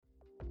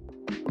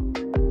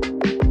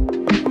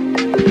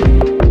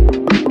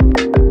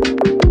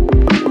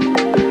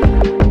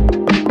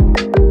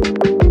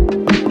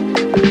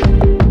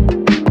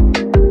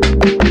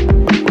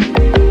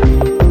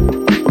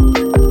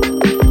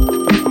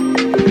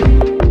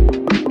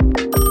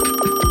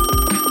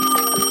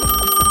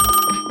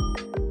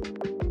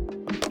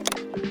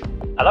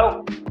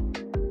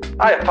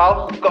Hiya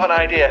pal, I've got an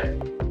idea.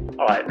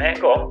 Alright mate,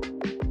 go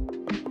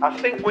on. I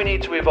think we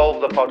need to evolve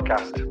the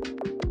podcast.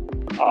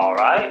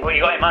 Alright, what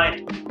you got in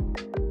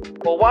mind?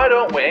 Well, why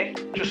don't we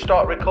just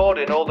start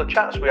recording all the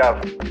chats we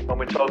have when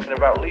we're talking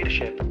about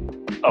leadership?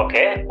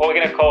 Okay, what are we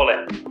going to call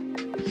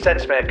it?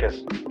 Sense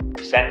makers.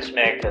 Sense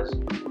makers.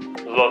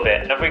 Love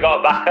it. And have we got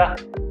a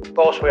backer? Of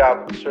course we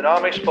have.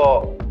 Tsunami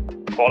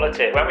Sport.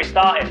 Quality. When we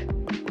starting?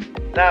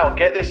 Now,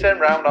 get this end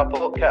round, I'll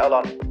put kettle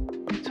on.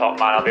 Top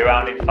man, I'll be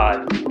round in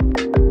 5.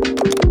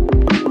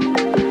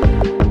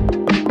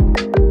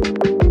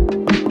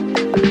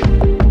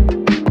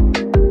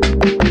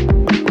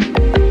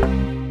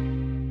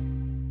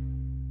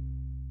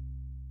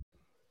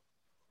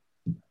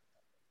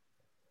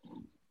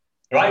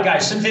 Right,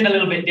 guys, something a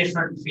little bit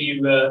different for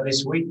you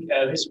this week.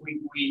 This week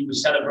we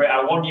celebrate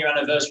our 1-year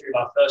anniversary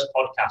of our first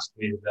podcast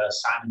with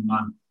Simon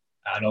Mann,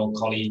 an old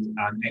colleague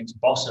and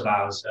ex-boss of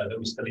ours that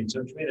we're still in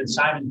touch with. And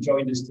Simon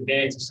joined us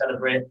today to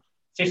celebrate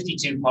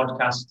 52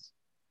 podcasts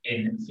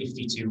in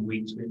 52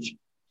 weeks, which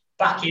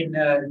back in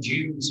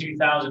June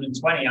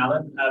 2020,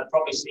 Alan,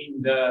 probably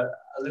seemed a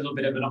little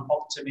bit of an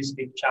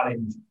optimistic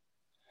challenge.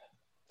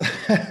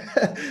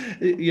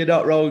 You're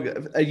not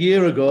wrong. A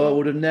year ago, I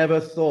would have never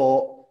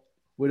thought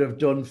we'd have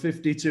done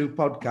 52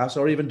 podcasts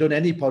or even done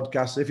any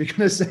podcasts, if you're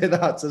going to say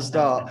that to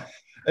start.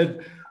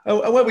 And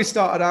when we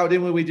started out,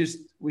 didn't we?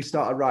 We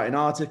started writing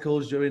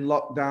articles during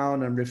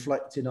lockdown and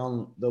reflecting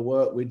on the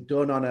work we'd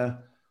done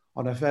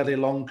on a fairly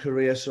long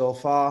career so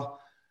far,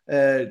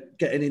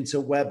 getting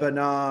into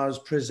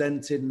webinars,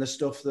 presenting the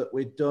stuff that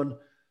we'd done.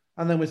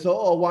 And then we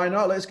thought, oh, why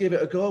not? Let's give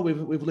it a go.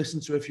 We've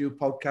listened to a few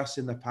podcasts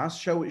in the past.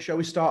 Shall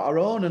we start our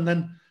own? And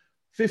then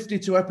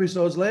 52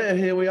 episodes later,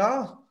 here we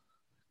are.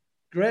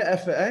 Great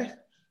effort, eh?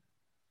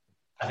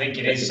 I think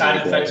it is.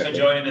 Simon, thanks for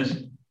joining us.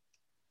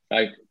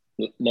 Hey,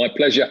 my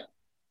pleasure.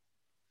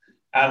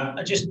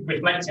 Just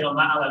reflecting on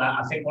that, Alan,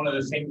 I think one of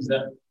the things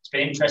that's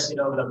been interesting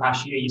over the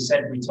past year, you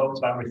said we talked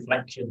about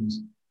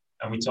reflections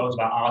and we talked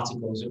about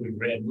articles that we've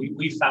written.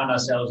 We found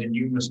ourselves in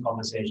numerous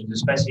conversations,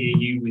 especially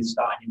you with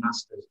starting your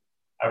masters,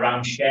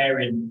 around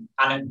sharing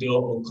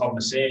anecdotal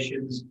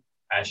conversations,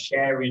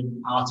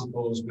 sharing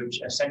articles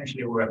which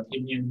essentially were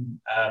opinion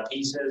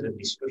pieces and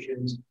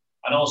discussions,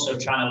 and also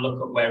trying to look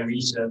at where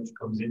research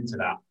comes into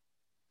that.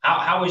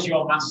 How has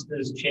your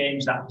masters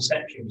changed that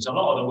perception? Because a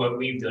lot of the work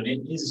we've done,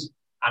 it is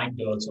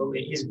anecdotal,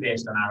 it is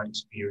based on our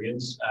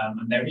experience,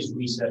 and there is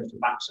research to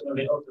back some of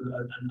it up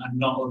and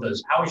not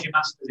others. How has your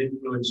masters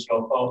influenced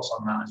your thoughts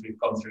on that as we've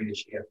gone through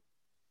this year?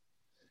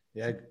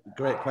 Yeah,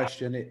 great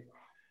question.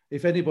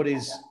 If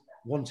anybody's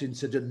wanting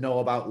to know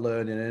about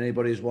learning,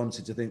 anybody's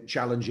wanting to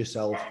challenge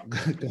yourself,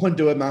 go and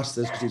do a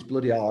masters because it's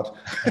bloody hard.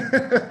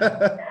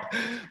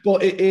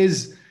 But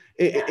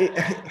it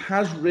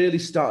has really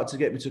started to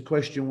get me to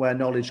question where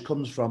knowledge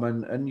comes from.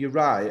 And you're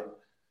right,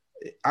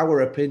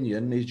 our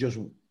opinion is just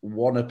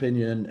one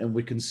opinion. And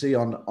we can see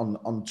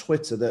on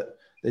Twitter that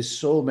there's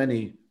so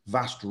many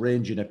vast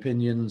ranging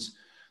opinions.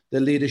 The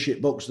leadership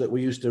books that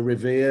we used to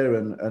revere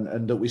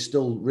and that we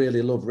still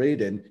really love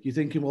reading, you're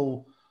thinking,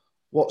 well,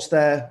 what's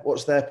their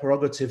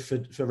prerogative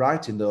for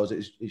writing those?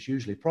 It's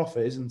usually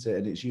profit, isn't it?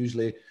 And it's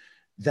usually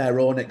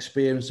their own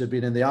experience of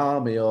being in the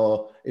army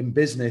or in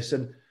business.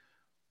 And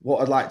what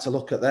I'd like to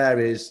look at there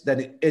is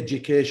then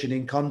education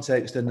in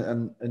context,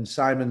 and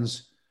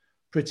Simon's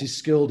pretty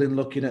skilled in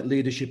looking at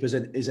leadership as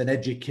an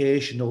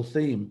educational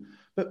theme.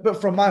 But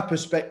from my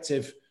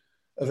perspective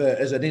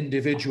as an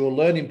individual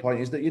learning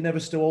point is that you're never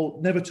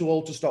too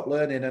old to stop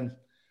learning. And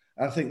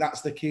I think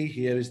that's the key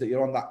here, is that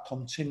you're on that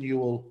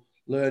continual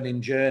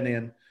learning journey.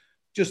 And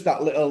just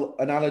that little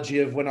analogy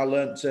of when I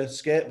learned to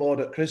skateboard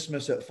at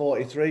Christmas at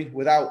 43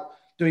 without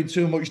doing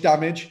too much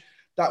damage,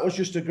 that was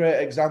just a great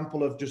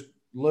example of just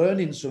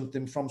learning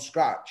something from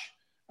scratch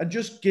and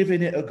just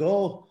giving it a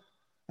go.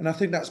 And I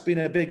think that's been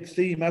a big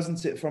theme,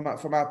 hasn't it, from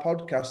our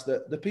podcast,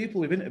 that the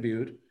people we've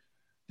interviewed,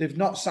 they've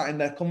not sat in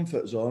their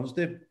comfort zones,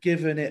 they've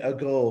given it a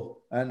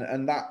go.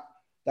 And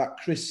that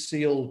Chris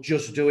Seal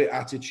just do it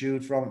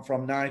attitude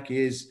from Nike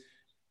is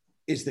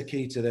the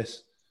key to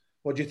this.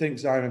 What do you think,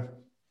 Simon?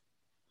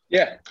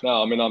 Yeah,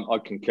 no, I mean, I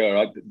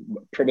concur.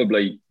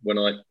 Probably when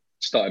I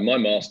started my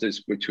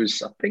masters, which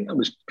was, I think I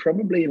was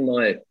probably in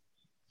my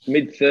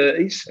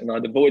mid-30s, and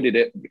I'd avoided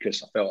it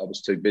because I felt I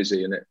was too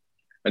busy in it.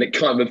 And it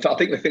kind of, I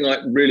think the thing that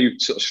really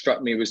sort of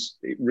struck me was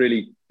it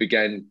really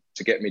began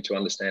to get me to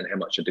understand how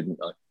much I didn't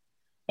know,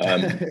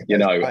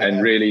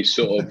 and really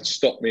sort of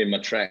stopped me in my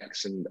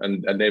tracks.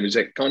 And there was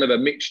a kind of a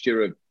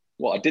mixture of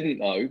what I didn't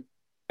know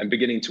and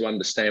beginning to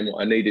understand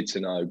what I needed to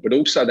know. But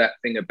also that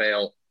thing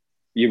about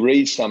you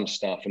read some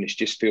stuff and it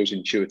just feels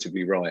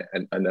intuitively right.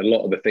 And a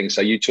lot of the things,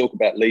 so you talk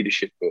about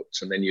leadership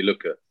books, and then you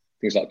look at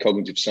things like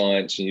cognitive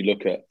science, and you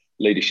look at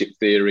leadership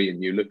theory,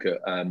 and you look at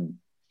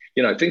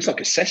things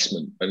like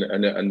assessment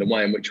and the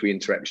way in which we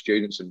interact with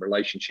students, and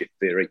relationship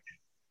theory,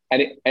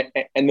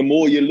 and the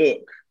more you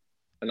look,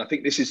 and I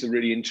think this is the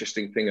really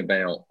interesting thing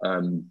about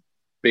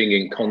being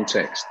in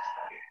context,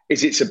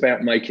 is it's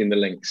about making the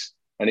links.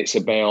 And it's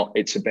about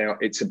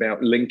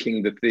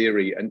linking the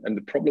theory. And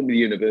the problem with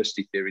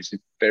university theory is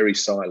it's very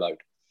siloed.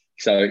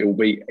 So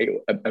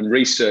and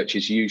research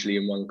is usually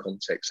in one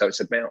context. So it's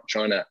about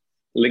trying to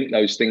link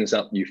those things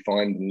up you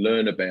find and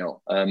learn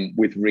about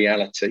with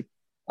reality,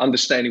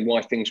 understanding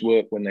why things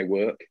work when they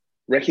work,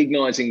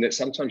 recognizing that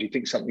sometimes you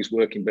think something's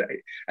working, but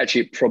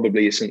actually it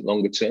probably isn't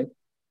longer term.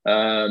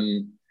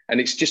 And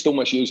it's just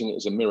almost using it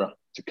as a mirror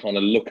to kind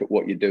of look at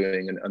what you're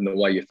doing and the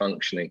way you're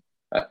functioning,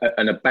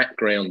 and a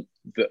background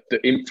that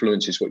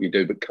influences what you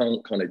do, but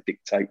can't kind of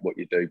dictate what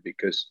you do.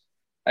 Because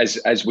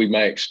as we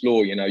may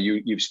explore,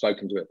 you've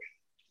spoken to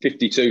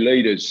 52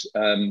 leaders,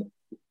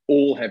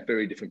 all have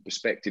very different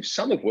perspectives,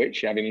 some of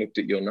which, having looked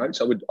at your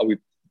notes, I would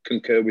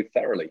concur with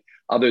thoroughly.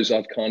 Others,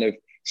 I've kind of,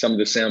 some of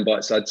the sound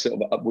bites I'd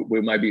sort of,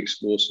 we'll maybe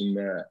explore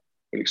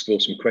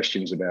some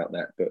questions about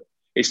that. But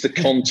it's the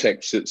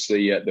context that's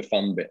the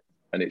fun bit,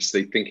 and it's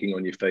the thinking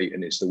on your feet,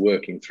 and it's the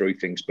working through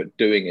things, but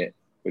doing it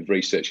with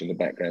research in the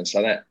background.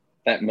 So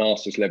that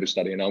master's level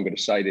study, and I'm going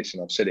to say this,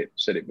 and I've said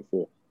it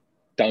before,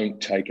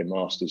 don't take a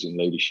master's in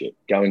leadership.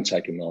 Go and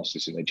take a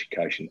master's in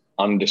education.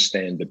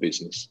 Understand the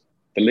business.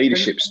 The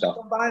leadership stuff.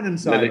 Combine them,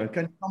 Simon.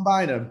 Can you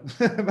combine them?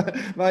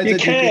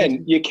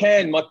 You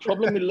can. My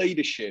problem with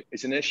leadership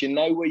is unless you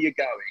know where you're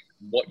going,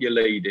 what you're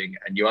leading,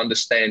 and you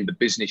understand the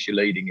business you're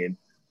leading in,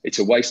 it's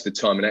a waste of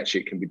time, and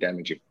actually it can be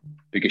damaging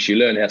because you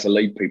learn how to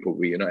lead people,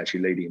 but you're not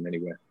actually leading them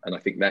anywhere. And I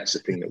think that's the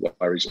thing that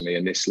worries me.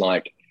 And this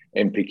like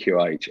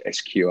NPQH,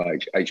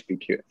 SQH,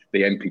 HPQ,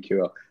 the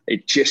NPQR,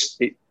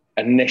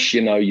 unless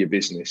you know your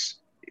business,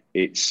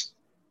 it's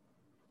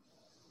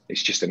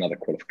just another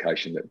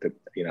qualification that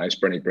as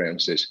Brené Brown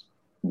says,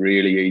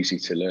 really easy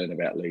to learn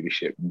about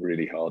leadership,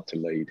 really hard to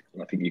lead.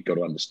 And I think you've got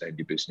to understand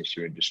your business,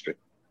 your industry.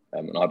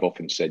 And I've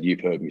often said,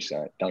 you've heard me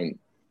say it,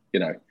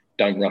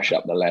 don't rush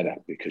up the ladder,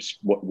 because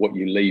what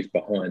you leave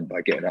behind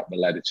by getting up the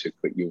ladder too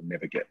quick, you'll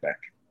never get back.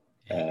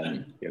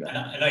 I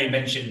know you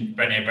mentioned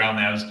Brené Brown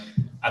there.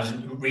 I was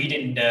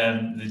reading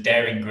the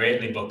Daring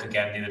Greatly book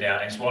again the other day,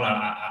 and it's one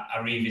I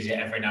revisit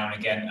every now and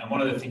again. And one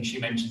of the things she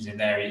mentions in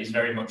there is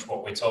very much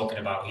what we're talking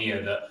about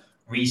here, that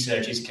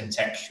research is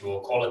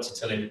contextual.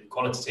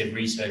 Qualitative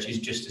research is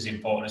just as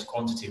important as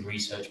quantitative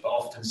research, but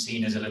often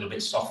seen as a little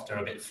bit softer,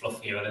 a bit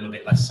fluffier, a little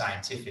bit less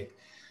scientific.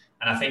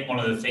 And I think one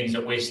of the things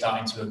that we're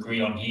starting to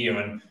agree on here,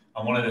 and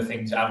one of the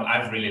things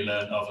I've really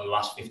learned over the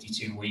last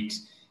 52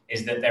 weeks,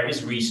 is that there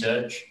is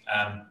research,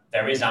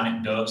 there is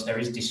anecdotes, there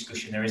is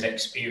discussion, there is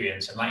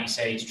experience. And like you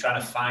say, it's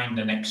trying to find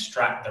and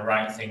extract the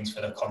right things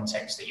for the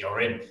context that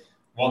you're in.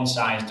 One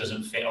size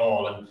doesn't fit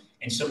all. And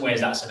in some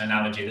ways, that's an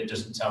analogy that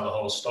doesn't tell the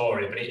whole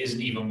story, but it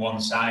isn't even one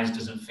size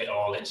doesn't fit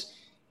all.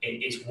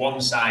 It's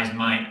one size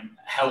might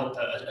help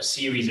a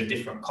series of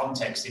different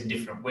contexts in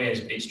different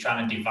ways, but it's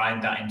trying to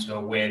divide that into a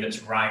way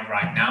that's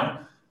right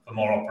now, for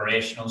more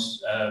operational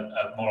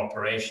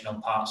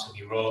parts of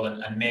your role,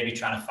 and maybe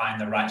trying to find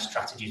the right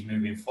strategies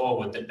moving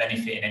forward that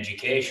benefit in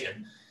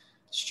education,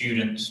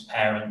 students,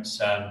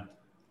 parents,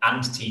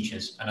 and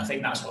teachers. And I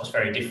think that's what's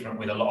very different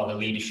with a lot of the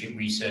leadership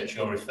research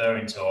you're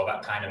referring to, or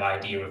that kind of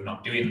idea of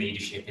not doing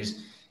leadership,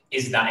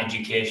 is that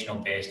educational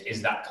based,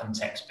 is that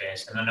context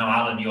based. And I know,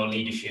 Alan, your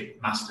leadership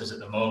masters at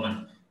the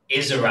moment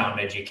is around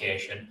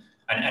education.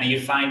 And are you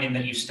finding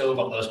that you've still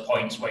got those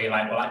points where you're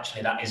like, well,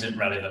 actually, that isn't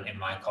relevant in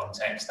my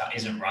context, that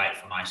isn't right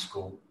for my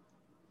school?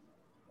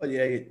 Well,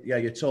 yeah,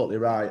 you're totally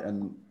right.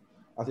 And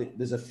I think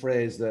there's a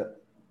phrase that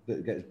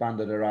gets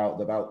bandied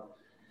around about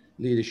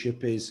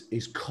leadership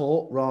is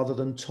caught rather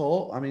than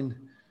taught. I mean,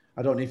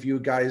 I don't know if you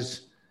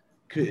guys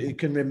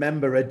can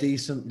remember a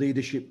decent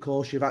leadership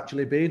course you've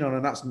actually been on,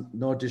 and that's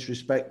no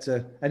disrespect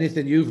to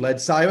anything you've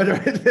led, Simon, or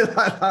anything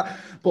like that.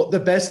 But the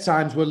best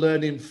times we're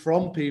learning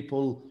from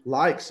people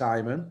like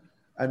Simon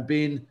and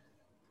being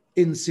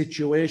in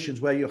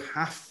situations where you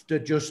have to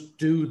just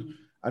do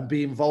and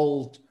be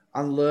involved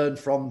and learn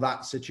from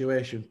that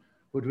situation.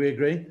 Would we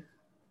agree?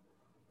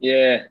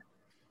 Yeah.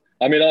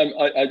 I mean,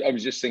 I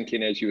was just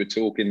thinking as you were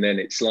talking then,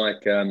 it's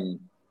like,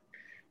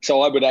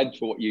 so I would add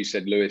to what you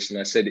said, Lewis, and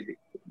I said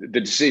the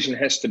decision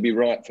has to be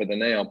right for the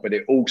now, but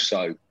it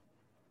also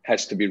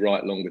has to be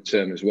right longer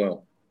term as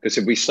well. Because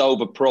if we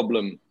solve a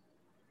problem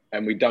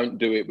and we don't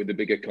do it with the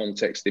bigger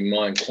context in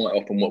mind, quite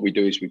often what we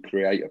do is we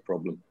create a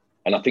problem.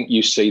 And I think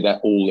you see that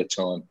all the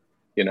time.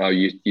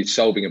 You're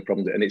solving a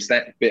problem, and it's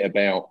that bit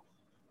about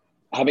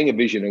having a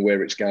vision of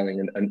where it's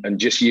going and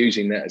just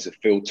using that as a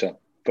filter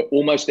for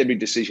almost every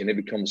decision,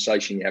 every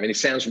conversation you have. And it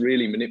sounds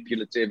really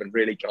manipulative and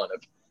really kind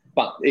of,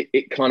 but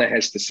it kind of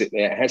has to sit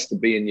there. It has to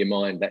be in your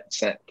mind. That's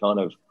that kind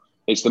of,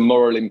 it's the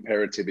moral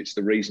imperative. It's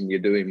the reason you're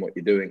doing what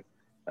you're doing.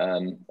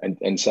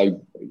 And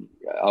so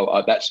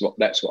that's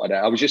what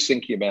I was just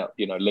thinking about,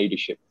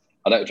 leadership.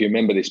 I don't know if you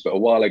remember this, but a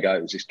while ago,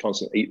 it was this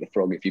constant eat the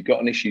frog. If you've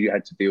got an issue you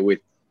had to deal with,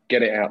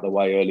 get it out the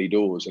way early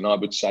doors. And I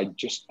would say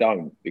just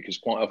don't, because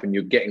quite often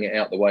you're getting it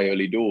out the way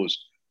early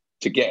doors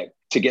to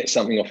get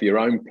something off your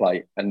own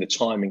plate, and the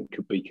timing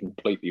could be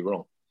completely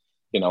wrong.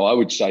 I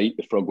would say eat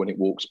the frog when it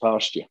walks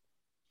past you.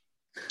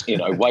 You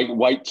know,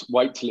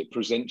 wait till it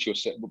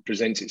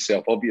presents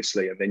itself,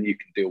 obviously, and then you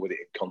can deal with it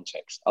in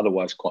context.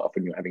 Otherwise, quite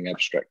often you're having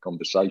abstract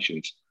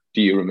conversations.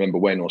 Do you remember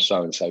when or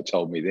so and so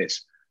told me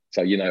this?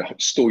 So, you know,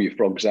 store your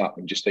frogs up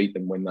and just eat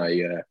them when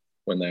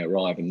they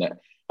arrive,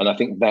 and I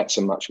think that's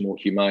a much more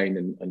humane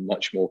and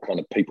much more kind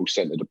of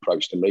people-centered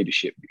approach to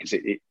leadership, because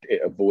it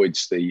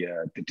avoids the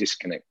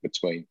disconnect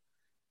between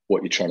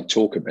what you're trying to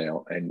talk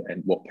about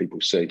and what people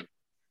see.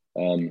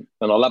 And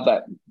I love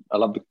that. I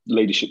love the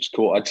leadership's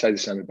core. I'd say the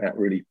same about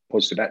really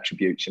positive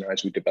attributes. You know,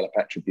 as we develop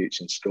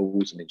attributes in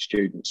schools and in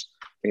students,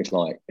 things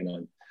like, you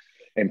know,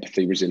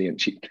 empathy,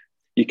 resilience.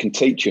 You can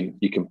teach them.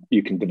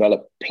 You can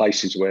develop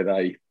places where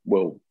they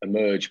will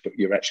emerge, but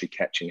you're actually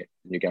catching it.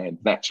 And you're going,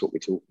 that's what we're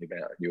talking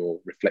about, and you're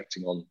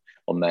reflecting on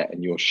that,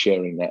 and you're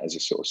sharing that as a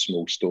sort of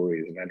small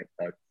story, as an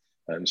anecdote.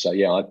 And so,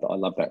 yeah, I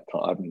love that.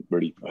 I haven't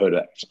really heard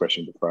that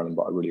expression before,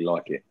 but I really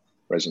like it.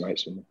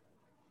 Resonates with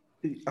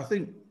me. I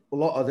think a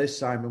lot of this,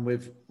 Simon,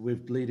 with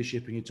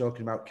leadership, and you're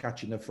talking about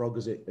catching the frog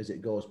as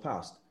it goes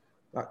past,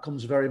 that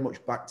comes very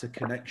much back to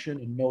connection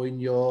and knowing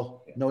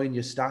your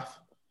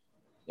staff.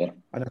 Yeah.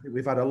 And I think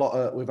we've had a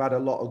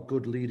lot of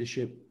good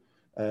leadership,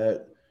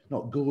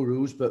 not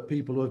gurus, but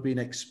people who have been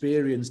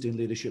experienced in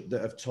leadership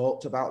that have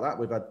talked about that.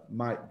 We've had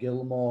Mike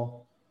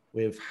Gilmore,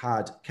 we've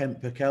had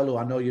Kent Purcell, who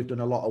I know you've done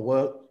a lot of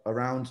work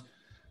around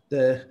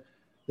the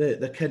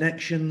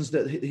connections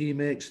that he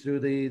makes through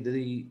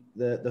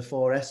the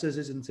 4 S's,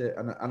 isn't it?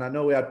 And I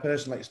know we had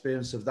personal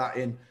experience of that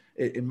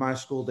in my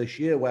school this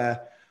year,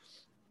 where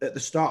at the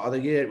start of the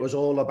year it was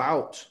all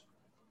about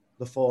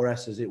the 4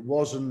 S's. It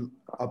wasn't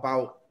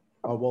about,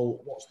 oh, well,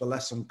 what's the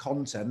lesson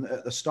content?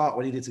 At the start,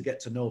 we needed to get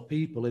to know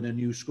people in a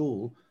new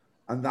school,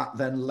 and that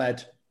then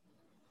led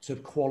to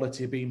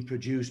quality being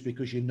produced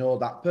because you know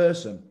that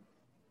person.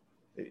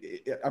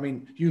 I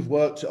mean, you've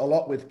worked a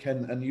lot with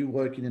Ken, and you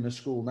working in a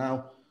school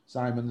now,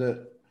 Simon,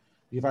 that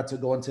you've had to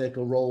go and take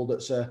a role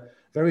that's a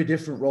very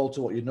different role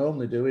to what you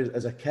normally do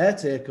as a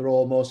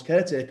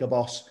caretaker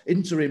boss,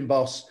 interim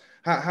boss.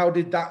 How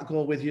did that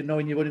go with you,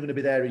 knowing you're only going to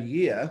be there a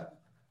year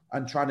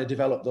and trying to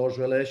develop those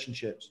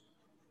relationships?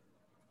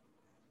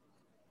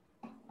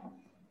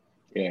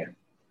 Yeah.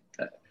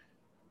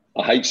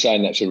 I hate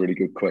saying that's a really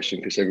good question,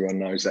 because everyone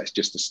knows that's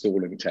just a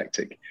stalling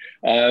tactic.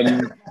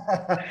 I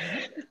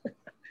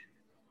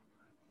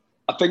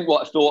think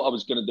what I thought I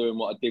was going to do and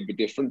what I did were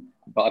different,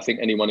 but I think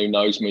anyone who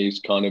knows me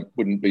is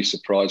wouldn't be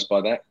surprised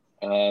by that.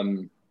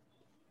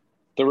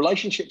 The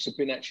relationships have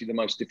been actually the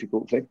most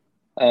difficult thing.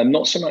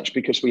 Not so much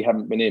because we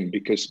haven't been in,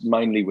 because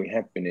mainly we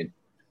have been in.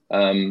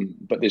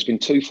 But there's been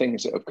 2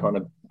 things that have kind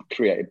of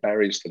created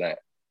barriers to that.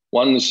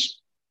 One's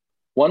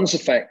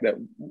the fact that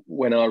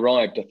when I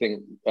arrived, I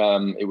think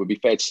it would be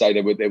fair to say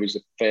there was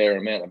a fair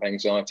amount of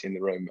anxiety in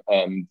the room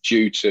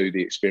due to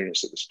the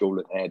experience that the school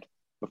had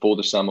before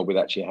the summer, with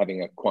actually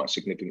having a quite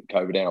significant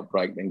COVID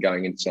outbreak, then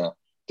going into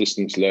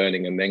distance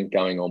learning, and then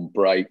going on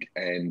break,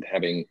 and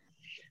having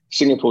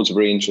Singapore's a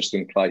very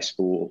interesting place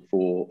for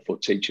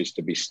teachers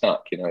to be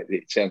stuck. You know,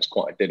 it sounds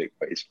quite idyllic,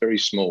 but it's very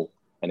small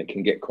and it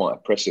can get quite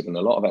oppressive. And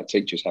a lot of our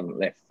teachers haven't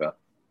left for,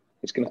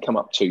 it's going to come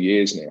up 2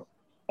 years now.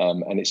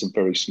 And it's a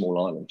very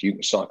small island. You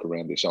can cycle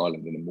around this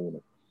island in the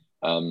morning.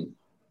 And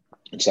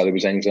so there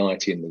was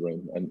anxiety in the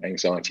room, and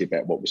anxiety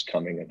about what was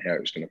coming and how it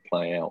was going to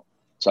play out.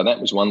 So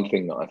that was one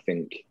thing that I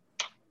think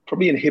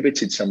probably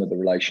inhibited some of the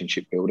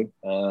relationship building.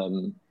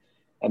 And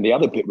the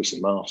other bit was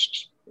the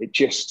masks. It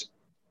just,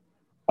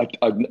 I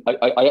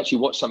actually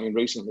watched something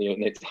recently,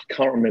 and I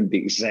can't remember the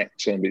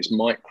exact term, but it's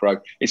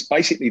micro. It's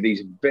basically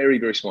these very,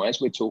 very small, as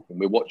we're talking,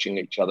 we're watching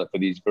each other for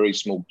these very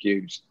small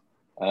cues.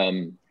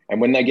 And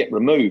when they get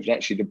removed,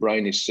 actually the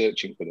brain is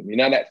searching for them. You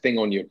know that thing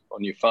on your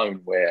phone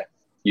where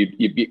you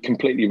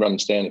completely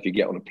runs down if you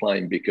get on a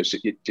plane, because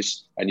it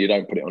just, and you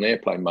don't put it on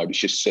airplane mode,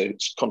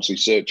 it's constantly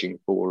searching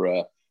for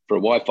a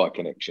Wi-Fi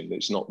connection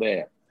that's not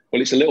there.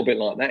 Well, it's a little bit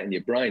like that in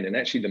your brain. And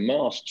actually the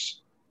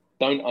masks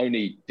don't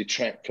only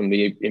detract from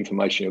the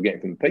information you're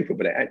getting from the people,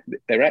 but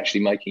they're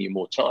actually making you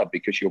more tired,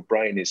 because your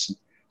brain is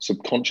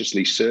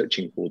subconsciously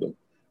searching for them.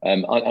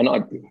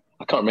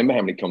 I can't remember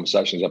how many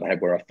conversations I've had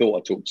where I thought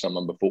I talked to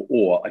someone before,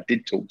 or I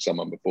did talk to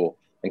someone before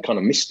and kind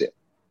of missed it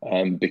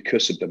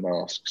because of the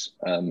masks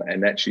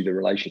and actually the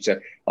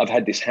relationship. I've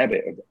had this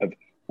habit of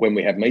when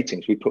we have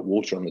meetings, we put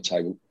water on the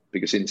table,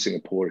 because in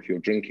Singapore, if you're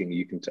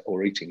drinking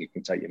or eating, you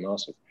can take your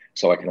mask off,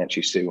 so I can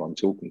actually see who I'm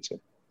talking to.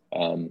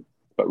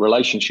 But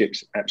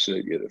relationships,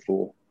 absolutely at the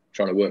fore,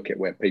 trying to work out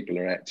where people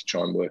are at to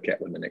try and work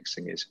out when the next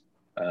thing is.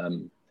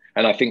 And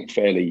I think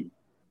fairly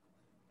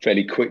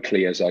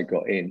quickly as I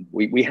got in,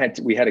 we had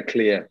a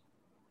clear,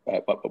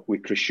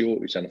 with Chris Short,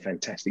 who's done a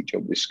fantastic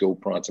job with school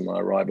prior to my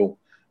arrival,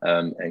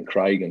 and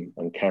Craig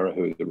and Cara,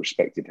 who are the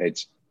respective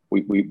heads,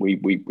 we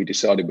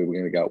decided we were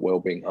going to go at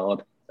wellbeing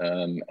hard,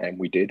 and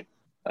we did.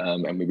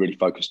 And we really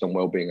focused on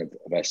wellbeing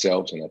of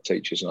ourselves and our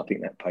teachers, and I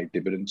think that paid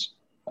dividends.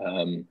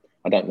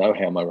 I don't know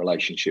how my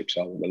relationships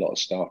are with a lot of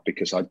staff,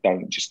 because I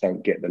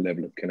don't get the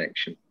level of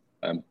connection.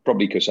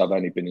 Probably because I've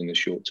only been in a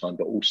short time,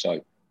 but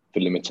also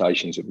the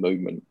limitations of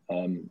movement.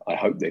 I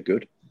hope they're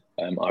good.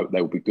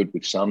 They'll be good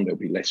with some, they'll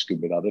be less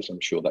good with others. I'm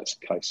sure that's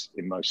the case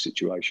in most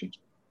situations.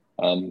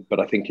 But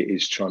I think it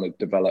is trying to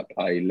develop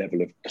a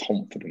level of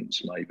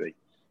confidence, maybe,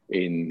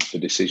 in the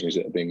decisions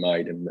that are being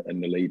made and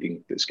the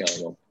leading that's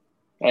going on.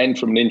 And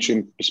from an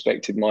interim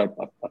perspective, I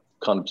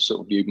kind of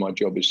sort of viewed my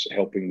job as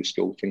helping the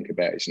school think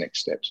about its next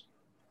steps,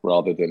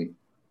 rather than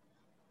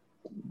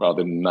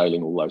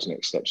nailing all those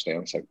next steps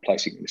down. So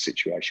placing it in a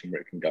situation where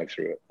it can go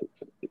through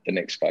the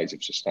next phase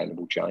of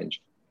sustainable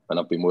change. And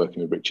I've been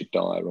working with Richard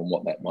Dyer on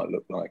what that might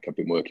look like. I've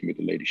been working with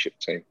the leadership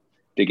team,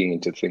 digging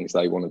into the things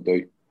they want to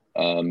do,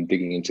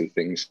 digging into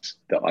things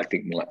that I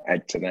think might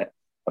add to that,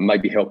 and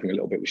maybe helping a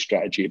little bit with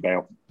strategy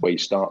about where you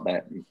start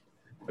that,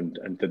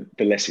 and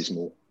the less is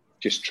more.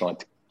 Just trying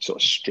to sort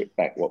of strip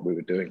back what we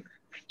were doing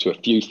to a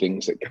few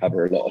things that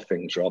cover a lot of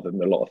things rather than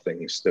a lot of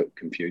things that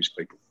confuse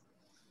people.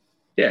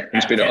 Yeah,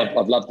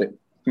 I've loved it.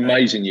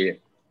 Amazing year.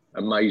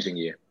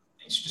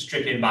 It's just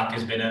stripping back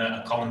has been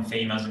a common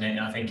theme, hasn't it?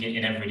 I think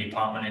in every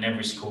department, in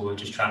every school, we're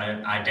just trying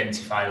to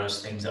identify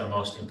those things that are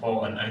most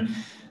important. And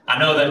I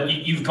know that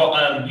you've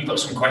got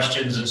some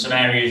questions and some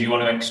areas you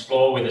want to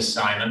explore with us,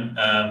 Simon,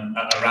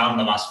 around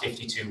the last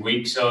 52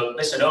 weeks. So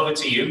listen, over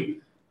to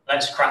you.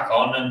 Let's crack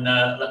on and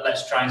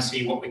let's try and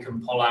see what we can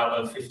pull out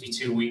of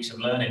 52 weeks of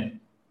learning.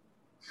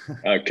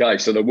 Okay,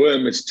 so the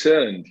worm has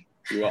turned.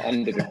 You are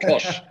under the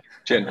cosh,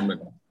 gentlemen.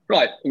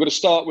 Right, I'm going to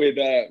start with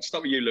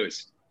you,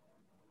 Lewis.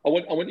 I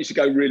want you to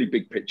go really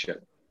big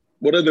picture.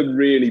 What are the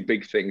really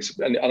big things?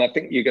 And I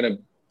think you're going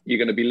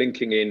to be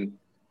linking in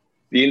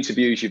the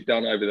interviews you've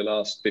done over the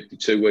last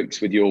 52 weeks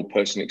with your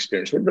personal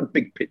experience. What are the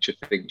big picture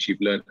things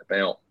you've learned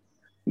about?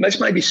 Let's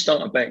maybe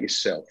start about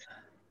yourself.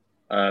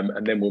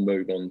 And then we'll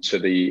move on to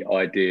the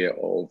idea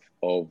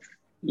of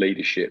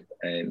leadership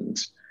and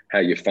how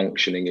you're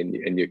functioning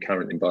in your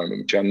current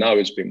environment, which I know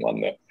has been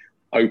one that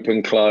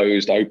open,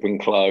 closed,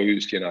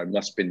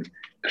 must have been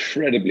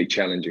incredibly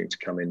challenging to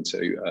come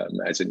into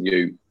as a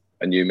new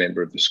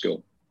member of the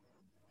school.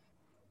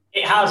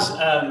 It has.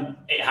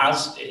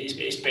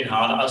 It's been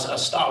hard. I'll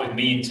start with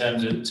me in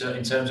terms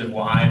of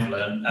what I've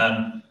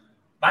learned.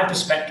 My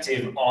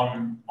perspective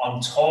on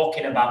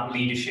talking about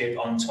leadership,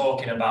 on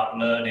talking about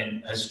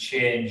learning, has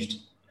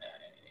changed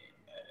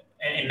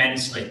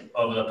immensely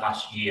over the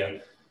past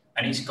year.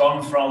 And it's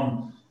gone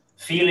from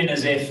feeling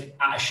as if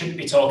I shouldn't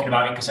be talking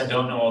about it because I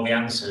don't know all the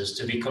answers,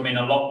 to becoming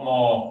a lot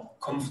more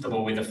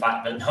comfortable with the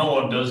fact that no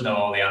one does know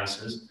all the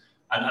answers.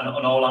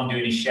 And all I'm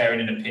doing is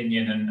sharing an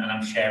opinion, and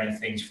I'm sharing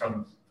things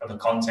from the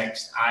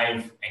context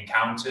I've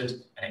encountered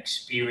and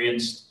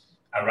experienced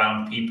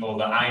around people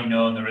that I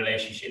know and the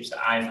relationships that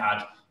I've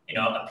had,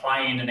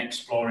 applying and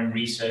exploring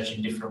research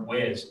in different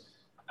ways.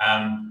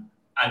 And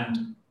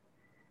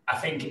I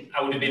think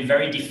I would have been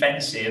very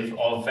defensive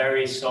or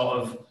very sort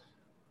of,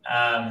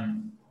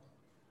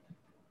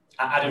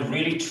 I'd have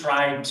really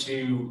tried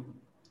to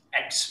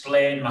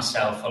explain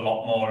myself a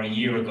lot more a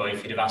year ago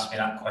if you'd have asked me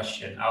that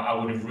question. I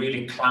would have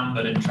really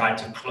clambered and tried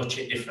to clutch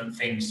at different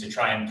things to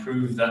try and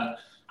prove that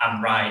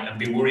I'm right and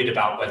be worried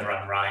about whether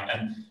I'm right.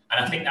 And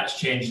I think that's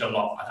changed a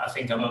lot. I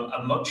think I'm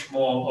a much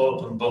more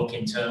open book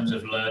in terms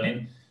of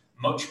learning,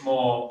 much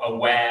more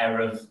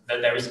aware of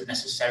that there isn't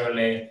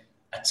necessarily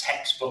a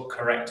textbook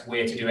correct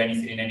way to do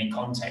anything in any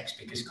context,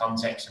 because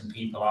context and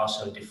people are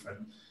so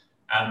different.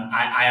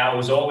 I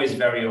was always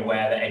very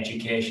aware that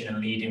education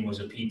and leading was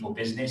a people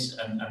business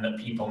and that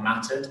people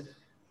mattered.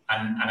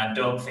 And I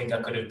don't think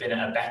I could have been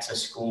at a better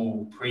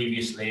school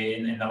previously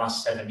in the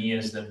last 7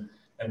 years than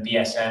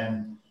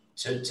BSM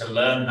to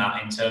learn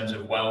that in terms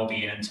of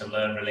well-being and to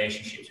learn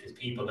relationships with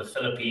people. The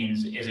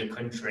Philippines is a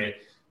country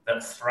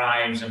that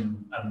thrives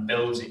and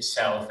builds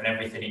itself and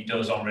everything it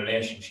does on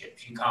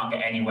relationships. You can't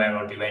get anywhere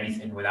or do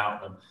anything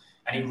without them.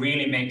 And it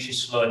really makes you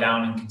slow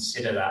down and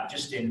consider that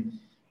just in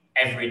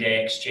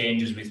everyday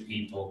exchanges with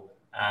people,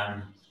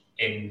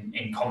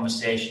 in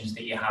conversations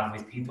that you have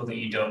with people that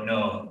you don't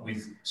know,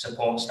 with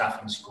support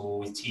staff in school,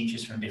 with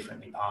teachers from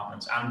different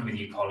departments, and with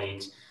your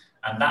colleagues.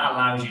 And that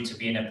allows you to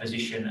be in a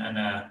position and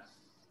a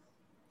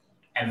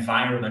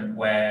environment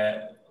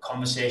where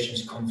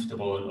conversation's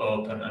comfortable and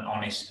open and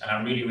honest. And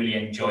I really, really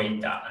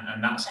enjoyed that.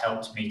 And that's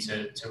helped me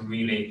to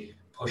really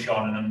push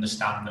on and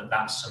understand that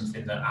that's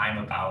something that I'm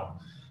about.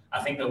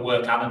 I think the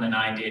work Alan and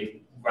I did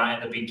right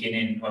at the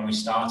beginning when we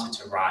started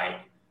to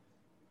write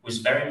was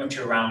very much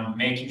around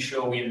making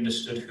sure we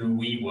understood who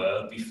we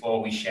were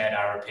before we shared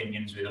our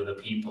opinions with other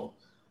people.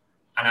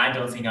 And I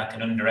don't think I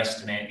can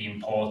underestimate the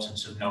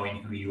importance of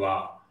knowing who you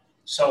are.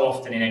 So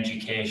often in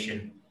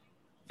education,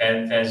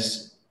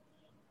 there's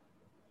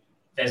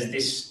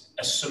this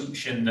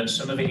assumption that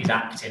some of it is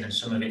acting and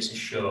some of it's a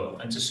show.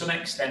 And to some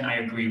extent, I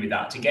agree with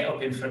that. To get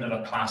up in front of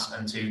a class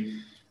and to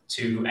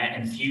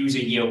infuse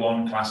a year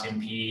one class in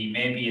PE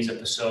maybe is a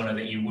persona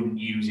that you wouldn't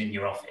use in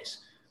your office.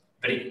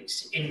 But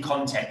it's in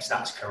context,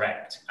 that's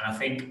correct. And I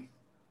think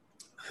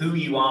who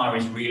you are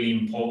is really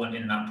important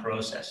in that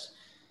process.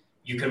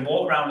 You can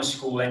walk around a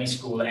school, any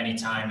school at any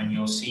time, and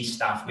you'll see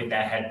staff with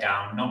their head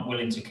down, not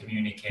willing to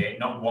communicate,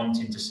 not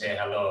wanting to say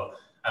hello.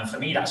 And for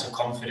me, that's a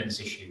confidence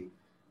issue.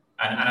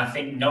 And I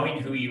think knowing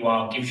who you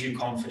are gives you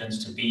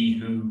confidence to be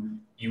who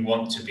you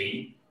want to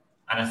be.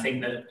 And I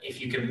think that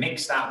if you can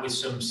mix that with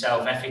some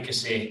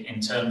self-efficacy in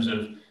terms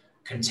of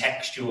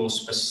contextual,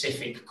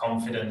 specific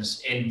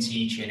confidence in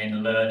teaching,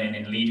 in learning,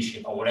 in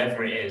leadership, or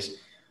whatever it is,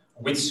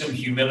 with some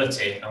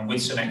humility and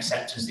with some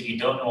acceptance that you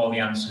don't know all the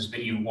answers,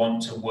 but you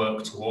want to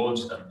work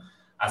towards them,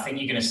 I think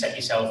you're going to set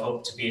yourself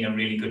up to be in a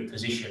really good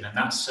position. And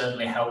that's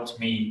certainly helped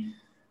me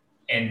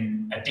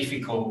in a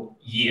difficult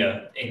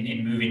year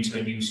in moving to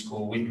a new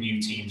school with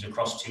new teams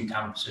across 2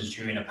 campuses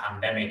during a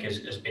pandemic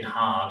has been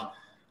hard.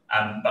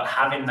 But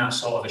having that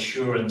sort of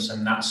assurance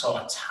and that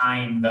sort of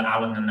time that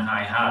Alan and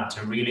I had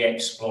to really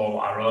explore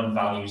what our own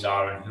values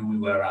are and who we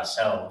were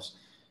ourselves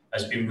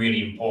has been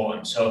really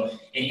important. So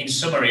in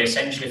summary,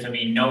 essentially for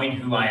me, knowing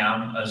who I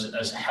am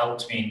has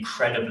helped me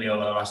incredibly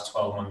over the last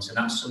 12 months. And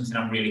that's something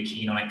I'm really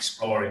keen on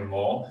exploring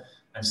more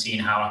and seeing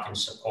how I can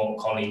support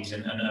colleagues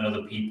and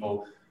other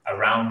people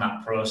around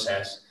that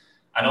process.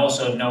 And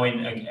also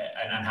knowing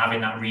and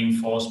having that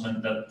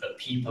reinforcement that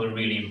people are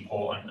really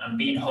important, and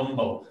being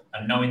humble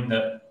and knowing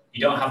that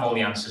you don't have all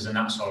the answers, and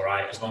that's all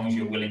right, as long as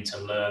you're willing to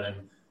learn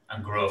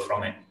and grow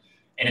from it.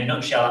 In a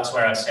nutshell, that's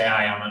where I'd say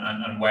I am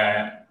and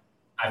where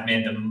I've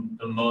made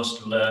the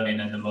most learning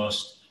and the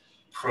most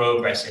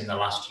progress in the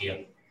last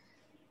year.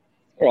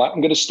 All right,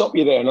 I'm going to stop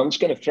you there, and I'm just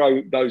going to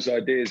throw those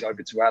ideas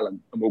over to Alan,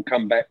 and we'll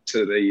come back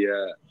to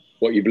the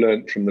what you've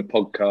learned from the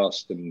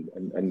podcast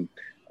and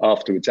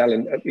afterwards.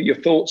 Alan, your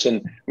thoughts on,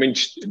 I mean,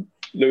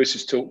 Lewis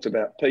has talked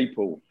about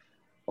people,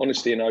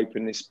 honesty and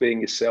openness,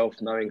 being yourself,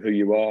 knowing who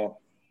you are,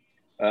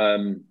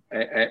 and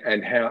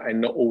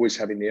not always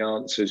having the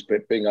answers,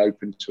 but being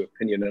open to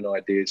opinion and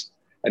ideas.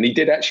 And he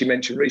did actually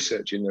mention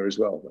research in there as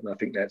well, and I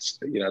think that's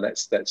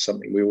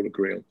something we all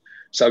agree on.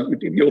 So,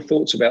 your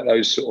thoughts about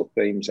those sort of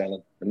themes,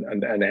 Alan,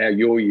 and how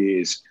your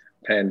years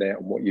panned out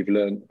and what you've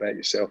learned about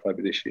yourself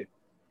over this year.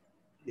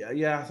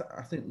 Yeah,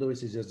 I think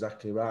Lewis is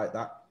exactly right.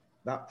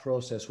 That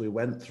process we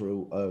went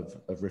through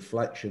of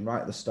reflection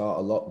right at the start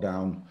of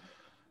lockdown,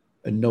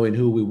 and knowing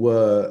who we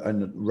were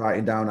and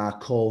writing down our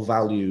core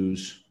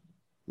values,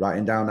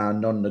 writing down our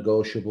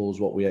non-negotiables,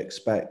 what we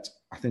expect.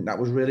 I think that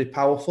was really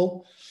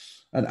powerful.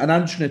 And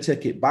I'm just going to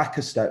take it back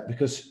a step,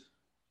 because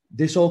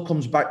this all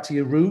comes back to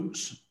your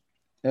roots.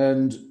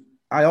 And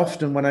I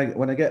often, when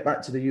I get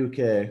back to the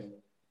UK,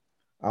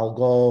 I'll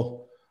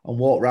go and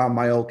walk around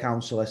my old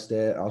council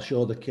estate. I'll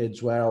show the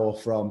kids where I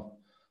was from.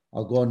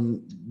 I'll go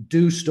and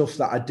do stuff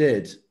that I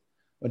did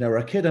when I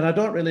was a kid. And I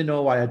don't really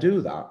know why I do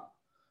that.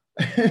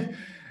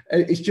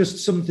 It's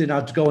just something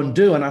I'd go and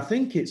do. And I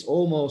think it's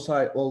almost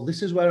like, well,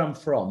 this is where I'm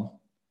from.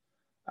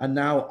 And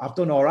now I've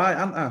done all right,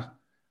 haven't I?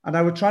 And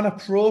I was trying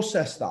to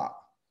process that.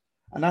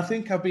 And I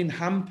think I've been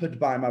hampered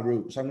by my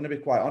roots. I'm going to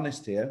be quite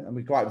honest here and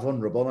be quite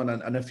vulnerable.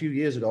 And a few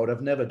years ago,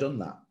 I'd never done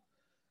that.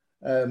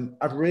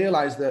 I've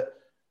realised that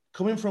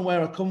coming from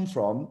where I come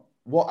from,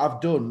 what I've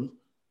done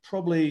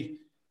probably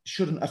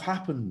shouldn't have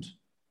happened.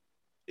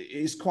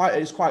 It's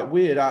quite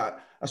weird. I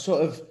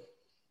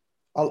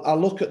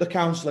look at the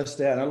council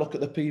estate and I look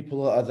at the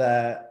people that are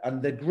there,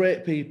 and they're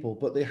great people,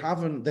 but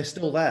they're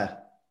still there.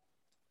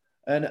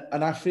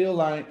 And I feel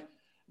like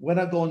when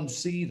I go and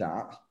see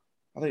that,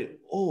 I think,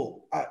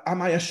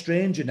 am I a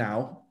stranger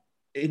now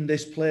in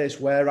this place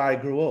where I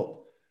grew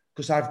up?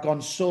 Because I've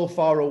gone so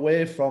far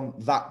away from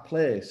that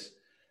place.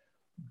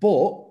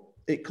 But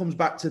it comes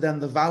back to then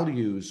the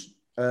values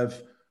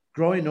of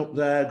growing up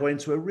there, going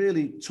to a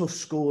really tough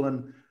school.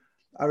 And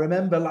I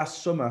remember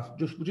last summer,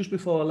 just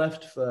before I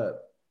left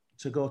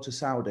to go to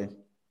Saudi,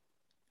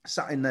 I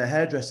sat in the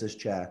hairdresser's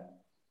chair.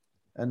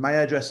 And my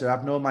hairdresser,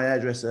 I've known my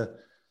hairdresser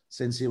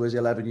since he was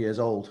 11 years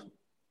old.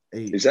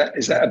 Is that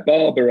a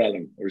barber,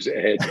 Alan, or is it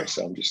a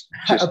hairdresser? I'm just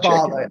a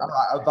barber.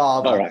 A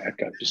barber. All right,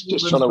 okay.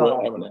 Just trying to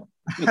work that one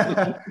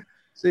out.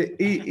 So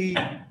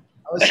I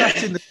was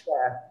sat in the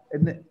chair,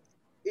 and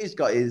he's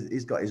got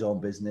his own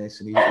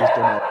business, and he's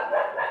done it.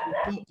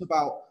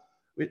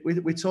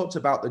 We talked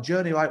about the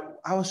journey, like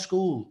our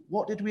school.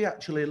 What did we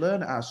actually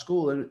learn at our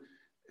school? And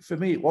for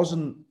me, it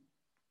wasn't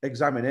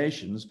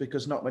examinations,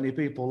 because not many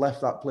people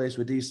left that place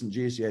with decent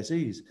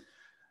GCSEs.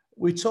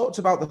 We talked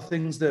about the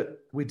things that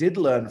we did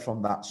learn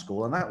from that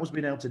school, and that was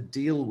being able to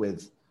deal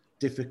with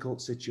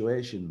difficult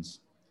situations,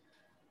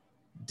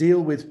 deal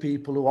with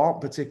people who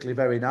aren't particularly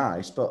very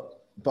nice, but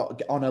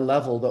on a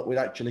level that we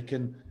actually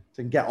can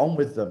get on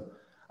with them.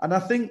 And I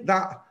think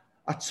that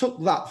I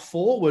took that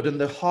forward, and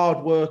the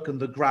hard work and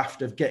the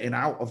graft of getting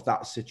out of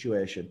that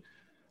situation.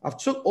 I've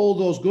took all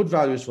those good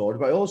values forward,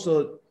 but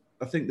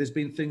I think there's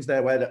been things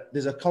there where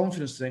there's a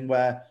confidence thing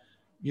where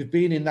you've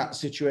been in that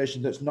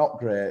situation that's not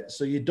great.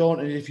 So you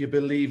don't, if you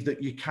believe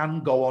that you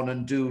can go on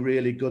and do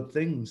really good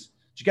things. Do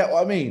you get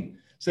what I mean?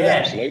 So yeah,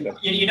 absolutely.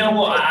 You know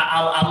what?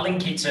 I'll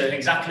link it to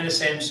exactly the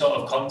same sort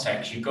of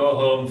context. You go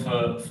home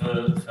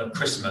for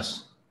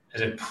Christmas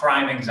as a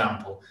prime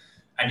example,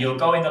 and you'll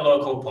go in the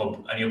local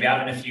pub and you'll be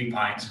having a few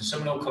pints, and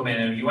someone will come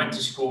in who you went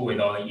to school with,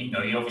 or you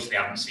obviously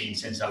haven't seen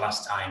since the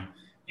last time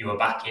you were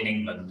back in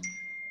England.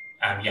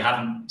 You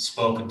haven't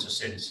spoken to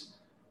since.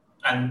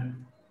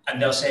 And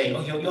And they'll say,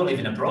 oh, you're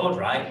living abroad,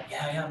 right?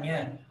 Yeah, I am,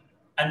 yeah.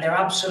 And they're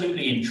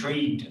absolutely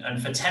intrigued.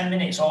 And for 10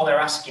 minutes, all they're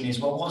asking is,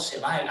 well, what's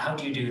it like? How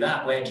do you do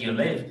that? Where do you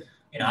live?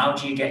 You know, how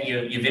do you get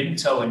your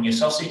Vimto and your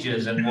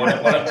sausages and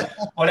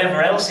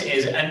whatever else it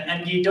is?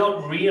 And you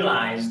don't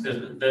realize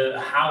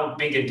how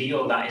big a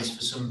deal that is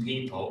for some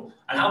people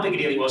and how big a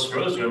deal it was for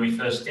us when we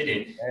first did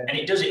it. And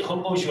it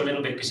humbles you a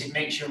little bit because it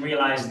makes you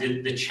realize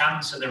the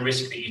chance and the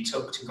risk that you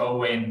took to go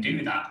away and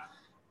do that.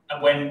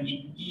 And when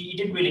you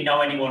didn't really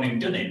know anyone who'd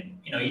done it,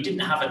 you know, you didn't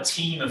have a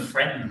team of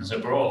friends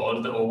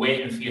abroad that were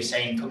waiting for you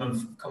saying, come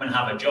and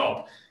have a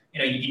job. You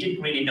know, you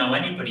didn't really know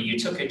anybody. You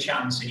took a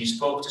chance and you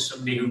spoke to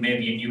somebody who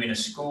maybe you knew in a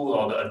school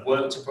or that had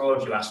worked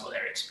abroad. You asked what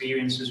their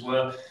experiences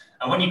were.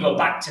 And when you go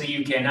back to the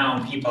UK now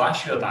and people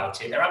ask you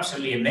about it, they're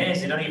absolutely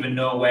amazed. They don't even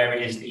know where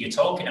it is that you're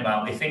talking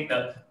about. They think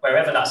that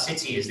wherever that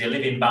city is, they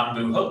live in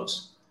bamboo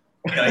huts.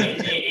 You know,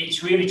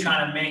 it's really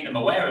trying to make them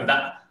aware of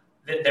that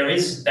there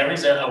is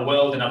a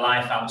world and a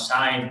life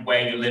outside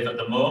where you live at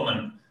the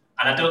moment.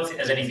 And I don't think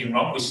there's anything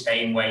wrong with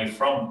staying where you're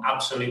from.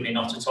 Absolutely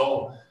not at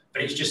all.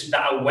 But it's just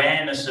that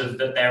awareness of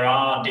that there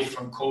are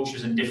different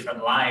cultures and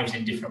different lives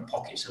in different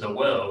pockets of the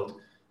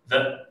world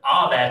that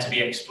are there to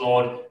be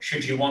explored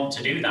should you want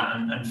to do that.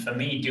 And for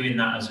me, doing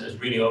that has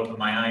really opened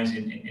my eyes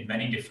in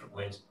many different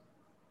ways.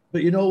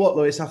 But you know what,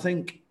 Lewis? I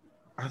think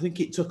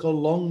it took a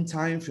long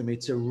time for me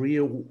to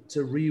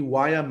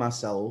rewire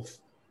myself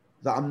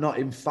that I'm not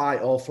in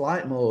fight or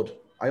flight mode.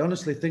 I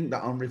honestly think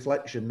that on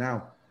reflection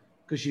now,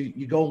 because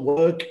you go and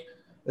work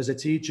as a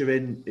teacher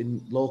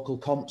in local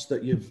comps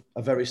that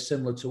are very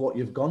similar to what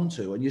you've gone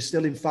to, and you're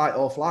still in fight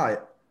or flight.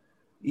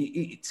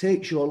 It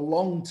takes you a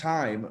long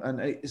time,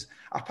 and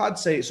I'd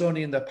say it's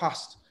only in the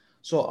past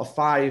sort of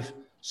five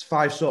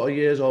sort of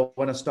years, or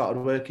when I started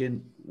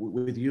working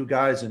with you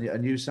guys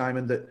and you,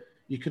 Simon, that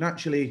you can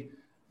actually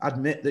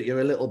admit that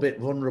you're a little bit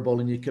vulnerable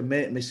and you can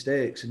make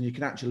mistakes and you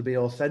can actually be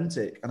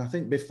authentic. And I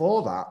think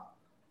before that,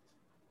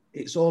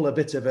 it's all a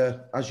bit of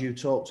as you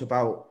talked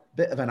about,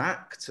 bit of an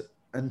act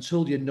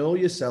until you know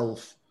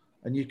yourself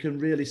and you can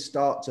really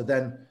start to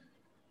then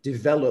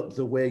develop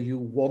the way you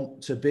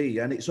want to be.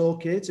 And it's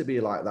okay to be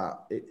like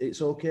that.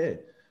 It's okay.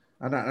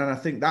 And I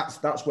think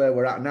that's where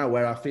we're at now,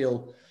 where I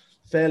feel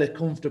fairly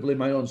comfortable in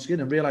my own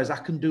skin and realize I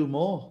can do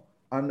more.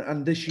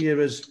 And this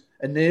year has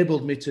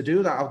enabled me to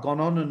do that. I've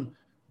gone on and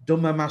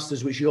done my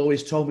masters, which you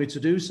always told me to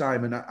do,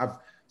 Simon. I've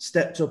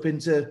stepped up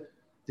into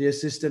the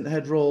assistant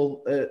head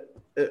role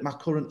at my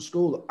current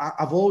school.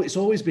 It's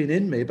always been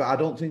in me, but I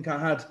don't think I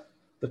had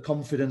the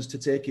confidence to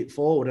take it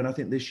forward. And I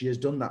think this year's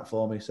done that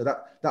for me. So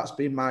that's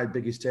been my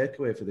biggest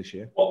takeaway for this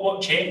year. What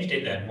changed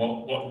it then?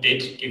 What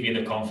did give you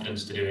the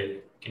confidence to do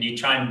it? Can you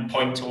try and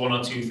point to one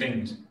or two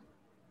things?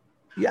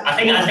 Yeah, I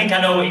think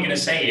I know what you're going to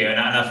say here, and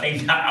I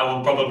think that I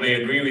will probably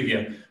agree with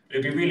you.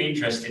 It'd be really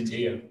interesting to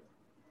hear.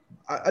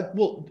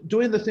 Well,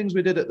 doing the things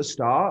we did at the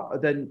start,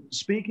 and then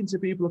speaking to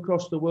people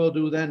across the world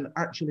who then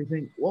actually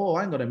think, "Whoa,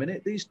 hang on a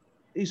minute,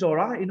 he's all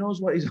right. He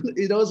knows what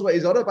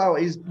he's on about.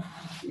 He's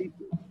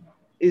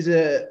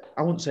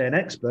I wouldn't say an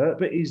expert,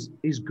 but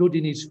he's good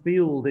in his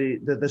field.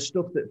 The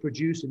stuff that's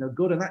producing are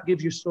good, and that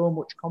gives you so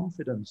much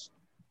confidence.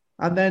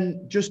 And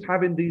then just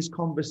having these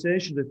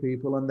conversations with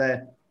people, and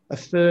they're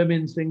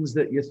affirming things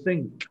that you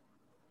think,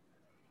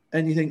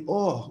 and you think,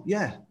 "Oh,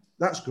 yeah,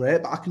 that's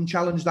great, but I can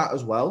challenge that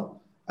as well."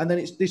 And then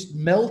it's this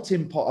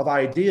melting pot of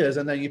ideas,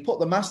 and then you put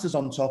the masters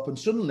on top, and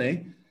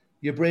suddenly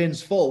your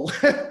brain's full,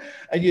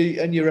 and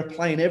you're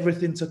applying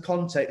everything to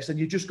context, and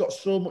you've just got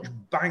so much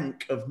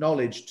bank of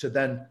knowledge to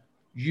then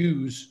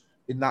use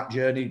in that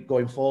journey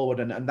going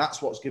forward, and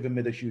that's what's given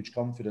me the huge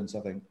confidence,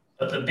 I think.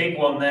 But the big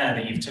one there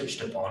that you've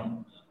touched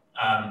upon,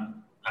 and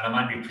I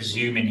might be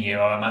presuming here,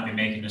 or I might be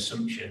making an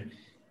assumption,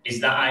 is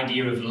that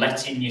idea of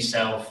letting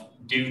yourself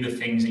do the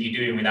things that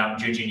you're doing without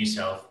judging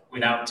yourself,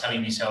 without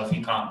telling yourself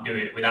you can't do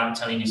it, without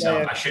telling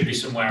yourself, I should be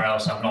somewhere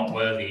else, I'm not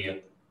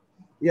worthy.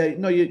 Yeah,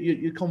 no,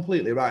 you're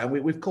completely right. And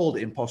we've called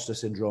it imposter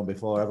syndrome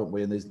before, haven't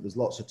we? And there's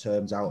lots of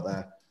terms out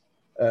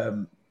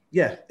there.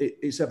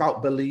 It's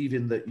about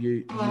believing that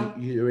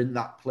you're in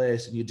that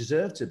place and you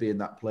deserve to be in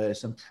that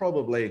place. And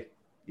probably,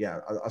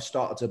 I've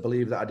started to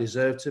believe that I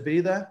deserve to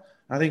be there.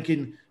 I think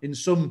in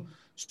some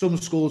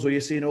schools where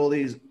you're seeing all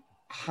these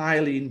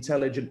highly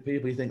intelligent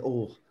people, you think,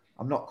 oh,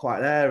 I'm not quite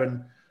there.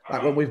 And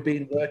like when we've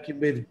been working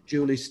with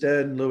Julie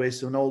Stern,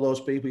 Lewis, and all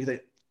those people, you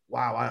think,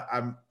 wow,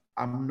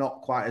 I'm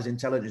not quite as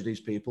intelligent as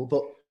these people.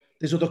 But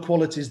there's other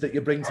qualities that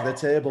you bring to the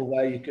table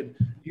where you can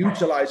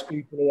utilize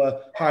people who are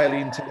highly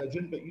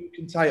intelligent, but you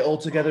can tie it all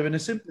together in a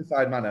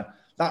simplified manner.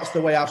 That's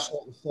the way I've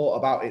sort of thought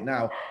about it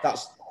now.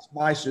 That's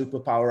my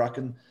superpower. I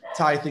can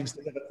tie things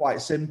together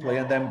quite simply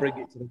and then bring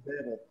it to the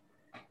table.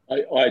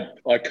 I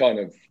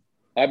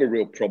have a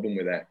real problem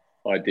with that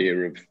idea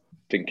of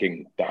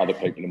thinking that other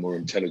people are more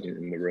intelligent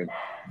in the room.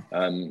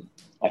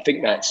 I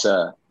think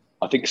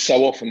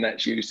so often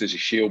that's used as a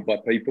shield by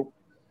people.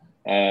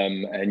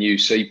 And you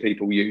see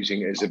people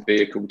using it as a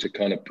vehicle to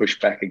kind of push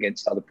back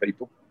against other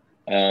people.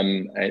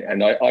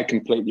 And I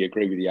completely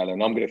agree with you,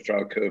 Alan. I'm going to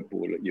throw a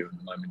curveball at you at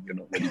the moment. You're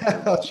not ready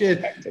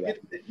to back to that.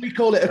 We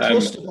call it a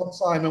cluster bomb,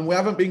 Simon. We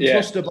haven't been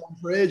cluster bomb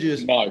for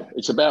ages. No,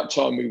 it's about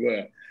time we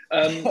were.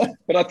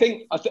 But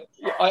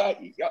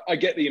I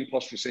get the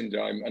imposter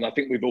syndrome, and I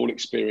think we've all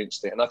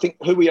experienced it. And I think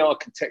who we are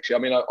contextually. I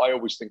mean, I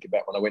always think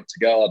about when I went to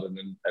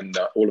Garden, and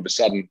all of a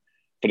sudden,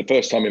 for the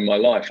first time in my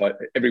life,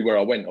 everywhere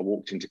I went, I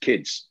walked into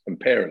kids and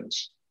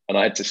parents, and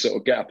I had to sort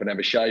of get up and have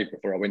a shave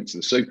before I went to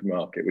the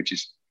supermarket, which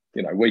is,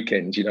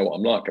 weekends, you know what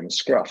I'm like, I'm a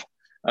scruff.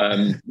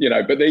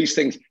 But these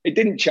things, it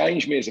didn't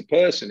change me as a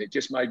person. It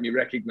just made me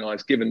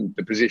recognise, given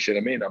the position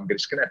I'm in, I'm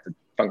just going to have to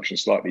function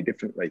slightly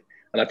differently.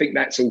 And I think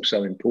that's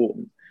also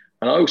important.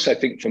 And I also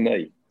think for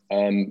me,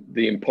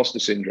 the imposter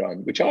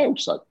syndrome, which I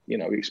also,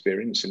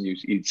 experience, and you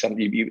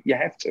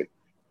have to,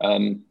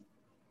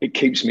 it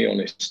keeps me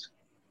honest.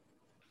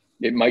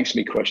 It makes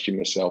me question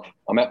myself.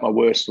 I'm at my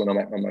worst when I'm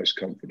at my most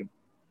confident,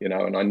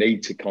 and I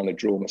need to kind of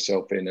draw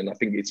myself in. And I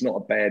think it's not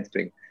a bad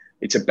thing.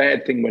 It's a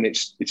bad thing when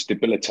it's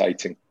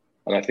debilitating.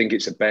 And I think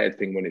it's a bad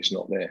thing when it's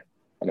not there.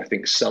 And I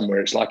think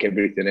somewhere, it's like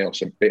everything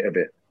else, a bit of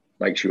it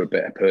makes you a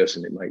better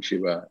person. It makes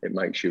you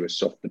a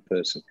softer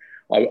person.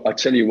 I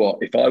tell you what,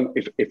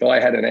 if I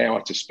had an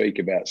hour to speak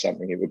about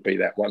something, it would be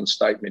that one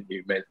statement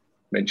you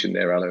mentioned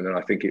there, Alan. And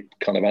I think it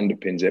kind of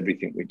underpins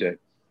everything we do.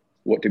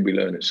 What did we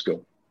learn at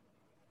school?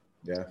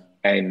 Yeah.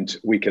 And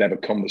we could have a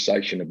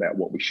conversation about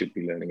what we should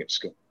be learning at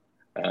school.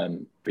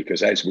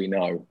 Because as we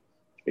know,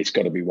 it's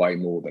got to be way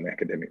more than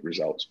academic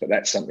results. But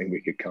that's something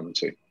we could come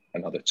to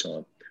another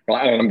time.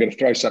 Right, Alan, I'm going to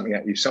throw something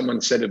at you. Someone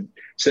said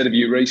of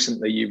you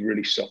recently, you've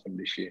really softened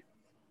this year.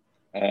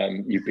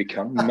 You've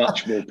become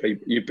much more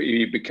people.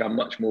 You've become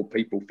much more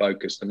people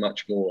focused and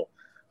much more.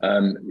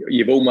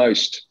 You've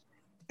almost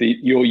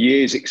your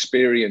year's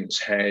experience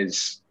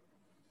has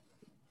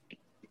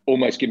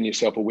almost given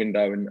yourself a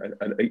window, and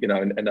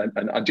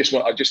I'd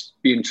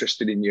just be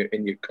interested in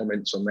your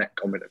comments on that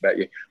comment about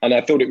you. And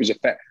I thought it was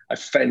a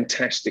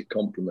fantastic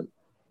compliment.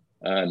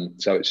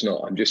 So it's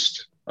not. I'm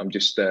just.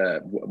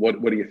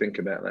 What do you think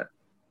about that?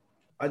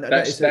 And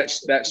that's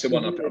the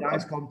one. Really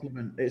nice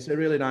compliment. It's a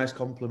really nice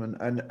compliment,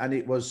 and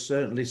it was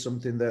certainly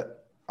something that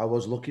I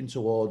was looking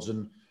towards,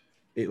 and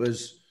it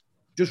was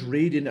just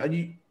reading.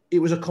 And it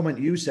was a comment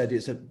you said.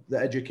 The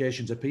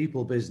education's a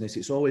people business.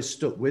 It's always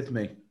stuck with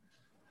me,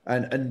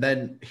 and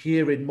then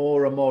hearing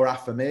more and more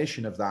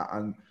affirmation of that,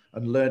 and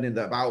learning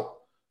that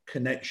about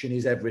connection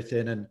is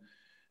everything. And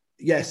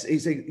yes,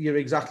 you're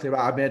exactly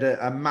right. I made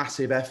a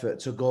massive effort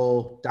to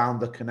go down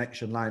the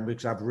connection line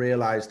because I've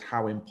realised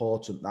how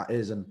important that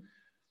is. And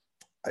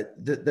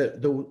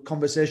the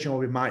conversation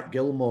with Mike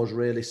Gilmore's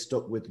really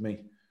stuck with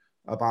me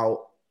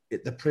about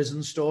the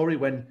prison story,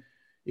 when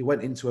he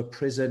went into a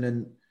prison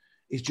and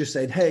he's just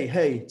saying,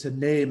 hey, to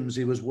names.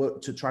 He was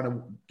trying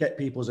to get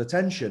people's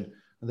attention.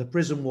 And the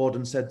prison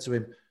warden said to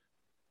him,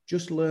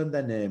 just learn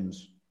their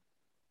names.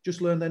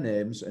 Just learn their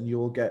names and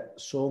you'll get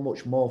so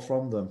much more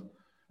from them.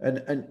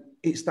 And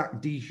it's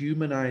that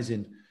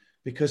dehumanizing,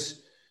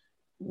 because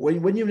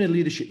when you're in a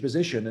leadership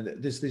position,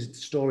 and there's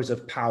these stories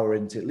of power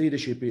into it,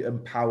 leadership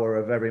and power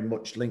are very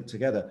much linked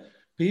together.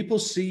 People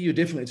see you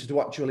differently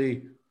to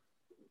actually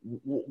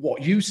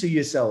what you see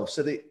yourself.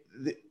 So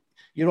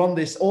you're on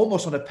this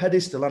almost on a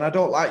pedestal, and I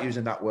don't like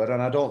using that word,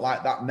 and I don't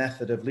like that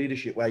method of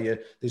leadership where you're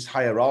this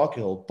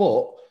hierarchical.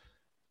 But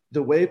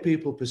the way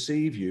people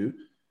perceive you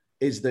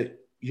is that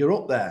you're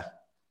up there.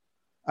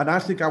 And I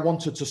think I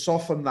wanted to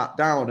soften that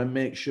down and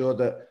make sure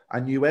that I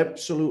knew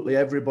absolutely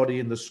everybody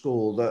in the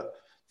school, that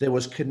there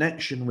was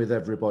connection with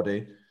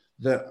everybody,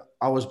 that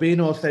I was being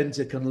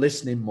authentic and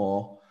listening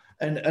more.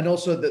 And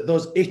also that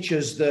those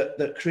itches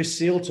that Chris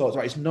Seal talked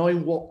about, is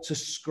knowing what to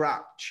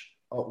scratch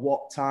at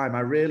what time. I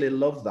really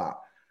love that.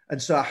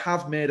 And so I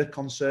have made a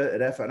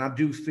concerted effort, and I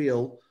do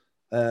feel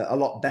a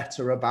lot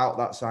better about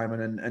that,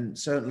 Simon. And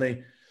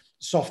certainly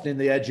softening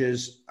the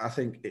edges, I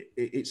think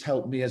it's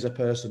helped me as a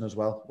person as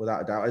well,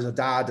 without a doubt, as a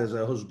dad, as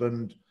a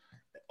husband,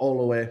 all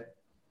the way.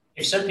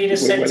 If somebody had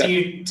said to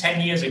you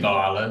 10 years ago,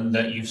 Alan,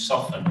 that you've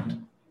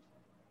softened,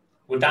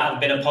 would that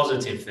have been a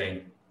positive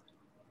thing?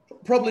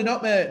 Probably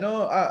not, mate.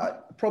 No,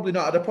 probably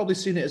not. I'd have probably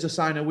seen it as a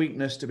sign of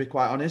weakness, to be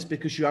quite honest,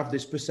 because you have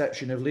this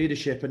perception of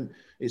leadership, and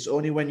it's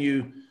only when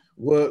you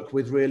work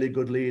with really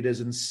good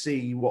leaders and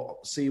see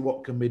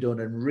what can be done,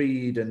 and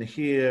read and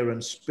hear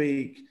and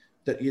speak,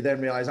 that you then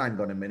realise, hang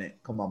on a minute,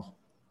 come on,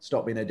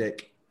 stop being a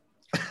dick.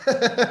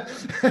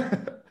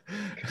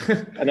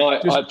 And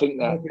I think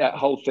that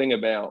whole thing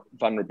about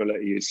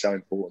vulnerability is so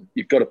important.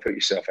 You've got to put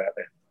yourself out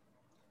there.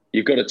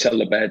 You've got to tell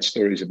the bad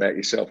stories about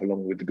yourself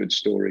along with the good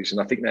stories.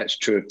 And I think that's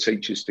true of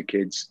teachers to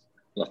kids.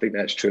 And I think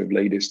that's true of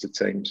leaders to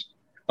teams.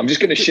 I'm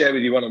just going to share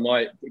with you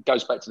it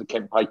goes back to the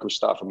Kent Pakel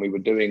stuff. And we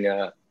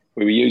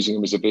were using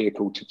them as a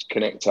vehicle to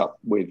connect up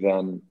with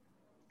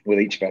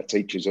each of our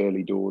teachers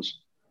early doors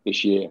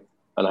this year.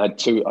 And I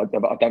had I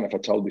don't know if I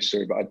told this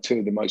story, but I had two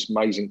of the most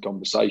amazing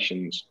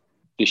conversations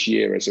this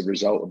year as a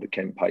result of the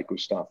Kent Pakel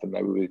stuff. And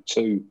they were with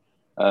two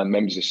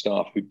members of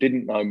staff who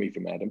didn't know me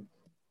from Adam,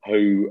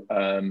 who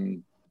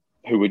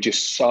who were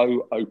just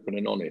so open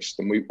and honest.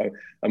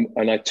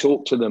 And I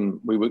talked to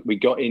them. We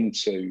got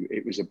into,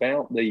 it was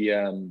about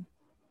the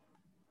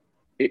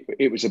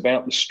it was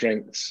about the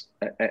strengths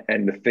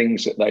and the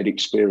things that they'd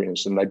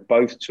experienced, and they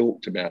both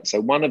talked about. So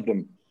one of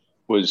them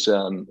was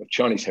of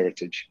Chinese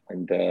heritage,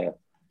 and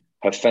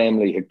her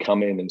family had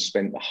come in and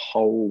spent the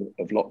whole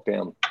of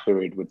lockdown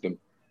period with them.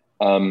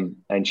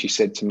 And she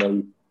said to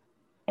me,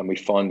 and we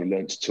finally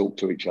learned to talk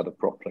to each other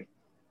properly.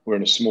 We're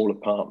in a small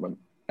apartment,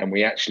 and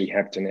we actually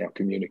have to now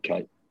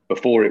communicate.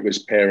 Before it was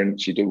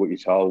parents, you do what you're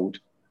told.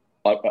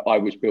 I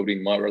was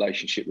building my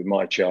relationship with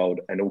my child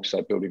and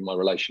also building my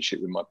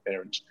relationship with my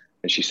parents.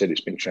 And she said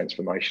it's been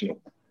transformational.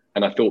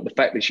 And I thought the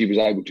fact that she was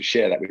able to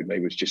share that with me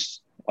was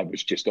just, I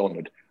was just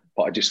honoured.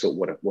 But I just thought,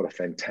 what a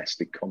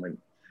fantastic comment.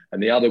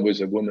 And the other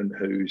was a woman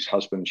whose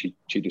husband,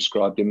 she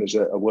described him as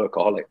a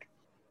workaholic.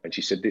 And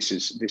she said, this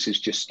has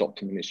just stopped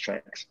him in his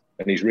tracks.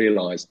 And he's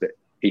realised that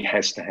he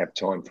has to have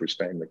time for his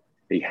family.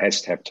 He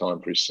has to have time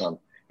for his son.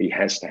 He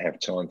has to have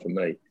time for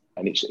me.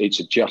 And it's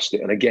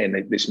adjusted. And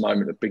again, this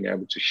moment of being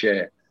able to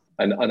share.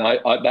 And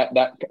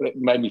that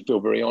made me feel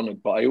very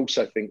honoured. But I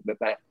also think that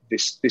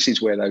this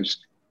is where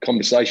those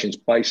conversations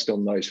based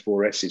on those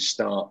 4 S's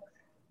start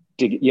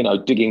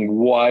digging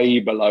way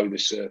below the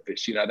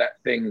surface. You know,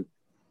 that thing,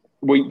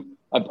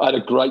 I had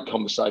a great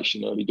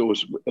conversation early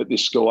doors at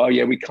this school. Oh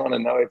yeah, we kind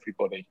of know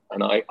everybody.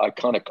 And I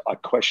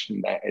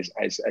questioned that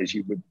as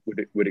you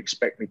would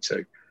expect me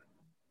to.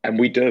 And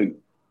we do,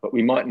 but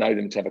we might know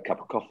them to have a cup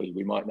of coffee.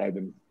 We might know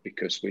them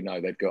because we know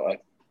they've got a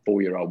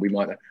 4-year-old. We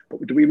might know,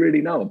 but do we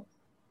really know them?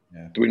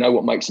 Yeah. Do we know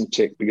what makes them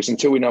tick? Because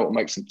until we know what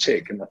makes them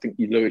tick, and I think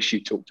Lewis,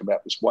 you talked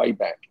about this way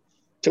back,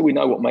 until we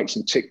know what makes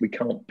them tick, we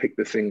can't pick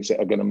the things that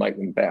are going to make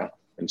them better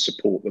and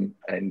support them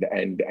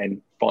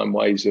and find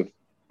ways of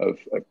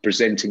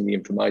presenting the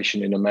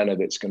information in a manner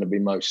that's going to be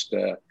most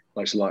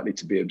likely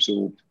to be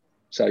absorbed.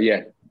 So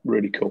yeah,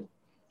 really cool.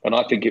 And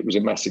I think it was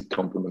a massive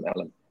compliment,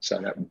 Alan. So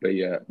that would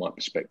be my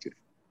perspective.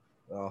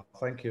 Oh,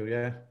 thank you.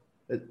 Yeah,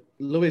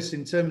 Lewis,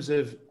 in terms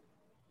of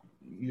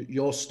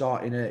your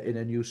start in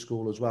a new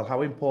school as well,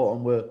 how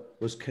important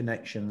was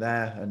connection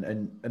there?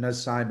 And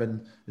as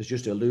Simon has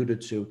just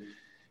alluded to,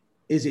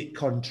 is it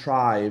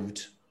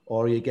contrived,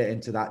 or are you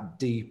getting to that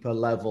deeper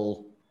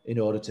level in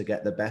order to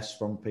get the best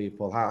from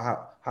people?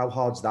 How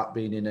hard's that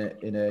been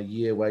in a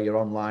year where you're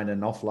online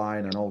and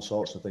offline and all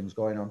sorts of things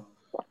going on?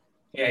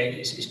 Yeah,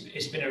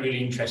 it's been a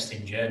really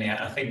interesting journey.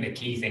 I think the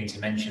key thing to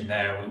mention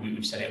there,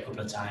 we've said it a couple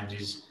of times,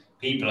 is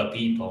people are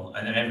people,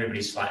 and then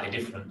everybody's slightly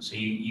different. So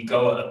you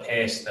go at a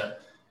pace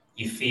that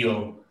you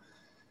feel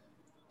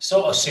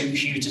sort of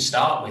suits you to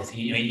start with.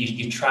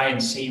 You try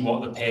and see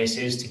what the pace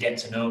is to get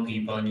to know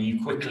people, and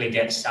you quickly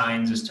get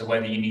signs as to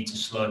whether you need to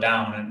slow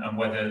down and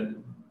whether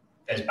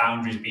there's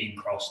boundaries being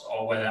crossed,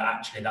 or whether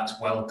actually that's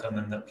welcome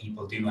and that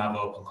people do have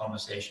open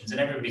conversations. And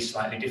everybody's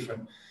slightly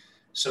different.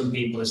 Some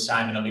people, as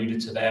Simon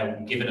alluded to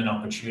there, given an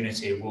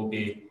opportunity, will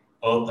be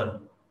open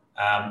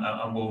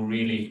and will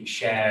really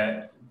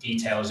share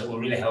details that will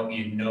really help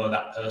you know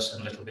that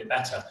person a little bit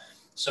better.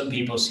 Some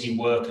people see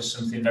work as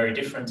something very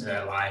different to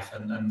their life,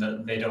 and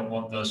that they don't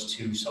want those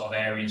two sort of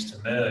areas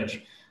to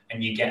merge.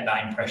 And you get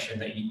that impression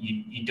that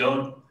you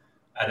don't,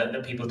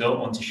 that people don't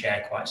want to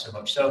share quite so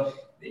much. So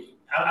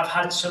I've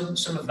had some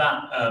of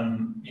that,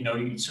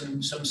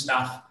 some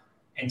staff,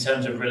 in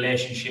terms of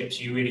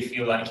relationships, you really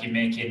feel like you're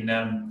making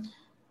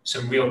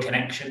some real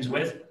connections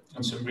with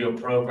and some real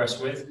progress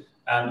with.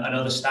 And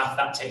other staff,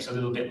 that takes a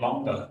little bit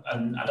longer.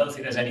 And I don't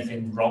think there's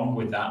anything wrong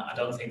with that. I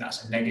don't think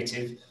that's a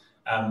negative.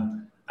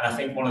 And I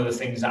think one of the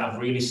things that I've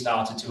really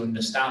started to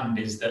understand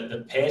is that the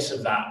pace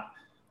of that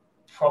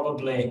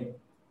probably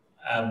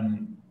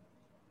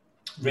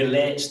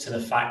relates to the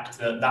fact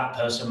that that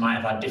person might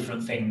have had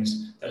different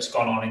things that's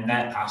gone on in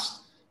their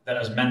past that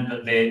has meant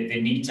that they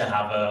need to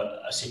have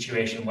a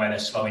situation where they're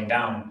slowing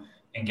down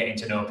and getting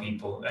to know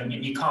people. And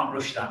you can't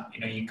rush that,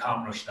 you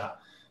can't rush that.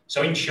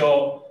 So in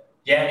short,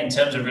 yeah, in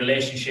terms of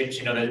relationships,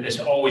 there's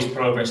always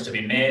progress to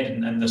be made,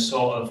 and the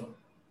sort of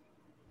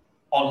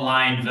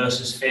online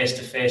versus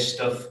face-to-face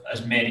stuff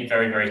has made it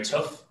very, very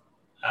tough.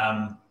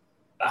 But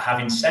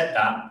having said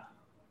that,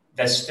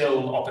 there's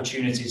still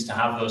opportunities to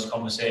have those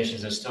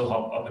conversations. There's still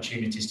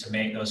opportunities to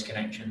make those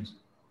connections.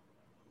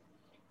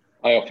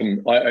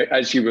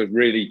 As you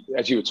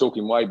were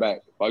talking way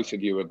back, both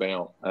of you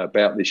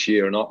about this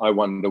year, and I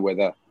wonder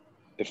whether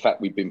the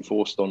fact we've been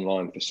forced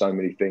online for so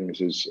many things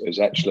has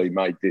actually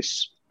made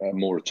this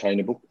more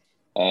attainable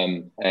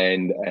and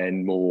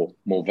more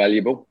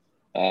valuable.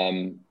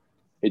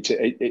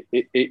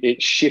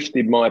 It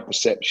shifted my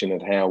perception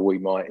of how we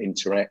might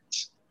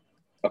interact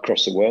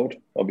across the world.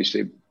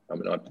 Obviously,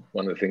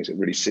 one of the things that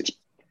really sits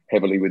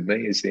heavily with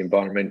me is the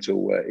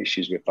environmental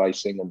issues we're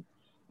facing, and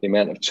the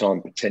amount of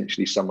time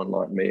potentially someone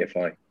like me, if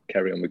I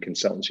carry on with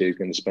consultancy, is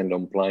going to spend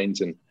on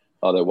planes, and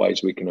are there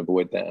ways we can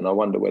avoid that? And I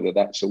wonder whether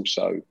that's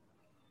also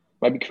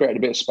maybe create a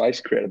bit of space,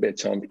 create a bit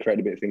of time, create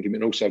a bit of thinking,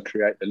 and also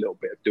create a little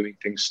bit of doing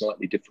things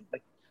slightly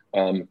differently.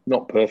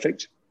 Not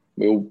perfect.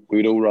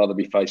 We'd all rather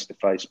be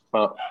face-to-face,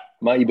 but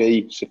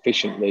maybe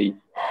sufficiently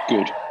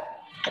good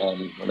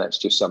And that's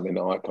just something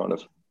that I kind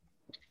of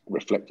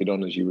reflected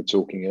on as you were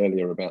talking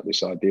earlier about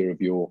this idea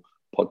of your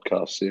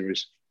podcast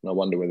series. And I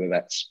wonder whether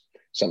that's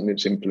something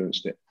that's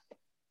influenced it.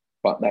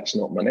 But that's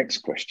not my next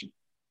question.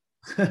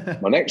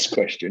 My next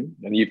question,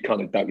 and you've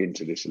kind of dug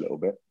into this a little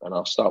bit, and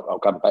I'll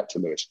come back to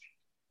Lewis.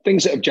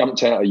 Things that have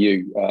jumped out at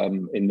you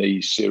in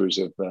these series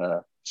of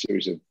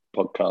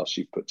podcasts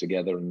you've put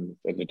together, and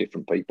the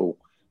different people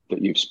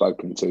that you've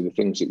spoken to, the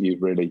things that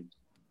you've really,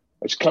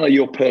 it's kind of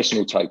your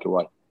personal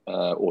takeaway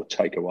or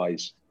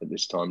takeaways at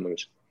this time,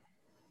 Lewis.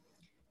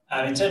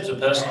 In terms of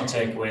personal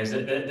takeaways,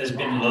 there's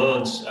been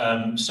loads.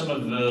 Some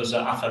of those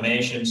are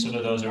affirmations, some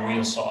of those are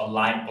real sort of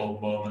light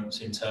bulb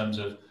moments in terms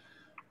of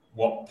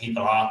what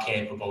people are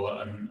capable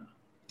of and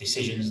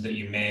decisions that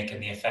you make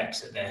and the effects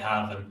that they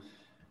have. And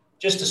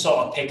just to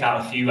sort of pick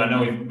out a few, I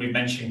know we've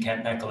mentioned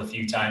Kent Peckle a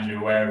few times, we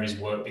were aware of his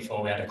work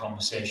before we had a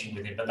conversation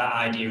with him, but that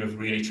idea of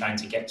really trying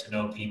to get to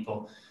know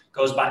people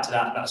goes back to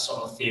that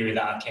sort of theory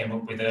that I came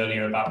up with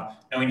earlier about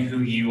knowing who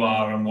you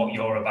are and what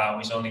you're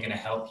about is only going to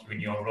help you in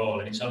your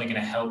role, and it's only going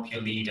to help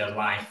you lead a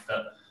life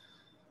that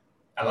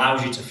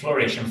allows you to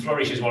flourish. And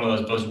flourish is one of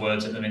those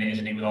buzzwords at the minute,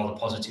 isn't it, with all the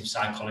positive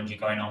psychology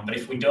going on. But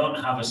if we don't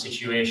have a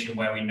situation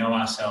where we know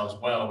ourselves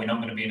well, we're not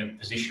going to be in a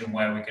position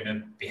where we're going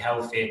to be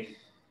healthy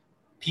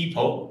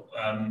people.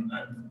 And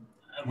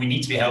we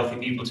need to be healthy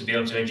people to be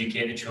able to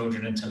educate the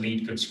children and to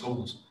lead good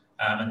schools.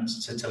 And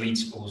to lead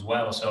schools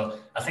well. So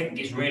I think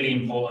it's really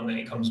important that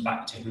it comes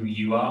back to who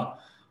you are.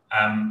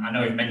 I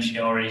know we've mentioned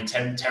it already,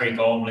 Terry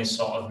Gormley's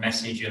sort of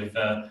message of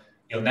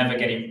you'll never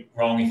get it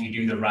wrong if you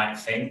do the right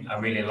thing, I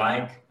really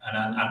like. And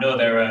I know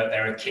there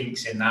are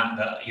kinks in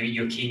that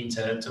you're keen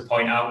to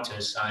point out to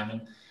us,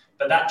 Simon.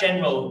 But that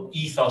general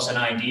ethos and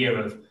idea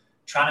of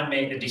trying to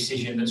make the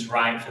decision that's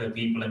right for the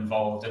people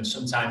involved, and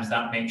sometimes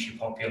that makes you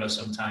popular,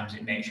 sometimes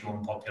it makes you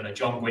unpopular.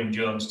 John Gwynne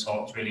Jones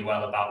talks really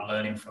well about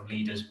learning from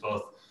leaders,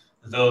 both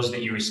those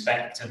that you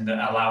respect and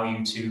that allow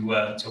you to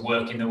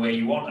work in the way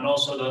you want, and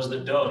also those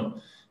that don't,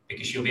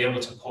 because you'll be able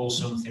to pull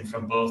something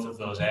from both of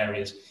those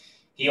areas.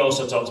 He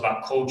also talks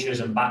about cultures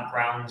and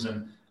backgrounds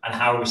and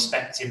how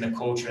respecting the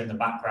culture and the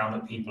background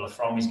that people are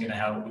from is going to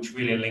help, which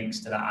really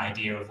links to that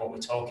idea of what we're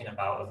talking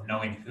about, of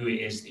knowing who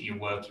it is that you're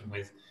working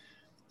with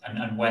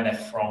and where they're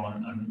from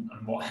and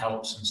what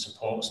helps and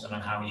supports them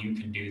and how you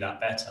can do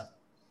that better.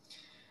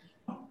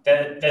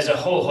 There's a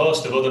whole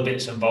host of other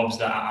bits and bobs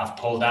that I've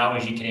pulled out,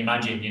 as you can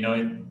imagine. You know,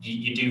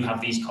 you do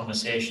have these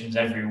conversations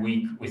every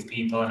week with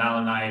people, and Al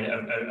and I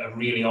are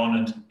really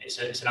honoured. It's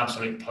an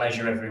absolute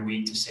pleasure every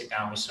week to sit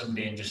down with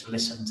somebody and just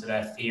listen to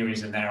their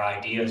theories and their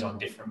ideas on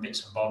different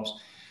bits and bobs.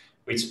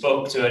 We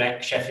spoke to an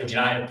ex-Sheffield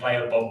United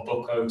player, Bob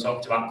Bucko, who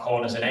talked about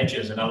corners and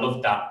edges, and I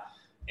loved that.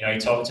 You know, he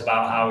talked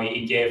about how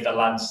he gave the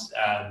lads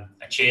a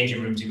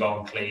changing room to go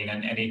and clean,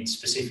 and he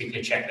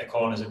specifically checked the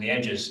corners and the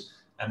edges.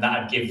 And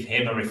that would give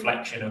him a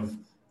reflection of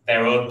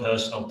their own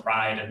personal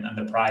pride and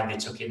the pride they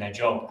took in their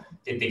job.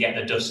 Did they get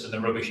the dust and the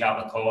rubbish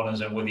out the corners,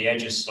 and were the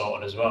edges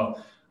sorted as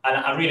well? And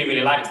I really,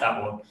 really liked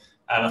that one.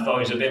 I thought it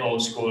was a bit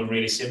old school and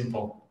really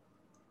simple.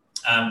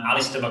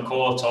 Alistair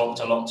McCaw talked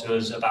a lot to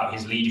us about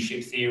his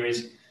leadership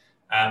theories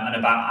and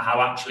about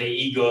how actually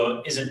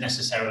ego isn't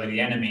necessarily the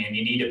enemy, and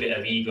you need a bit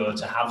of ego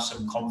to have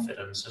some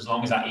confidence, as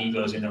long as that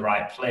ego is in the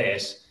right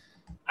place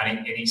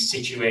and it's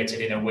situated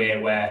in a way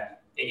where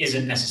it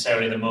isn't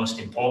necessarily the most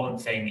important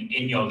thing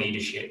in your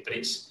leadership, but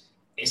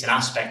it's an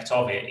aspect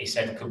of it. He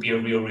said it could be a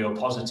real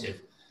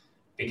positive,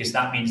 because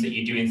that means that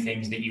you're doing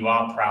things that you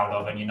are proud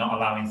of and you're not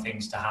allowing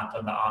things to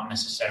happen that aren't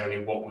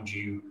necessarily what would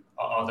you,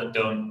 or that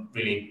don't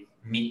really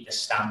meet the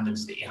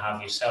standards that you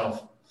have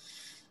yourself.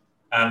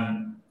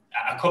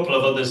 A couple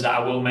of others that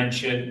I will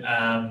mention,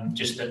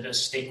 just that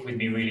stick with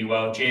me really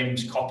well.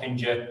 James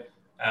Coppinger,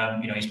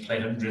 he's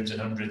played hundreds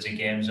and hundreds of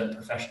games at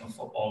professional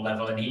football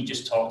level, and he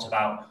just talked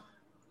about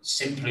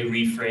simply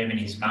reframing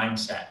his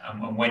mindset,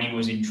 and when he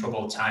was in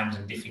troubled times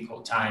and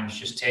difficult times,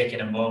 just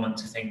taking a moment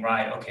to think,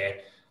 right,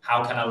 okay,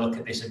 how can I look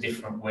at this a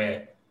different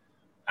way?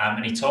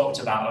 And he talked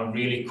about a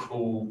really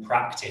cool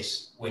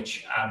practice,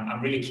 which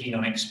I'm really keen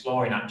on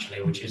exploring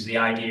actually, which is the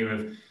idea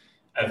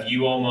of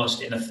you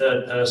almost in the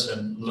third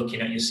person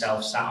looking at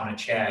yourself sat on a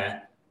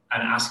chair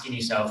and asking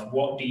yourself,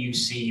 what do you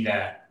see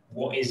there?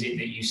 What is it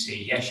that you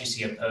see? Yes, you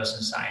see a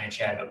person sat in a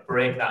chair, but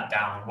break that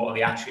down. What are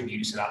the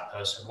attributes of that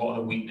person? What are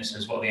the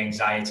weaknesses? What are the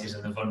anxieties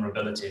and the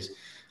vulnerabilities?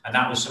 And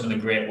that was some of the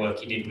great work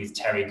he did with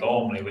Terry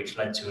Gormley, which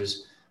led to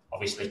us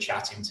obviously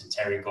chatting to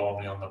Terry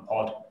Gormley on the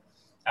pod.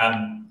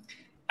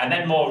 And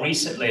then more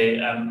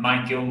recently,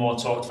 Mike Gilmore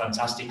talked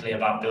fantastically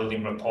about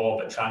building rapport,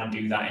 but trying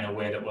to do that in a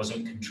way that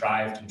wasn't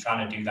contrived, and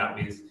trying to do that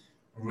with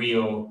a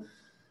real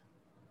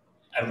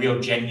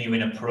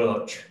genuine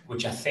approach,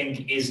 which I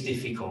think is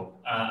difficult.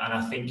 And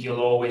I think you'll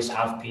always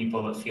have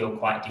people that feel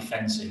quite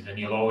defensive, and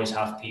you'll always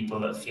have people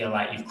that feel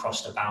like you've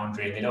crossed a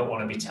boundary and they don't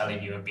want to be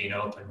telling you and being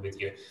open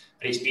with you.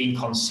 But it's being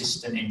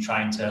consistent in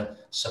trying to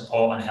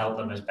support and help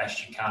them as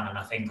best you can. And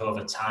I think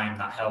over time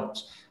that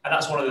helps. And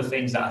that's one of the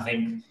things that I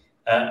think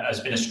has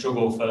been a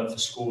struggle for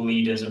school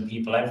leaders and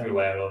people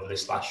everywhere over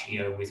this last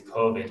year with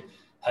COVID.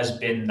 has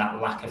been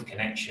that lack of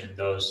connection,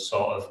 those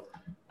sort of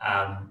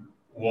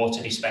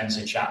water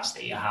dispenser chats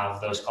that you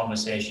have, those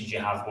conversations you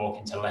have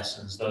walking to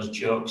lessons, those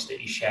jokes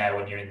that you share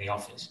when you're in the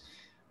office.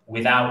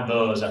 Without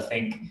those, I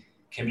think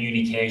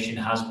communication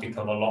has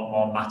become a lot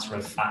more matter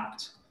of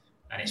fact,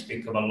 and it's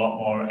become a lot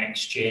more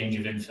exchange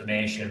of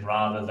information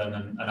rather than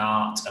an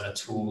art and a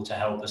tool to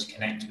help us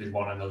connect with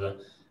one another.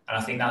 And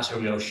I think that's a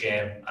real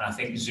shame. And I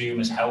think Zoom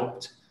has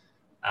helped,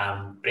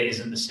 but it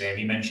isn't the same.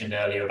 You mentioned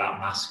earlier about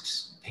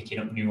masks, picking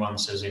up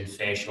nuances in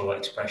facial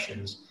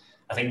expressions.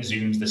 I think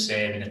Zoom's the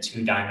same. In a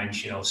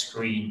two-dimensional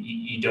screen,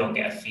 you don't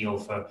get a feel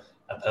for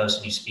a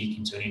person you're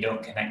speaking to, and you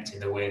don't connect in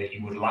the way that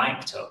you would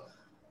like to.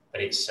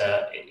 But it's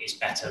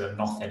better than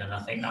nothing, and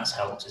I think that's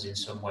helped us in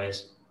some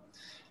ways.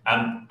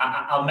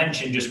 I'll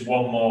mention just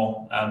one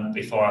more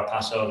before I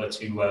pass over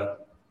to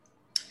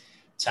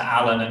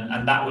Alan,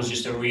 and that was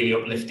just a really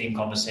uplifting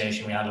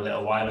conversation we had a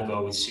little while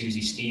ago with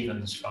Susie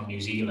Stevens from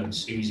New Zealand.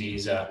 Susie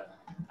is an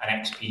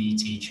ex-PE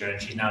teacher,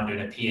 and she's now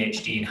doing a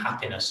PhD in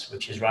happiness,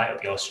 which is right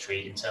up your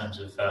street in terms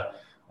of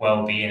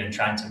well-being and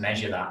trying to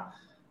measure that.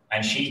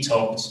 And she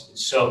talked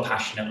so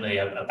passionately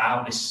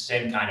about this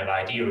same kind of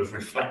idea of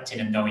reflecting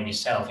and knowing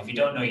yourself. If you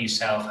don't know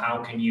yourself,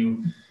 how can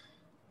you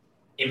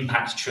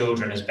impact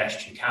children as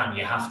best you can?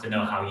 You have to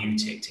know how you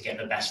tick to get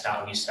the best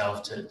out of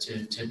yourself,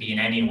 to be in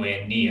any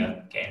way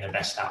near getting the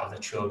best out of the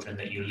children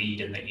that you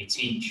lead and that you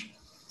teach.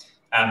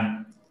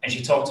 And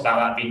she talked about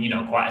that being,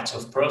 quite a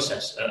tough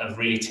process of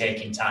really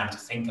taking time to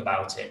think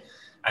about it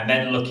and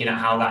then looking at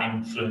how that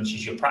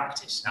influences your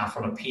practice. Now,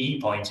 from a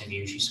PE point of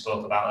view, she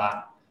spoke about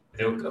that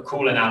with a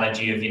cool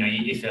analogy of,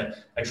 if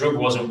a drug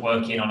wasn't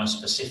working on a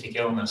specific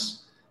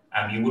illness,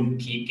 you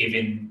wouldn't keep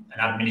giving and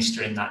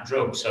administering that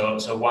drug. So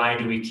why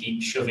do we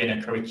keep shoving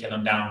a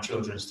curriculum down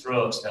children's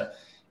throats that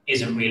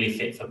isn't really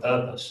fit for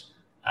purpose?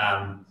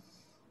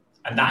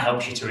 And that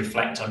helps you to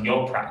reflect on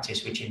your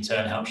practice, which in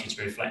turn helps you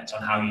to reflect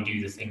on how you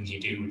do the things you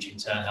do, which in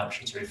turn helps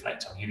you to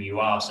reflect on who you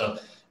are. So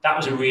that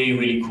was a really,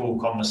 really cool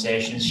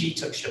conversation. She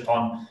touched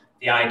upon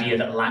the idea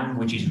that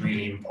language is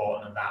really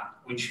important, and that,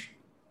 which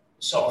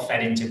sort of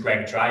fed into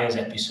Greg Dryer's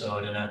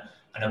episode and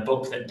a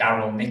book that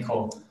Daryl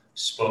Nichol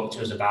spoke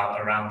to us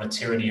about around the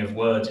tyranny of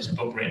words. It's a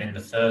book written in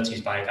the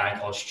 30s by a guy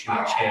called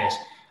Stuart Chase.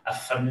 A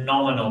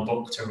phenomenal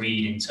book to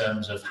read in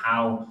terms of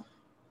how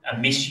a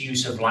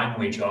misuse of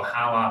language or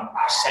how our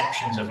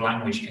perceptions of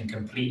language can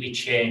completely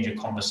change a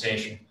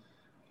conversation.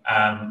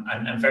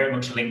 And very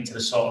much linked to the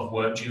sort of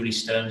work Julie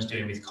Stern's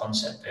doing with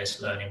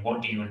concept-based learning.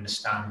 What do you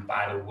understand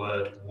by the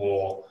word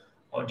war?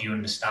 What do you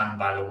understand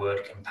by the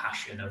word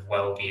compassion, of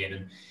well-being?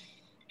 And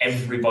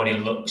everybody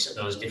looks at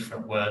those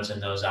different words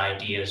and those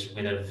ideas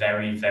with a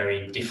very,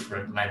 very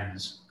different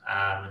lens.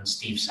 And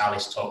Steve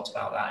Salis talked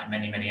about that in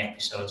many, many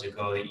episodes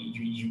ago, that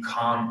you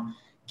can't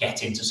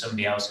get into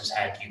somebody else's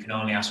head. You can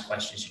only ask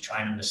questions to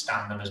try and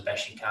understand them as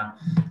best you can.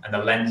 And the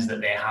lens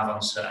that they have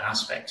on certain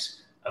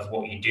aspects of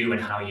what you do and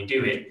how you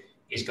do it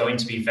is going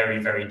to be very,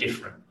 very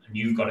different. And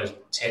you've got to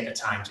take the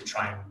time to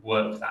try and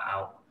work that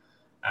out.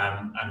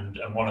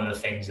 And one of the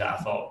things that I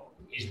thought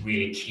is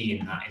really key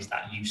in that is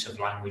that use of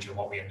language and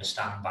what we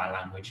understand by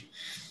language.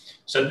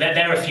 So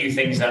there are a few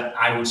things that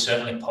I would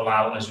certainly pull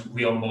out as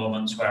real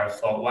moments where I've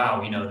thought,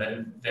 wow,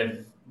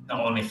 they're not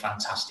only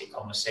fantastic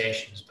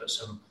conversations, but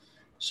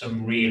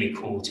some really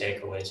cool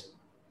takeaways.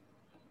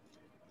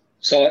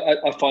 So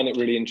I find it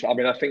really interesting. I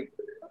mean, I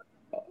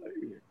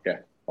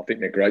think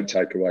they're great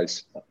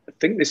takeaways. I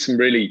think there's some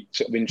really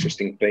sort of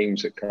interesting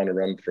themes that kind of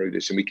run through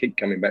this, and we keep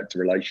coming back to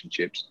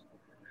relationships.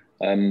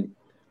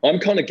 I'm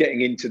kind of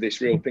getting into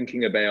this real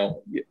thinking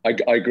about,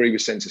 I agree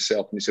with sense of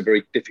self, and it's a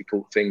very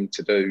difficult thing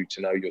to do,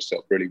 to know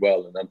yourself really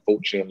well. And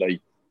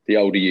unfortunately, the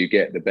older you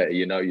get, the better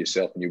you know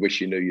yourself, and you wish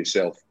you knew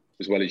yourself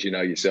as well as you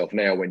know yourself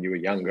now when you were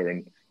younger.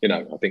 And,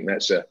 I think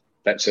that's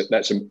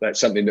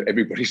something that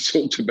everybody's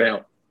talked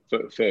about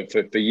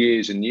for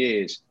years and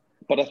years.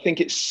 But I think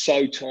it's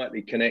so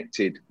tightly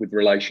connected with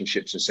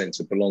relationships and sense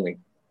of belonging.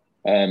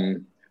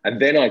 And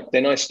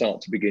then I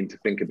start to begin to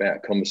think about a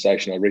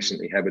conversation I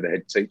recently had with a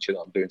head teacher that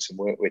I'm doing some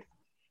work with,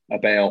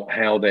 about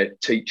how their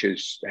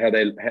teachers,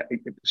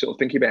 sort of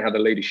thinking about how the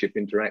leadership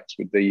interacts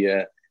with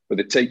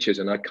the teachers.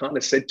 And I kind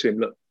of said to him,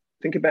 look,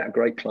 think about a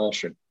great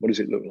classroom. What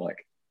does it look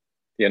like?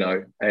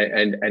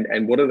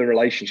 And what are the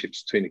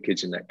relationships between the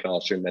kids in that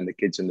classroom and the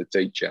kids and the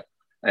teacher?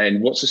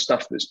 And what's the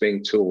stuff that's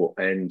being taught,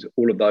 and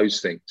all of those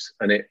things.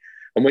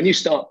 And when you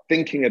start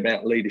thinking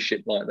about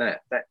leadership like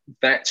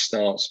that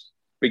starts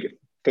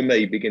for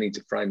me, beginning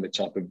to frame the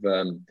type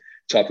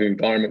of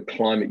environment,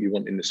 climate you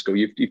want in the school.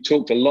 You've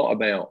talked a lot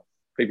about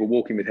people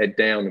walking with head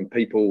down and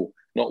people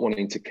not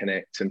wanting to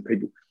connect, and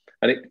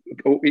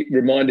it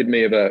reminded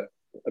me of a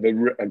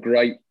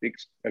great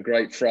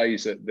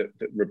phrase that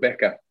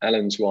Rebecca,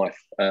 Alan's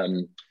wife,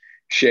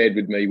 shared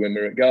with me when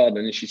we were at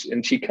Garden,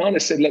 and she kind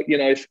of said, look,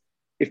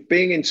 if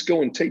being in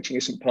school and teaching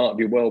isn't part of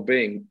your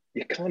well-being,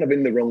 you're kind of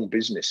in the wrong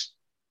business.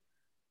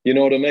 You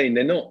know what I mean?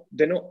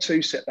 They're not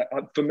two separate.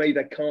 For me,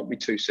 they can't be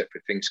two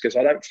separate things, because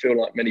I don't feel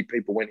like many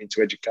people went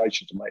into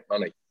education to make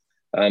money.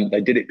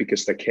 They did it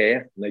because they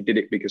care, and they did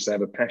it because they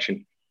have a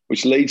passion.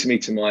 which leads me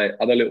to my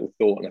other little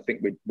thought, and I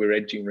think we're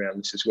edging around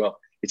this as well.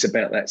 It's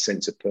about that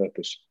sense of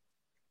purpose.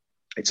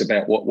 It's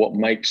about what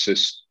makes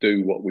us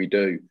do what we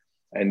do,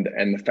 and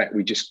the fact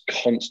we just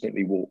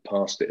constantly walk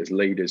past it as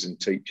leaders and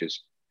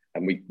teachers,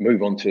 and we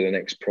move on to the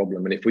next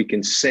problem. And if we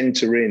can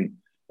center in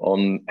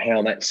on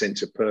how that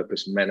sense of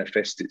purpose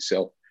manifests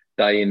itself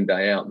day in,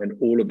 day out, then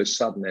all of a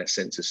sudden our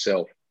sense of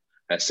self,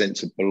 our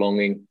sense of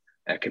belonging,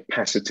 our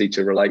capacity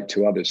to relate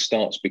to others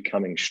starts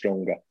becoming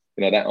stronger.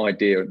 You know, that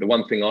idea, the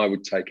one thing I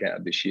would take out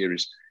of this year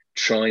is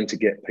trying to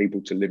get people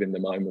to live in the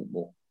moment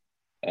more,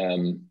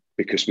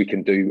 because we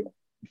can do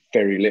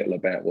very little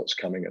about what's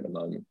coming at the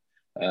moment.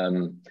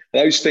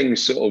 Those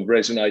things sort of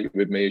resonate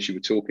with me as you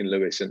were talking,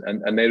 Lewis,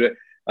 and they're,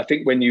 I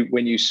think when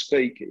you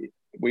speak,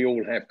 we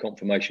all have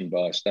confirmation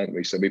bias, don't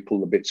we? So we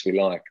pull the bits we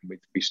like and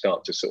we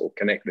start to sort of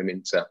connect them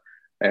into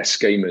our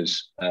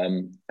schemas,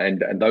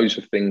 and those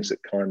are things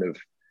that kind of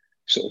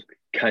sort of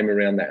came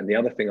around that. And the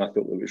other thing I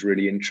thought that was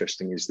really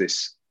interesting is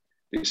this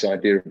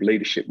idea of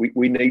leadership.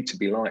 We need to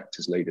be liked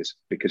as leaders,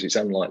 because it's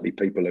unlikely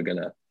people are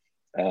going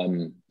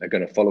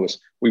to follow us.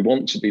 We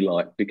want to be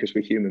liked because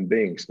we're human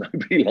beings.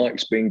 Nobody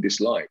likes being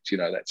disliked. You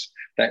know,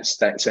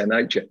 that's our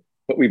nature.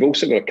 But we've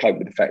also got to cope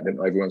with the fact that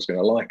not everyone's going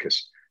to like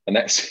us, and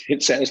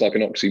it sounds like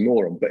an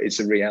oxymoron, but it's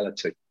a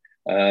reality.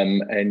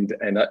 And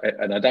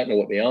I don't know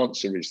what the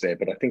answer is there,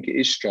 but I think it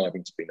is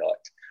striving to be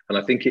liked, and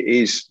I think it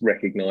is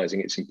recognizing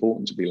it's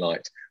important to be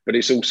liked, but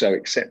it's also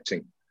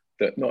accepting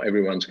that not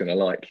everyone's going to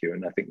like you,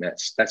 and I think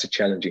that's a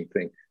challenging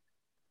thing.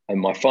 And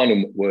my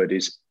final word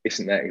is,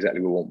 isn't that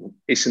exactly what we want?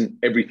 Isn't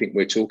everything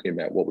we're talking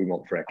about what we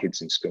want for our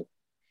kids in school?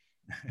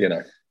 You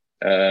know,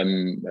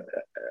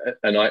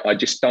 and I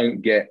just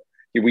don't get.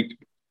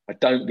 I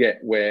don't get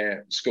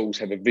where schools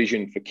have a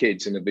vision for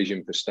kids and a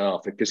vision for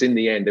staff, because in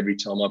the end, every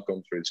time I've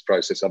gone through this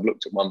process, I've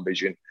looked at one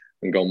vision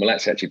and gone, well,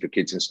 that's actually for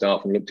kids and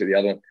staff, and looked at the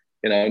other one,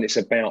 you know, and it's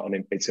about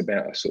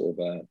a sort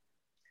of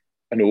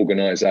an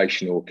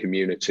organisation or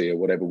community or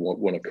whatever we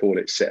want to call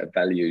it, set of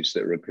values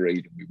that are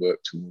agreed and we work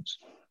towards.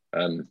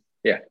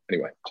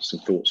 Anyway, just some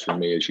thoughts from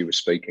me as you were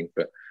speaking,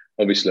 but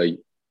obviously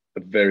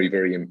a very,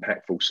 very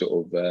impactful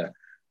sort of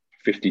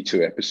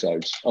 52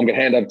 episodes. I'm going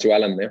to hand over to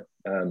Alan now,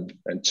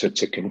 and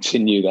to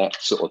continue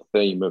that sort of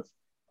theme of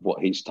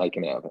what he's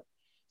taken out of it,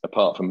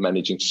 apart from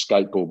managing to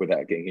skateboard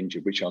without getting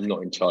injured, which I'm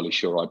not entirely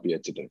sure I'd be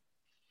able to do.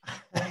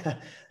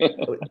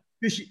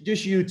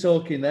 just you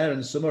talking there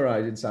and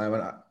summarising,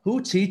 Simon.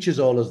 Who teaches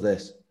all of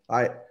this?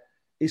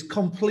 It's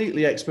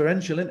completely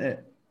experiential, isn't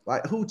it?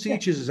 Like, who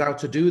teaches us how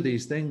to do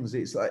these things?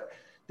 It's like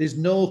there's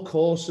no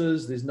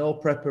courses, there's no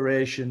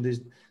preparation,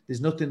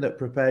 there's nothing that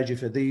prepares you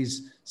for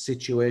these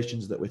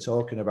situations that we're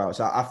talking about.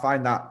 So I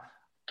find that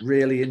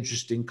really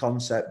interesting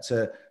concept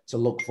to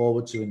look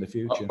forward to in the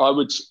future. I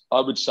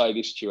would say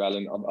this to you,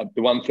 Alan.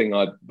 The one thing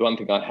I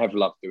have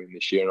loved doing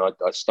this year, and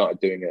I started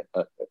doing it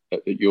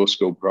at your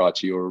school prior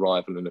to your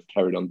arrival, and have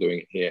carried on doing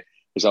it here,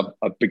 is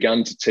I've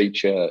begun to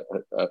teach,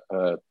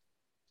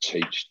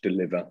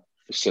 deliver,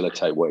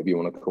 facilitate, whatever you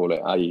want to call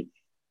it.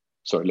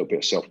 A little bit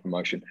of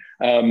self-promotion.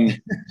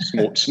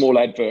 Small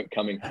advert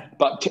coming,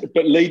 but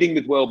leading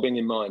with well-being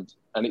in mind,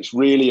 and it's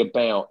really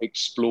about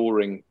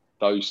exploring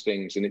those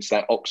things, and it's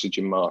that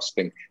oxygen mask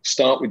thing.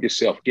 Start with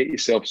yourself, get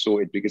yourself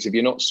sorted, because if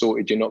you're not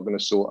sorted, you're not going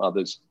to sort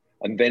others.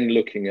 And then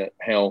looking at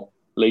how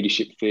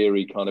leadership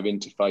theory kind of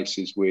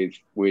interfaces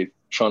with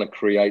trying to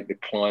create the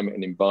climate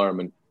and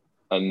environment.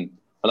 And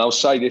I'll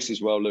say this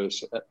as well,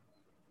 Lewis.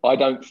 I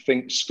don't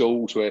think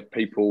schools where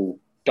people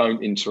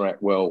don't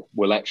interact well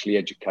will actually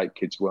educate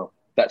kids well.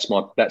 That's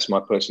my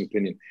personal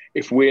opinion.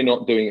 If we're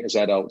not doing it as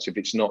adults, if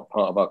it's not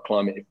part of our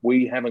climate, if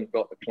we haven't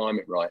got the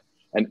climate right,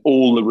 and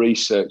all the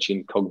research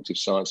in cognitive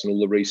science and all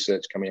the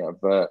research coming out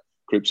of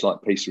groups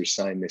like PISA is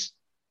saying this,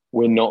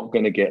 we're not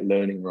going to get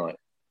learning right.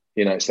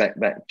 You know, it's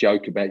that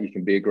joke about you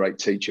can be a great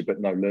teacher, but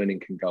no learning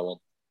can go on.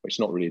 It's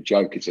not really a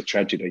joke, it's a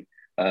tragedy.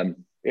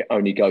 It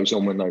only goes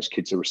on when those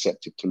kids are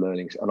receptive to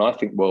learning. And I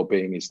think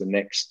wellbeing is the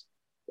next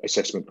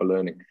assessment for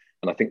learning.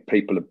 And I think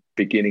people are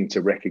beginning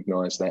to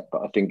recognise that.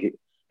 But I think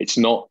it's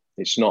not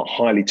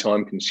highly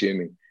time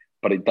consuming,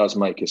 but it does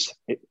make us,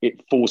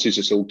 it forces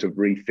us all to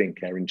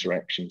rethink our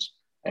interactions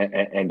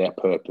and our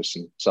purpose.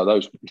 And so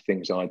those would be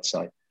things I'd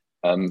say.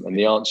 And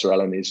the answer,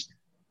 Alan, is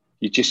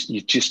you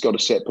just got to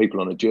set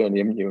people on a journey,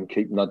 haven't you, and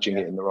keep nudging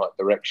it in the right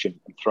direction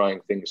and throwing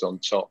things on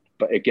top.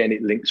 But again,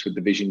 it links with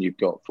the vision you've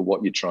got for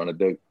what you're trying to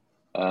do.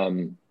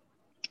 And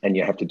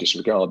you have to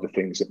disregard the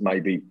things that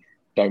maybe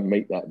don't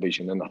meet that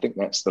vision. And I think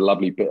that's the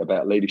lovely bit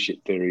about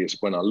leadership theory, is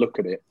when I look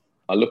at it,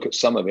 I look at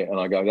some of it and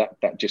I go,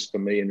 that just for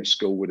me in a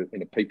school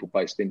in a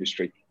people-based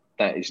industry,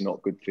 that is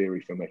not good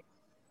theory for me.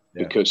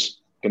 Yeah. Because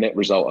the net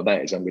result of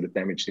that is I'm going to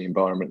damage the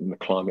environment and the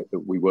climate that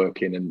we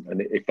work in. And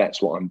if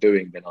that's what I'm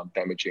doing, then I'm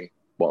damaging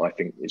what I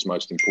think is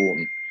most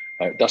important.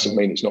 It doesn't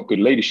mean it's not good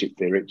leadership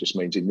theory. It just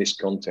means in this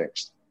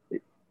context,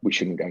 we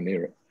shouldn't go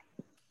near it.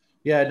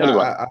 Yeah, no,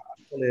 anyway. I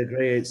fully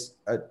agree. It's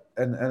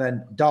and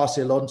then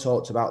Darcy Lunn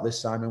talked about this,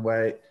 Simon,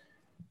 where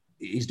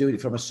he's doing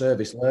it from a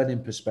service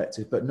learning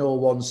perspective, but no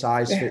one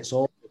size fits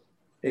all.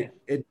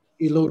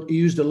 he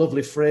used a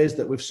lovely phrase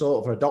that we've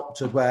sort of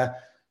adopted, where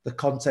the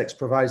context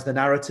provides the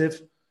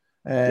narrative.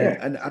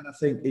 And I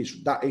think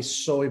that is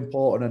so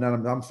important,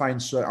 and I'm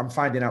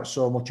finding out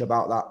so much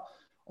about that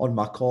on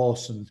my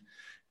course, and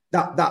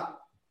that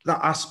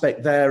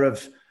aspect there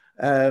of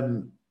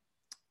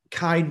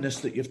kindness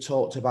that you've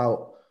talked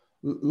about.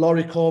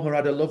 Laurie Comer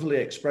had a lovely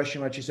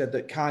expression where she said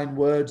that kind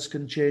words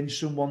can change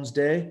someone's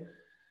day.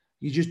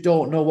 You just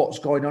don't know what's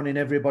going on in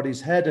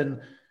everybody's head, and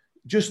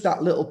just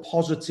that little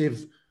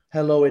positive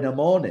hello in the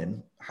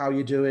morning, how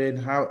you doing,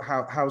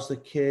 how's the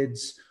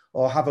kids,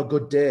 or have a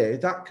good day,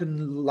 that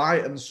can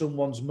lighten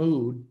someone's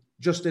mood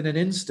just in an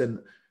instant.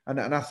 And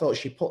I thought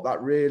she put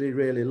that really,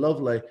 really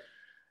lovely,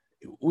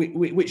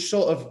 which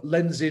sort of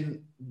lends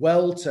in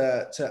well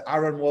to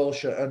Aaron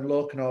Walsh and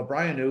Logan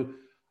O'Brien, who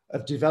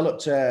have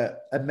developed a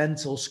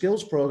mental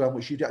skills program,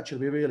 which you'd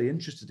actually be really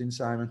interested in,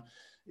 Simon.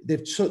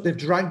 They've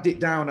dragged it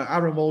down.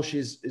 Aaron Walsh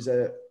is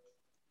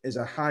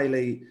a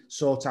highly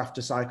sought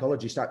after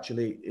psychologist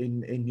actually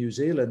in New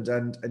Zealand,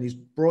 and he's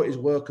brought his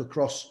work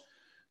across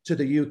to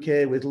the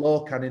UK with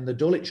Locan in the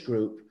Dulwich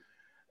group,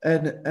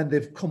 and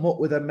they've come up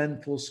with a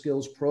mental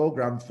skills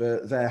program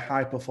for their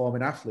high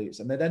performing athletes,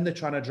 and they're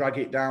trying to drag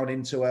it down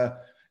into a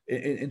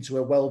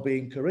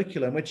well-being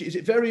curriculum, which is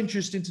very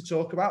interesting to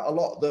talk about. A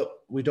lot that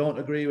we don't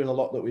agree with, a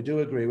lot that we do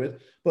agree with,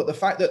 but the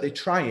fact that they're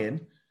trying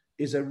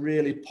is a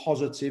really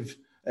positive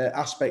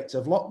aspect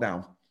of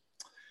lockdown.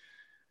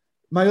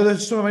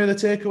 Some of my other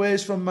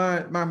takeaways from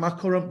my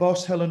current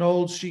boss, Helen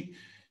Olds,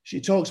 she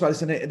talks about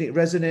this, and it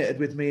resonated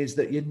with me, is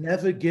that you're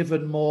never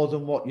given more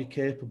than what you're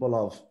capable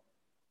of.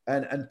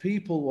 And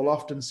people will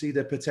often see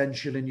the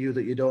potential in you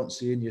that you don't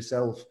see in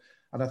yourself.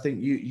 And I think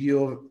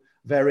you're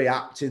very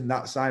apt in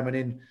that,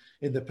 Simon,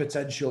 in the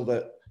potential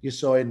that you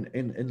saw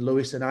in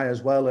Lewis and I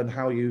as well, and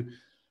how you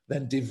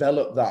then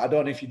develop that. I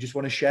don't know if you just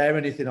want to share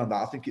anything on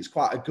that. I think it's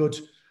quite a good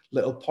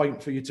little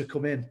point for you to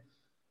come in.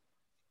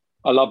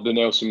 I love the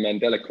Nelson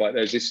Mandela quote.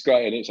 There's this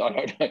great, and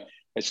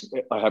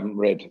I haven't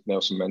read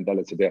Nelson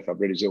Mandela to death.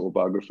 I've read his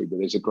autobiography, but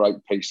there's a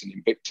great piece in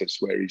Invictus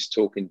where he's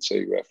talking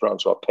to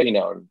Francois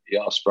Pienaar, and he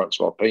asks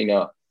Francois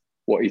Pienaar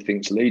what he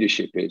thinks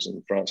leadership is,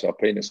 and Francois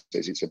Pienaar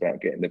says it's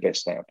about getting the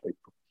best out of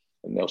people.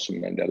 And Nelson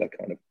Mandela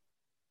kind of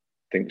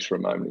thinks for a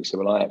moment. He said,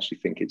 well, I actually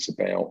think it's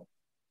about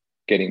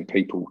getting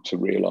people to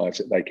realise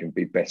that they can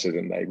be better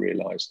than they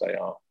realise they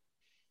are.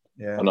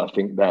 Yeah. And I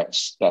think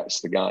that's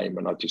the game.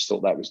 And I just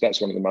thought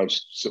that's one of the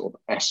most sort of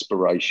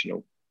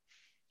aspirational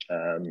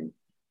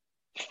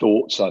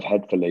thoughts I've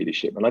had for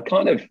leadership. And I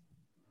kind of,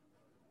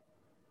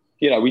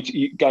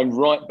 going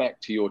right back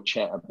to your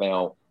chat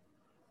about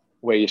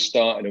where you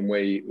started and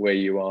where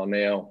you are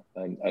now,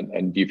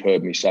 and you've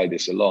heard me say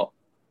this a lot,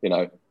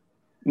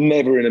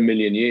 never in a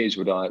million years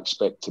would I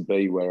expect to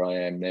be where I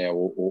am now,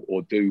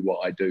 or do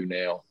what I do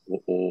now,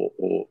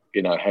 or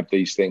have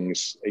these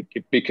things,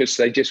 because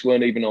they just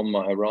weren't even on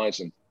my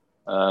horizon.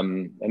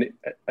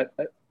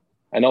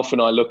 And often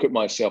I look at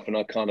myself and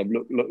I kind of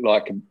look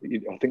like,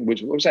 I think, what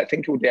was that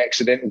thing called, the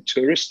accidental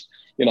tourist?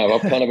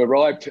 I've kind of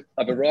arrived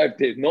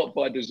here, not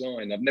by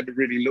design. I've never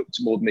really looked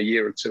more than a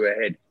year or two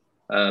ahead.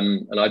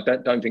 And I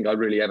don't think I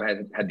really ever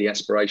had the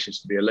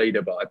aspirations to be a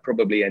leader, but I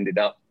probably ended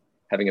up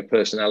having a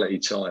personality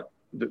type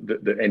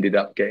that ended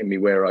up getting me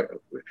where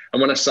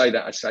and when I say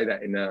that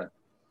in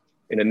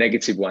a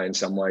negative way in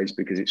some ways,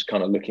 because it's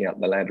kind of looking up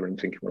the ladder and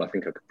thinking, well, I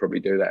think I could probably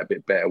do that a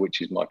bit better,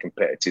 which is my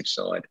competitive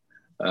side.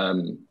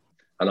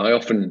 And I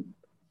often,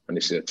 and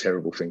this is a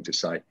terrible thing to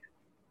say,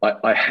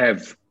 I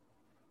have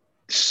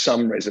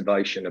some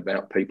reservation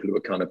about people who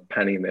are kind of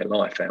panning their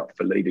life out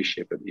for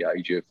leadership at the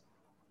age of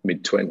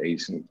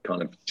mid-20s and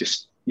kind of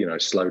just,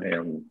 slow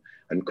down.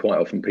 And quite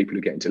often people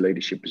who get into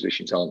leadership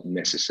positions aren't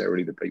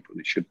necessarily the people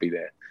that should be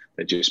there.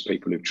 They're just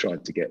people who've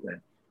tried to get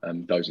there.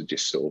 Those are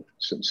just sort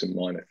of some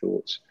minor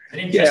thoughts.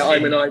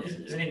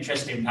 There's an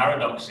interesting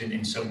paradox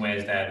in some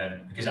ways there,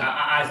 then, because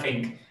I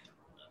think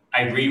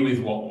I agree with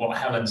what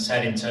Helen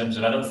said in terms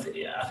of I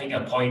think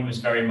her point was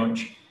very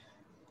much,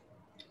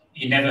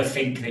 you never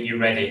think that you're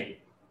ready,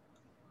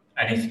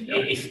 and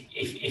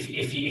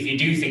if you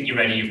do think you're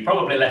ready, you've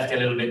probably left it a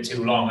little bit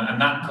too long, and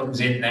that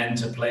comes in then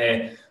to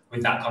play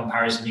with that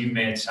comparison you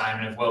made,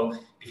 Simon, of, well,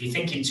 if you're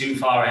thinking too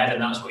far ahead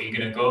and that's what you're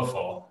going to go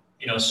for,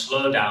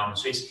 slow down.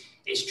 So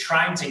it's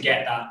trying to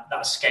get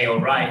that scale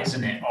right,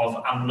 isn't it? Of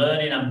I'm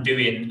learning, I'm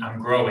doing,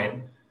 I'm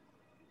growing.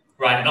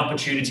 Right, an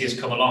opportunity has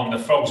come along. The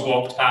frog's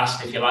walked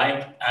past, if you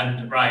like,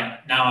 and right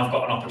now I've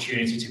got an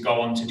opportunity to go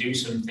on to do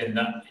something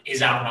that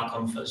is out of my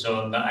comfort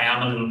zone that I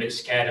am a little bit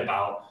scared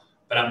about,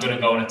 but I'm going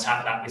to go and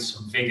attack that with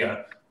some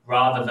vigor,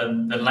 rather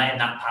than letting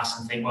that pass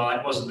and think, well,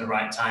 it wasn't the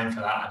right time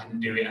for that, I didn't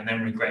do it, and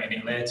then regretting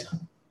it later.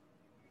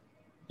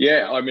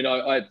 Yeah, I mean,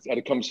 I had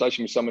a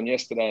conversation with someone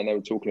yesterday and they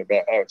were talking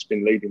about how it's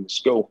been leading the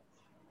school.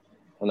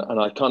 And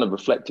I kind of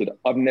reflected,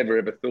 I've never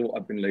ever thought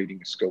I've been leading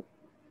a school.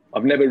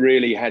 I've never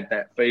really had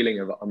that feeling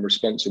of I'm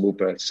responsible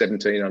for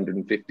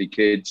 1,750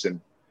 kids and,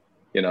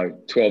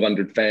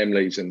 1,200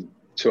 families and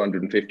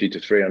 250 to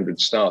 300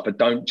 staff. I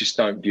don't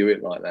view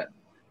it like that.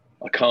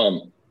 I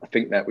can't. I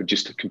think that would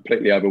just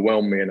completely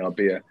overwhelm me, and I'd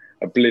be a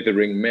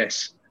blithering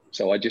mess.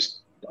 So I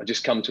just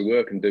come to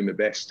work and do my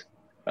best,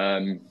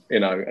 and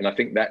I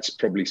think that's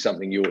probably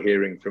something you're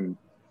hearing from,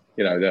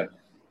 that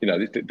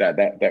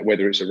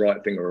whether it's a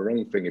right thing or a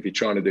wrong thing, if you're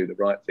trying to do the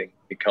right thing,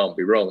 it can't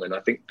be wrong. And I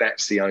think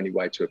that's the only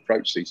way to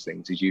approach these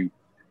things is you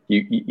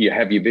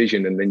have your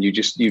vision, and then you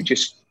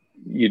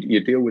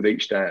deal with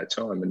each day at a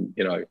time.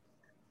 And,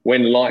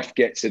 when life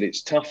gets at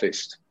its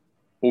toughest,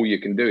 all you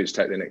can do is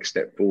take the next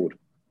step forward,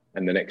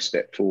 and the next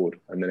step forward,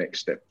 and the next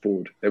step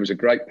forward. There was a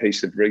great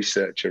piece of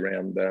research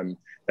around,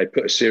 they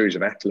put a series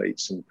of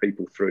athletes and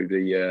people through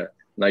the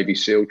Navy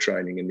SEAL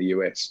training in the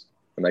US,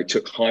 and they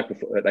put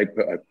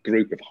a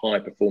group of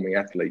high-performing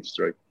athletes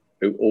through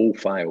who all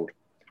failed.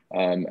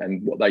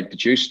 And what they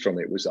deduced from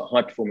it was that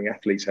high-performing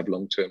athletes have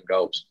long-term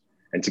goals.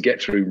 And to get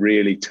through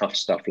really tough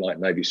stuff like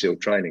Navy SEAL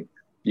training,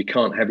 you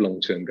can't have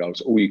long-term goals.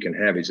 All you can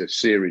have is a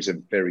series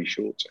of very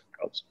short-term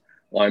goals.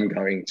 I'm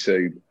going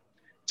to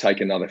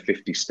take another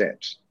 50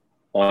 steps.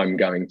 I'm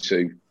going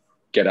to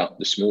get up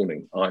this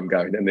morning.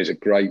 And there's a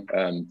great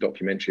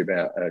documentary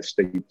about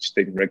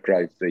Stephen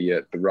Redgrave,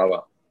 the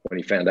rower, when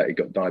he found out he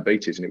got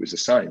diabetes, and it was the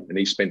same. And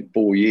he spent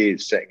 4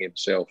 years setting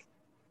himself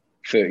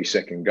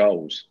 30-second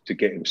goals to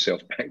get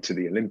himself back to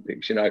the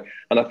Olympics, And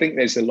I think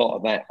there's a lot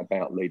of that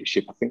about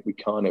leadership. I think we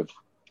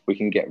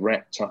can get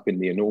wrapped up in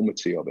the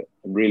enormity of it.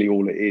 And really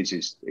all it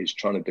is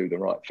trying to do the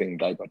right thing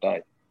day by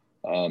day.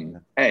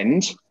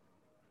 And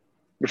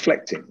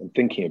reflecting and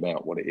thinking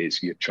about what it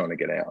is you're trying to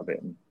get out of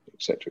it, and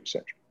et cetera, et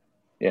cetera.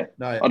 Yeah.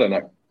 No, I don't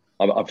know.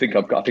 I think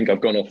I've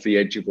gone off the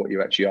edge of what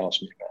you actually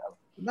asked me about.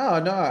 No,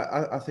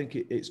 I think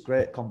it's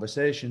great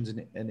conversations,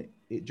 and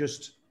it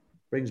just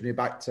brings me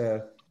back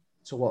to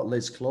what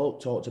Liz Cloak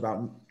talked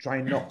about,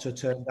 trying not to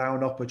turn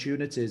down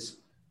opportunities.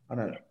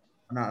 And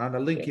I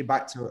link it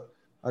back to,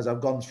 as I've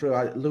gone through,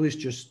 Lewis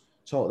just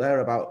talked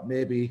there about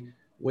maybe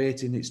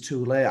waiting, it's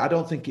too late. I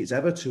don't think it's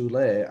ever too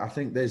late. I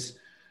think there's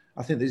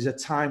a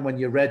time when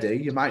you're ready.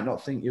 You might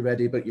not think you're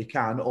ready, but you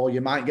can, or you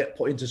might get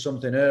put into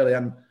something early.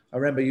 And I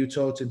remember you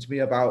talking to me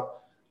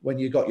about when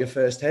you got your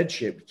first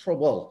headship.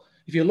 Well,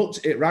 if you looked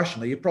at it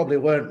rationally, you probably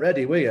weren't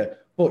ready, were you?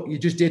 But you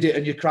just did it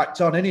and you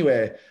cracked on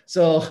anyway.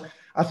 So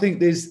I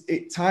think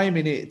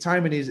timing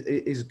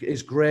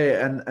is great.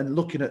 And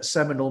looking at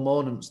seminal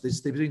moments,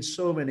 there's been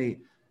so many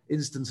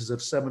instances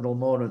of seminal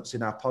moments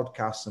in our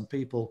podcasts, and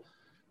people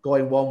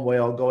going one way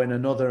or going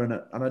another.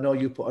 And I know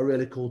you put a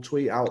really cool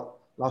tweet out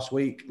last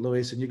week,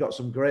 Lewis, and you got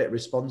some great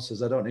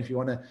responses. I don't know if you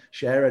want to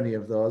share any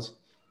of those.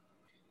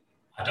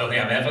 I don't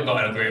think I've ever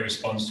got a great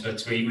response to a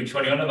tweet. Which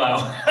one are you on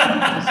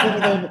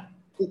about?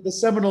 The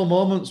seminal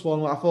moments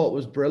one I thought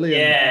was brilliant.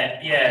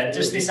 Yeah.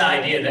 Just this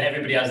idea that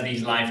everybody has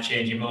these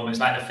life-changing moments,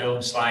 like the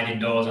film Sliding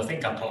Doors. I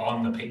think I put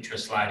on the picture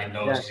of Sliding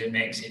Doors because it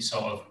makes it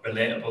sort of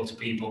relatable to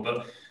people.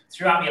 But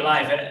throughout your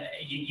life,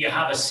 you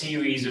have a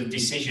series of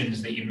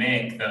decisions that you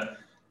make that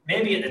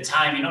maybe at the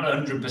time you're not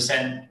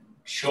 100%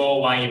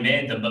 sure why you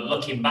made them, but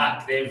looking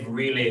back, they've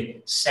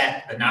really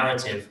set the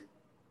narrative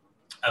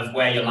of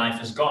where your life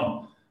has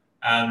gone.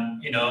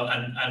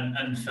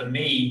 And for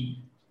me,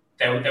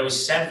 there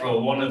was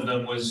several. One of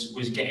them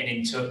was getting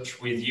in touch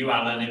with you,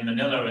 Alan, in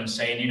Manila and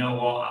saying, you know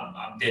what,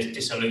 I'm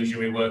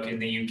disillusioned with work in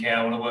the UK.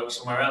 I want to work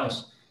somewhere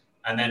else.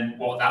 And then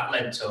what that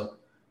led to.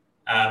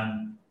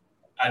 And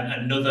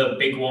another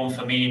big one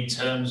for me in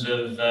terms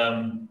of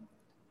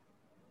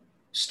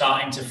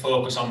starting to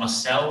focus on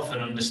myself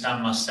and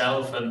understand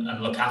myself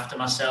and look after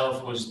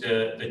myself was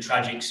the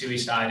tragic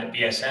suicide at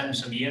BSM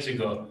some years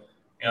ago.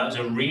 It was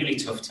a really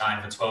tough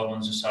time for 12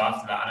 months or so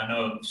after that. And I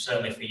know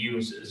certainly for you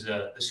as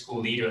the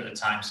school leader at the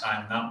time,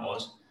 Simon, that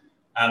was.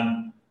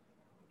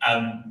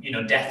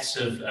 Deaths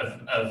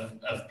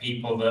of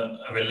people that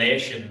are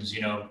relations,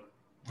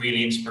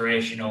 really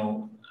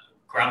inspirational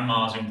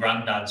grandmas and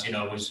granddads,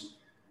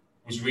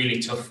 was really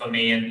tough for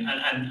me.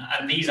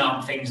 And these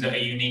aren't things that are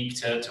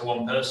unique to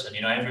one person.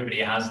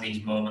 Everybody has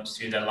these moments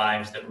through their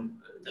lives that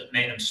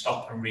make them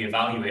stop and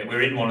reevaluate.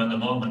 We're in one at the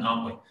moment,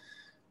 aren't we?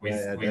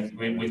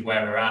 With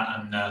where we're at,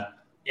 and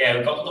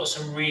we've got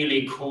some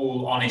really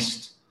cool,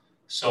 honest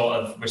sort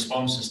of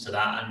responses to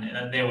that,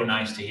 and they were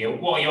nice to hear.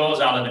 What are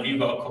yours, Alan? Have you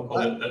got a couple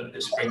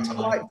that spring to mind?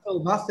 Like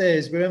Phil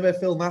Matthews. Remember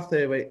Phil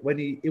Matthews when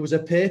he was a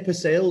paper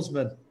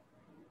salesman,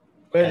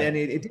 and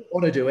he didn't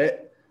want to do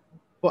it,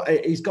 but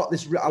he's got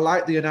this. I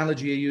like the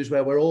analogy you use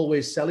where we're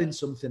always selling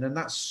something, and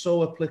that's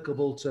so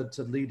applicable to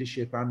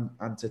leadership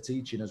and to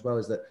teaching as well.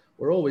 Is that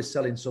we're always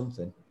selling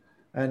something,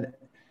 and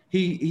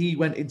he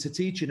went into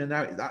teaching, and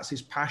now that's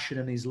his passion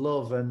and his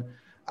love. And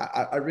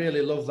I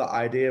really love that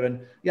idea.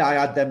 And I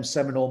had them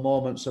seminal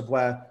moments of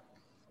where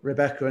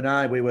Rebecca and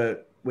I, we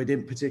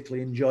didn't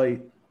particularly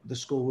enjoy the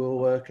school we were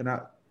working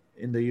at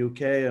in the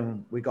UK.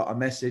 And we got a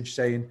message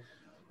saying,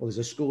 well, there's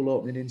a school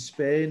opening in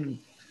Spain.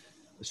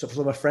 So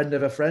from a friend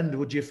of a friend,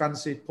 would you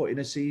fancy putting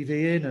a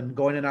CV in and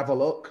going and have a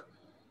look?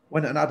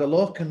 Went and had a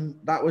look, and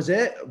that was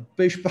it.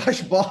 Bish,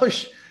 bash,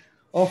 bosh.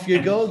 off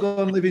you go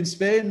and live in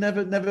Spain,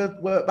 never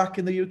work back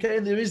in the UK.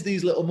 And there is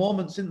these little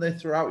moments, isn't there,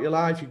 throughout your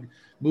life. You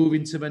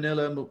moving to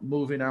Manila,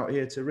 moving out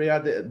here to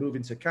Riyadh,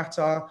 moving to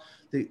Qatar.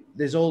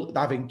 There's all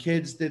having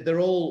kids. They're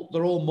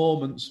all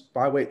moments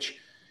by which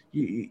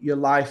your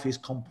life is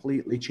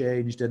completely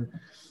changed. And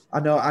I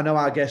know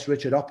our guest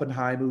Richard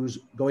Oppenheim, who's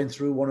going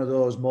through one of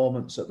those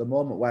moments at the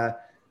moment where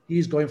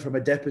he's going from a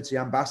deputy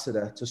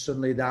ambassador to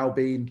suddenly now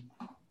being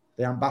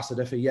the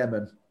ambassador for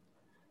Yemen.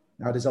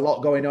 Now, there's a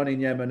lot going on in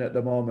Yemen at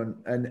the moment.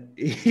 And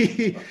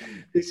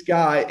this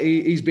guy,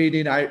 he's been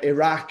in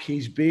Iraq.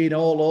 He's been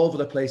all over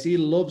the place. He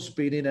loves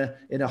being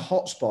in a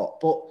hot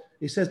spot. But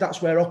he says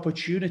that's where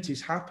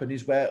opportunities happen,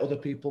 is where other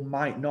people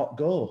might not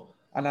go.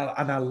 And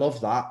I love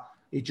that.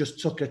 He just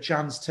took a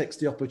chance, takes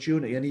the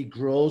opportunity, and he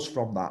grows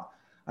from that.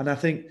 And I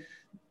think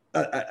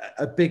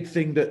a big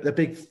thing, the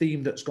big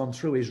theme that's gone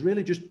through is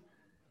really just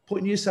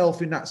putting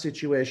yourself in that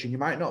situation. You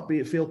might not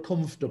feel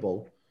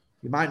comfortable.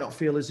 You might not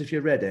feel as if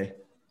you're ready,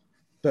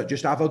 but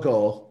just have a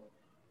go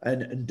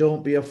and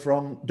don't be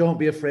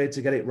afraid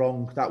to get it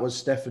wrong. That was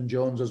Stephen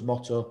Jones's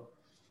motto.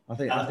 I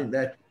think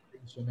they're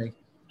things for me.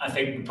 I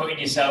think putting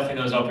yourself in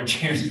those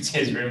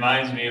opportunities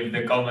reminds me of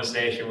the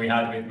conversation we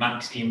had with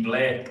Maxine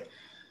Blake.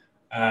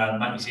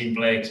 Maxine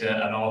Blake's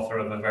an author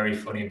of a very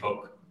funny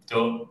book,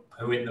 Don't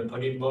Poo in the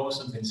Pudding Bowl,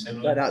 something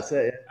similar. Yeah, that's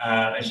it.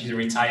 Yeah. And she's a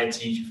retired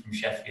teacher from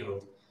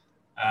Sheffield.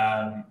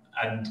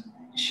 And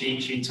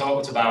she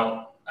talked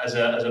about as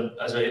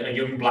a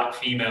young black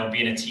female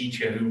being a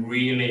teacher who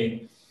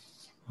really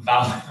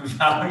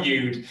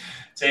valued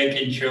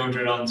taking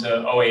children onto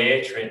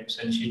OAA trips,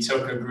 and she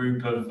took a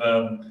group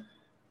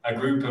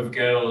of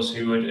girls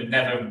who had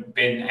never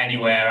been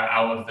anywhere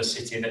out of the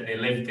city that they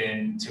lived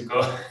in to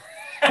go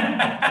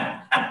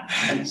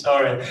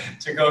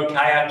to go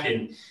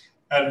kayaking.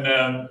 And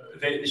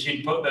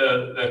she'd put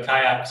the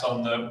kayaks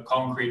on the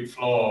concrete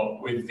floor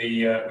with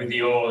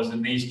the oars,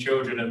 and these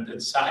children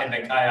had sat in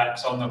the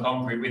kayaks on the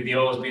concrete with the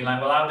oars, being like,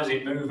 "Well, how does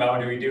it move?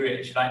 How do we do it?"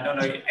 And she's like, "No,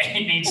 it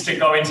needs to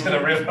go into the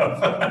river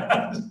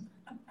first."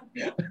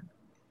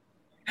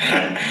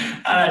 And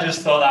I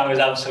just thought that was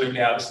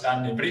absolutely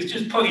outstanding. But it's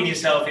just putting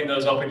yourself in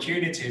those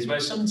opportunities where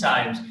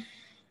sometimes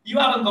you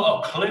haven't got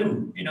a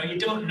clue, you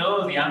don't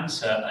know the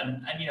answer,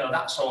 and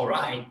that's all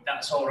right.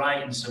 That's all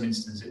right in some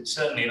instances.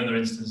 Certainly in other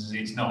instances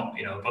it's not,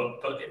 but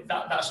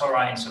that's all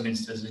right in some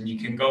instances, and you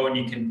can go and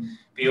you can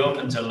be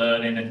open to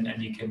learning,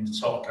 and you can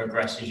sort of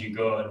progress as you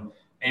go, and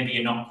maybe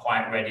you're not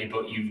quite ready,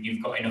 but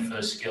you've got enough of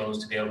the skills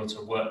to be able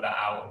to work that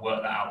out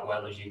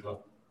well as you go.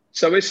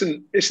 So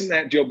isn't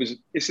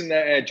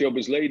that our job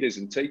as leaders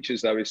and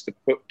teachers, though, is to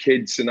put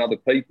kids and other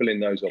people in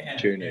those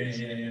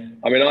opportunities? Yeah.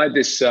 I mean, I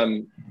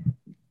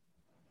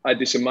had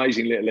this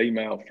amazing little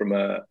email from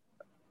it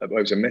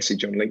was a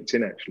message on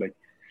LinkedIn, actually.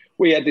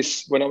 We had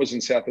this when I was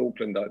in South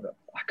Auckland. I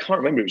can't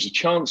remember. It was a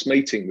chance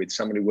meeting with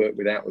someone who worked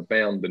with Outward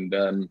Bound. And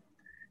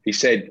he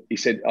said,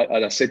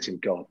 and I said to him,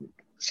 God,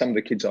 some of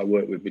the kids I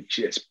work with would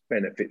just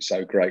benefit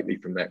so greatly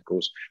from that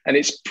course. And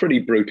it's pretty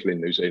brutal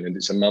in New Zealand.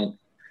 It's a month,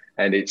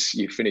 and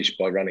you finish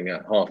by running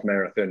a half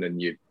marathon, and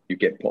you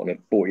get put on a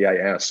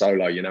 48-hour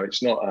solo.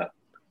 It's not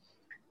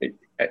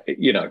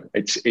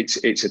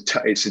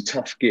it's a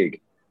tough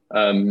gig.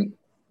 And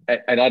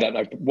I don't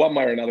know, one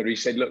way or another, he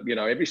said, look,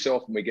 every so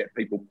often we get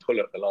people pull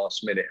at the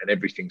last minute and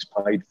everything's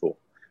paid for.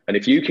 And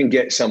if you can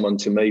get someone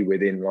to me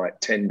within like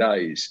 10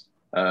 days,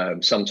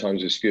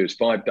 sometimes as few as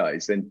 5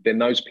 days, then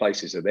those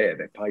places are there,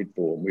 they're paid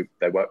for, and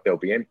they'll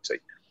be empty.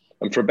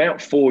 And for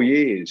about 4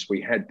 years,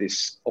 we had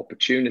this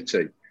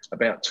opportunity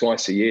about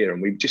twice a year,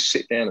 and we'd just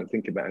sit down and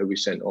think about who we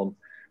sent on.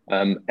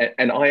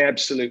 And I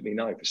absolutely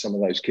know for some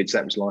of those kids,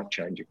 that was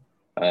life-changing.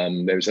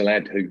 There was a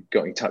lad who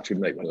got in touch with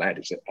me. Well,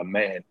 a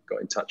man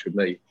got in touch with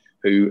me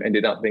who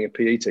ended up being a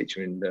PE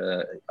teacher in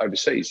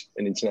overseas,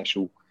 an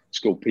international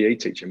school PE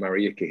teacher,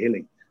 Marieke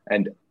Hilling.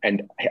 And I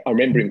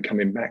remember him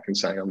coming back and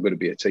saying, "I'm going to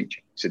be a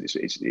teacher." He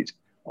said,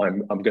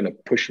 "I'm going to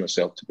push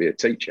myself to be a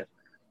teacher."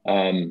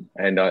 And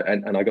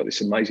I got this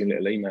amazing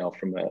little email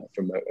from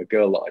a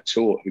girl that I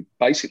taught who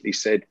basically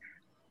said,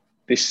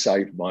 "This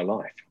saved my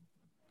life."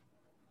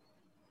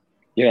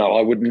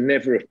 I would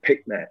never have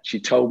picked that. She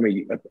told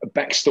me a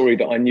backstory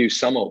that I knew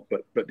some of,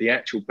 but the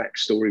actual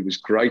backstory was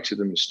greater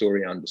than the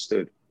story I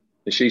understood.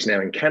 And she's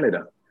now in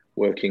Canada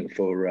working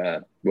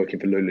for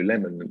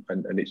Lululemon,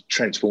 and it's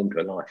transformed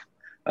her life.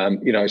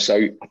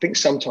 So I think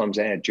sometimes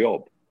our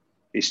job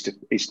is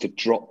to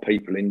drop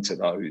people into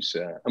those.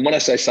 And when I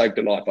say saved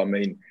a life, I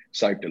mean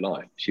saved a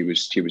life. She'd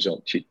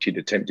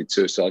attempted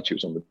suicide. She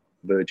was on the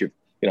verge of,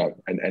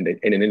 and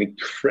in an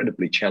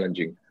incredibly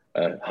challenging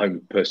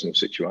home personal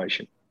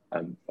situation.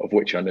 Of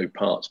which I knew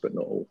parts, but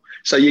not all.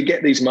 So you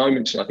get these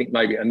moments, and I think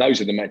and those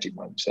are the magic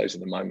moments. Those are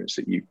the moments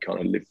that you kind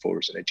of live for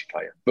as an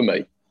educator. For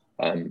me,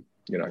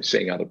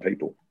 seeing other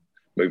people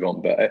move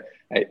on. But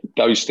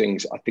those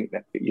things, I think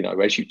that,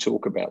 as you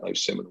talk about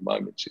those seminal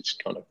moments, it's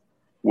kind of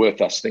worth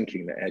us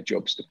thinking that our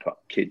job's to put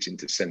kids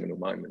into seminal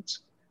moments,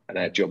 and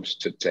our job's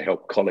to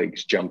help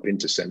colleagues jump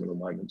into seminal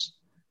moments.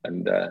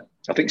 And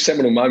I think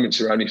seminal moments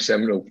are only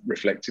seminal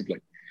reflectively.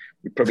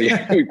 we probably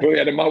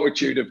had a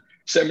multitude of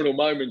seminal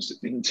moments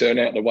that didn't turn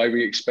out the way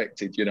we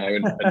expected,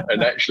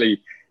 and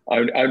actually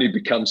only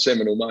become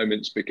seminal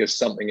moments because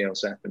something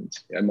else happened.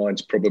 And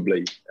mine's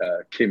probably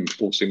Kim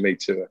forcing me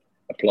to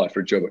apply for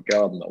a job at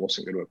Garden that I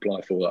wasn't going to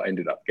apply for, that I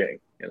ended up getting.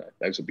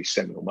 Those would be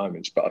seminal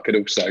moments. But I could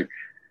also,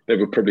 there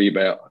were probably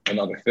about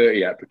another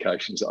 30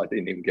 applications that I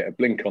didn't even get a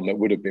blink on that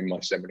would have been my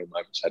seminal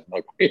moments had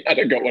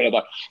I got one of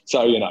those.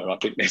 So, I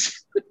think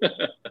this.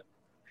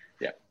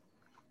 Yeah.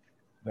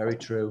 Very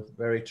true.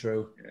 Very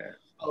true. Yeah.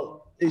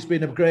 Well, it's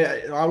been a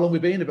great, how long have we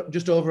been?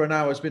 Just over an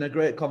hour. It's been a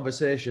great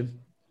conversation.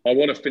 I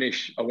want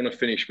to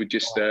finish with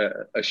just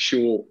a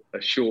short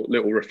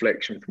little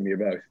reflection from you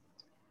both.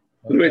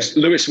 Okay.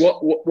 Lewis,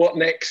 what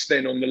next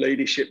then on the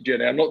leadership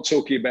journey? I'm not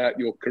talking about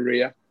your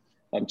career.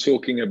 I'm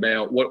talking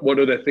about what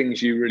are the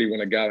things you really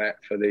want to go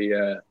at for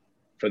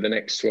the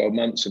next 12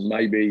 months, and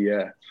maybe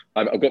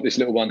I've got this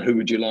little one. Who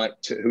would you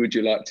like to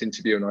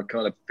interview? And I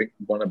kind of think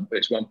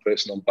there's one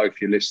person on both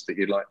your lists that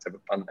you'd like to have a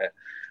punt at.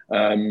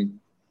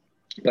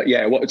 But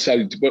yeah, what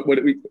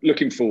are we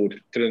looking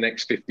forward to the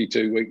next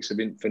 52 weeks of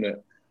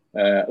Infinite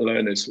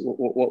Learners?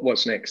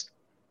 What's next?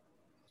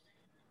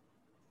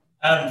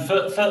 For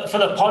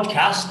the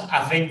podcast,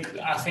 I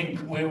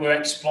think we're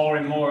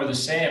exploring more of the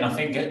same. I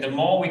think the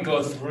more we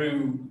go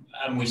through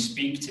and we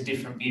speak to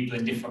different people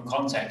in different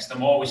contexts, the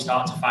more we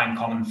start to find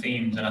common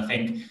themes. And I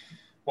think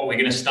what we're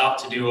going to start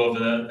to do over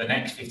the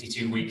next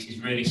 52 weeks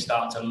is really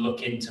start to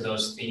look into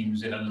those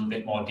themes in a little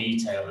bit more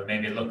detail, and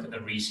maybe look at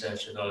the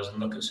research of those and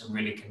look at some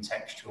really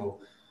contextual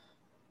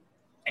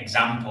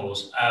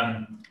examples.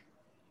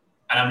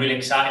 And I'm really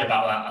excited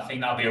about that. I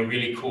think that'll be a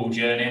really cool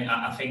journey.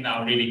 I think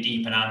that'll really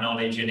deepen our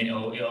knowledge, and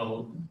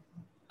it'll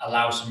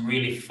allow some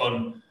really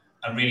fun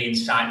and really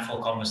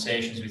insightful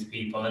conversations with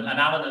people. And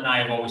Alan and I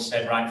have always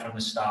said right from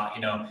the start,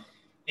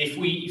 if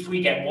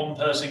we get one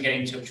person get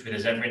in touch with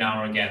us every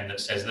now and again that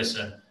says,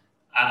 listen,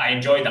 I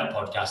enjoyed that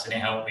podcast and it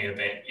helped me a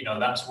bit,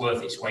 that's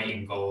worth its weight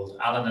in gold.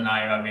 Alan and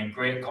I are having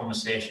great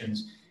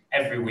conversations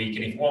every week,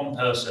 and if one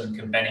person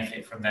can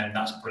benefit from them,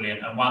 that's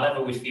brilliant. And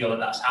whenever we feel that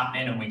that's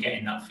happening and we're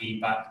getting that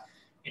feedback,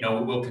 we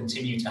will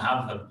continue to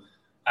have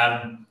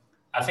them.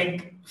 I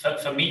think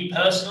for me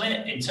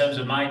personally, in terms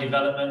of my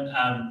development,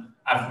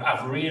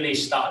 I've really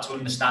started to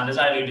understand, as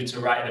I alluded to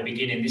right at the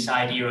beginning, this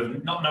idea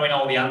of not knowing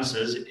all the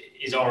answers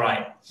is all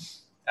right.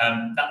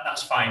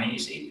 That's fine.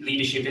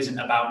 Leadership isn't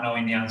about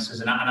knowing the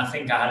answers. And I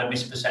think I had a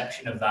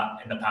misperception of that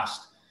in the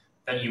past,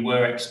 that you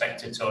were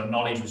expected to, and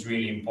knowledge was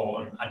really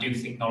important. I do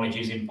think knowledge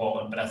is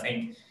important, but I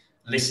think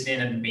listening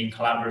and being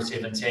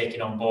collaborative and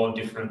taking on board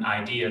different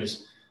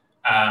ideas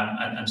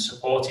and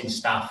supporting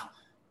staff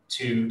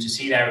to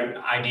see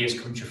their ideas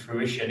come to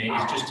fruition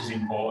is just as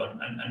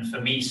important. And for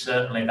me,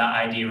 certainly that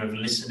idea of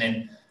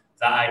listening,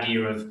 that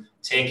idea of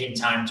taking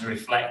time to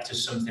reflect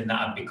is something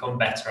that I've become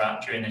better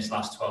at during this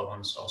last 12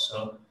 months or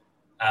so,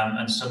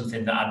 and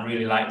something that I'd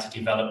really like to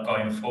develop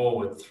going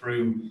forward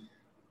through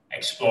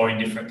exploring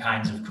different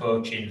kinds of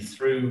coaching,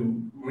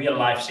 through real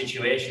life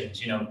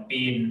situations,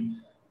 being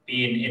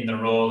in the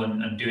role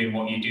and doing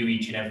what you do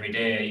each and every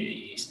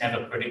day. It's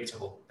never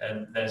predictable.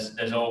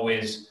 There's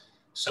always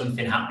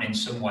something happening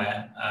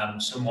somewhere,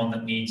 someone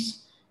that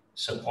needs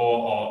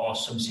support or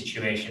some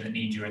situation that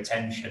needs your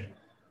attention.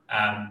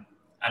 And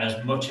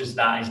as much as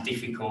that is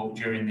difficult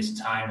during this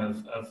time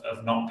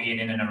of not being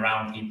in and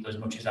around people as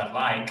much as I'd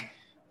like,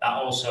 that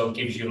also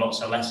gives you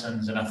lots of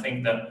lessons. And I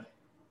think that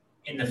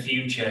in the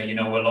future,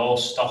 we'll all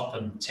stop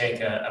and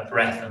take a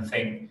breath and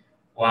think,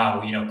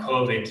 wow,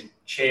 COVID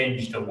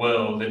changed the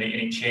world and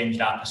it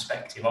changed our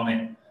perspective on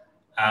it.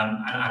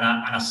 And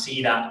I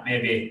see that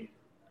maybe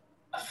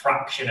a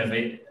fraction of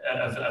it,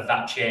 of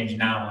that change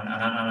now. And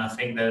I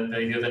think that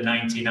the other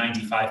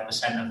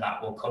 95% of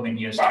that will come in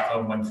years to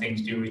come when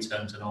things do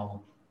return to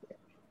normal.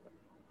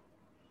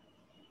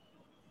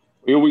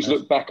 We always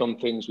look back on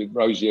things with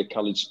rosier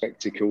coloured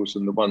spectacles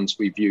than the ones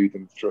we view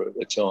them through at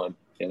the time.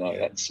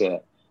 That's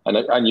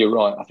and you're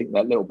right. I think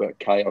that little bit of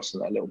chaos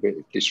and that little bit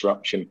of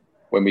disruption,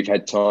 when we've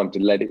had time to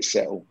let it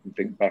settle and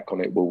think back on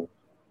it,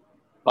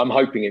 I'm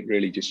hoping it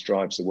really just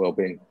drives the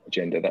wellbeing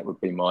agenda. That would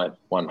be my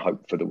one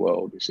hope for the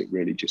world, is it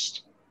really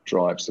just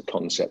drives the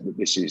concept that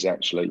this is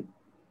actually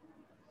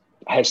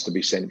has to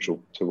be central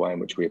to the way in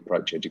which we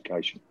approach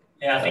education.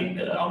 Yeah, I think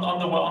on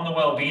the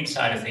wellbeing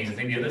side of things, I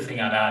think the other thing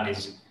I'd add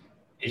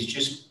is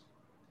just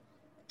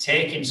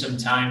taking some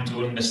time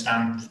to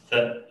understand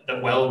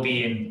that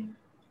well-being,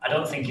 I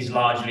don't think, is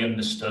largely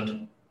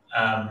understood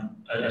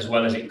as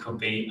well as it could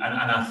be.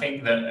 And I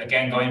think that,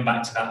 again, going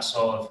back to that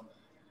sort of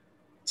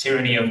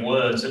tyranny of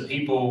words, that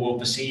people will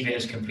perceive it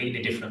as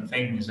completely different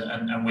things.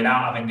 And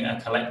without having a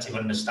collective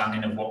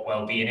understanding of what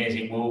well-being is,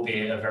 it will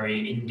be a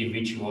very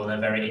individual, a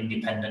very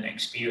independent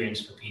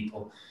experience for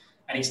people.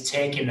 And it's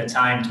taking the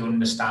time to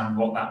understand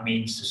what that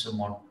means to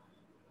someone.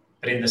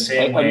 But in the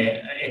same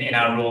way, in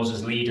our roles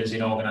as leaders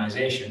in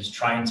organisations,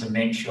 trying to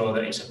make sure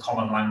that it's a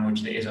common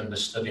language that is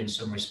understood in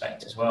some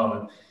respect as well.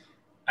 And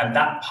And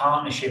that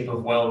partnership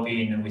of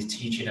well-being and with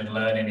teaching and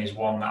learning is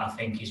one that I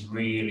think is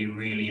really,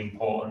 really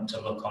important to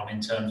look on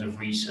in terms of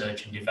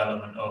research and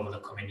development over the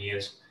coming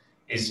years.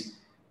 Is,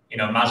 you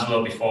know,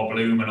 Maslow before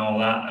Bloom and all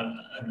that,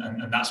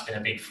 and that's been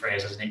a big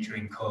phrase, hasn't it,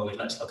 during COVID?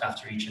 Let's look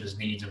after each other's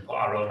needs and put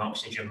our own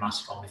oxygen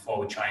mask on before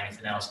we try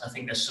anything else. And I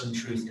think there's some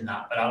truth in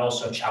that, but I'll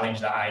also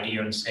challenge that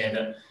idea and say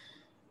that,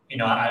 you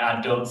know,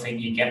 I don't think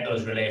you get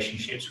those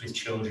relationships with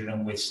children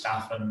and with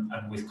staff and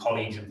with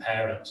colleagues and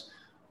parents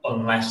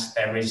unless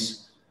there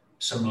is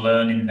some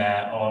learning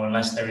there, or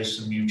unless there is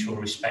some mutual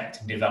respect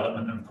and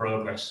development and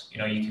progress. You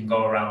know, you can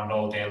go around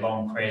all day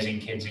long praising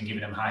kids and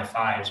giving them high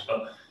fives,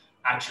 but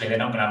actually they're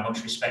not going to have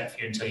much respect for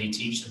you until you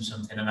teach them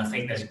something. And I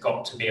think there's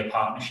got to be a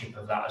partnership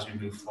of that as we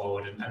move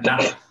forward. And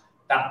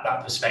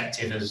that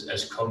perspective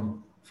has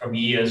come from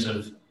years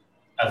of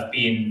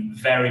being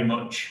very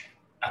much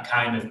a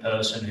kind of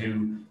person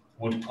who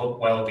would put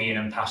well-being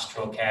and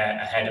pastoral care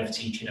ahead of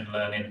teaching and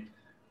learning.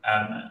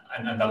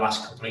 And the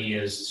last couple of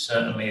years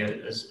certainly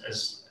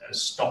has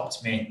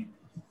stopped me,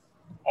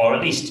 or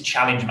at least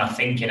challenged my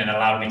thinking and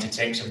allowed me to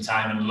take some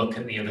time and look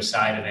at the other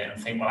side of it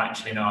and think, well,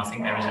 actually, no, I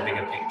think there is a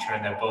bigger picture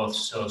and they're both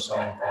so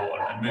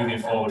important. And moving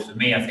forward for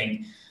me, I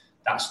think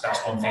that's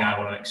one thing I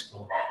want to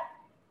explore.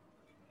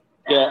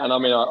 Yeah, and I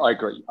mean, I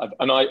agree.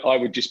 I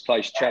would just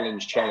place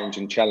challenge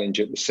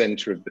at the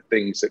centre of the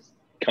things that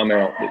come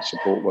out that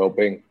support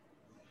well-being.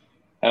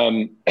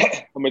 And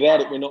without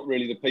it, we're not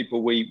really the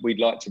people we'd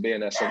like to be,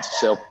 and our sense of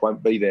self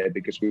won't be there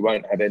because we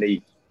won't have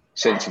any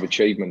sense of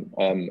achievement.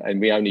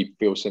 And we only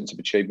feel sense of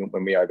achievement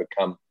when we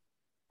overcome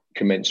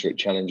commensurate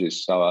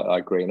challenges. So I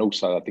agree. And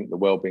also, I think the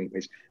well-being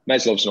piece,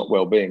 Maslow's not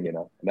well-being, you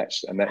know, and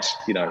that's,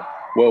 you know,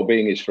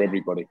 well-being is for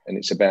everybody, and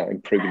it's about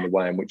improving the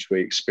way in which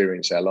we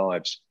experience our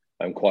lives.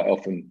 And quite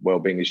often,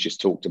 well-being is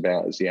just talked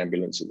about as the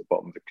ambulance at the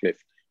bottom of the cliff,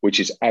 which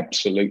is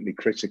absolutely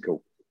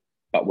critical.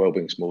 But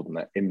well-being's more than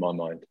that, in my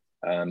mind.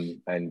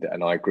 And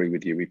I agree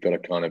with you. We've got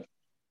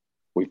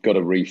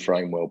to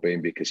reframe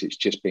well-being because it's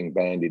just being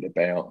bandied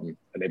about, and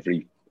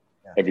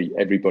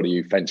everybody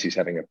who fancies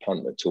having a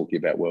punt at talking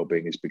about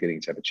well-being is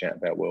beginning to have a chat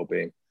about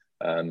well-being,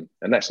 and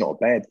that's not a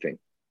bad thing.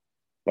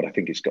 But I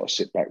think it's got to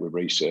sit back with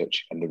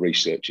research, and the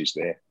research is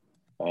there.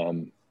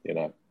 You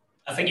know,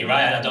 I think you're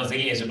right. I don't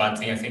think it is a bad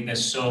thing. I think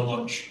there's so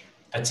much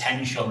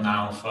potential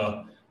now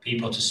for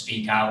people to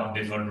speak out and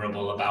be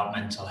vulnerable about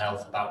mental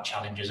health, about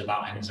challenges,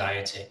 about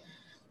anxiety,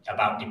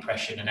 about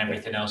depression and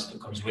everything else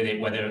that comes with it,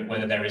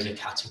 whether there is a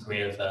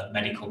category of a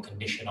medical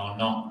condition or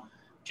not.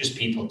 Just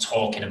people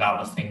talking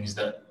about the things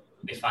that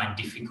they find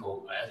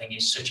difficult. I think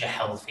it's such a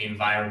healthy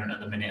environment at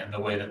the minute, and the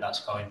way that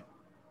that's going.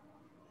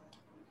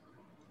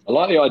 I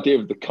like the idea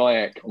of the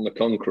kayak on the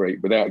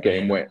concrete without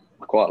getting wet.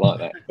 I quite like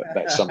that, but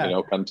that's something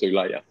I'll come to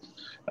later.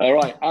 All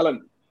right,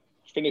 Alan,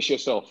 finish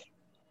us off.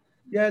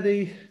 Yeah,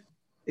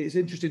 it's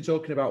interesting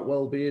talking about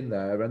well-being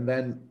there, and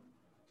then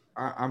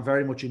I'm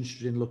very much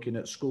interested in looking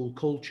at school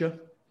culture,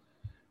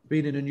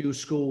 being in a new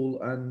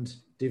school and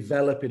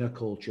developing a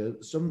culture.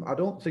 I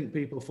don't think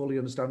people fully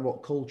understand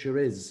what culture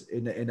is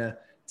in a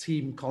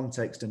team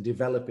context and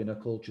developing a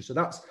culture. So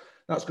that's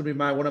going to be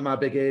one of my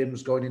big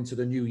aims going into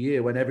the new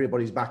year when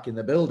everybody's back in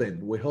the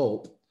building, we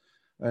hope,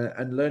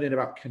 and learning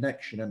about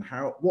connection and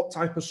what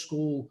type of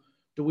school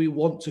do we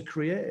want to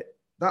create.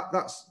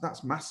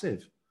 That's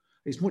massive.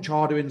 It's much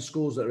harder in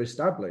schools that are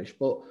established,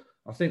 but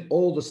I think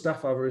all the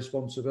staff have a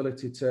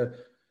responsibility to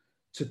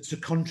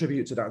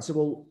contribute to that and say,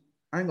 well,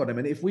 hang on a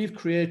minute, if we've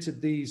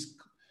created this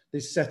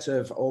set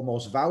of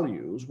almost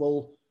values,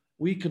 well,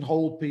 we can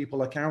hold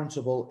people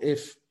accountable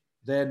if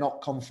they're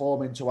not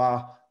conforming to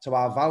our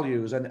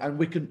values. And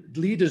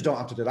leaders don't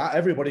have to do that.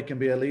 Everybody can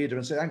be a leader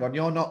and say, hang on,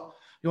 you're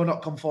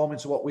not conforming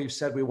to what we've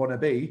said we want to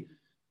be.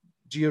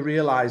 Do you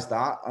realize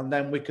that? And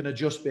then we can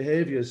adjust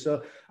behaviors.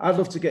 So I'd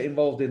love to get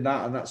involved in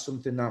that. And that's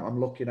something that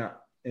I'm looking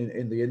at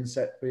in the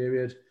inset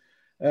period.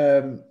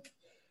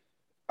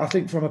 I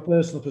think from a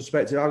personal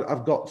perspective,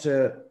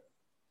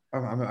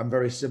 I'm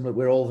very similar.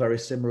 We're all very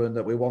similar in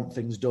that we want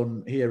things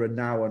done here and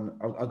now. And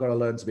I've got to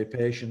learn to be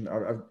patient.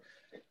 I've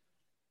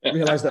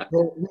realized that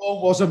Rome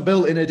wasn't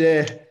built in a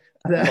day.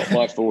 Not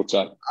my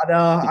forte.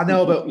 I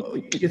know,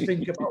 but you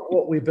think about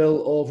what we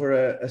built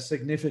over a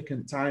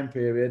significant time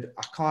period.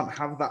 I can't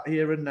have that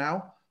here and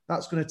now.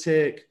 That's going to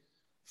take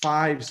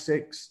 5,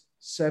 6,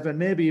 7,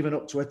 maybe even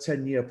up to a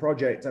 10-year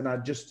project. And I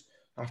just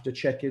have to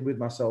check in with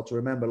myself to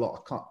remember,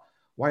 look,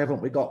 why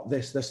haven't we got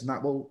this, and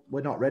that? Well,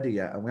 we're not ready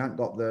yet, and we haven't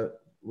got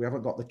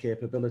the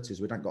capabilities,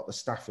 we haven't got the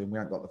staffing, we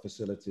haven't got the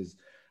facilities,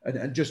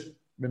 and just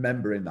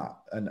remembering that,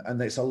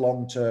 and it's a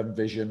long-term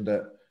vision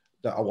that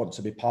I want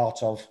to be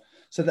part of.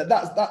 So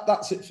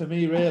that's it for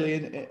me,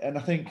 really. And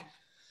I think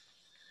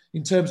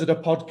in terms of the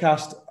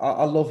podcast,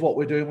 I love what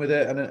we're doing with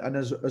it, and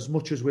as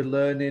much as we're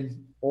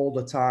learning all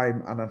the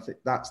time, and I think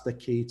that's the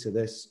key to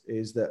this,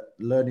 is that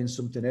learning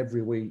something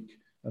every week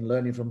and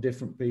learning from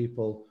different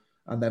people,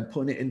 and then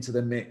putting it into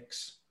the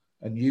mix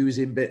and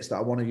using bits that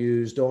I want to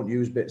use, don't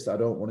use bits that I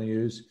don't want to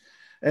use,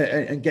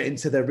 and getting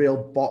to the real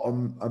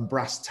bottom and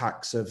brass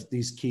tacks of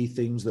these key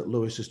things that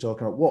Lewis is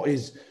talking about.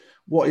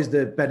 what is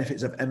the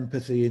benefits of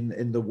empathy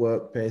in the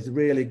workplace,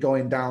 really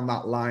going down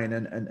that line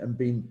and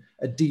being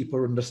a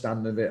deeper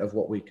understanding of it, of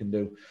what we can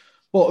do.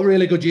 But a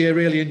really good year,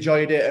 really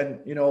enjoyed it. And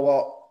you know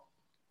what?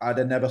 I'd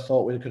have never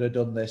thought we could have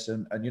done this.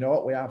 And you know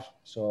what? We have.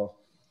 So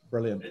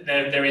brilliant.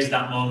 There is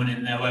that moment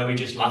in there where we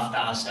just laughed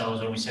at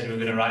ourselves when we said we were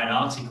going to write an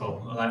article.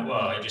 We're like,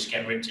 well, it just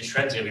get ripped to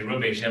shreds, it'll be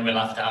rubbish. Then we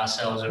laughed at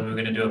ourselves when we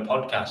were going to do a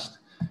podcast.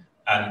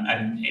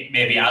 And it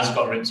maybe has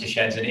got ripped to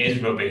shreds and it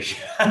is rubbish.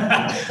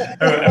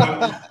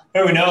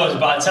 Who knows?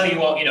 But I tell you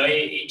what,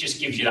 it just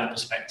gives you that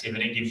perspective,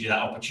 and it gives you that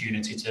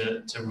opportunity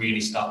to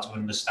really start to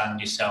understand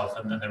yourself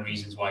and the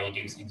reasons why you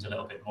do things a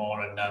little bit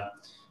more. And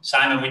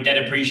Simon, we're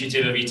dead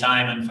appreciative of your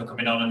time and for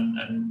coming on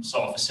and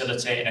sort of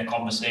facilitating a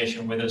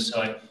conversation with us.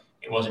 So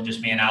it wasn't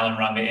just me and Alan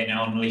rabbiting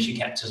on. At least you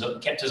kept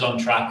us on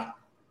track.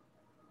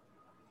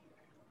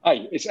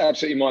 Hey, it's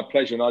absolutely my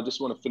pleasure. And I just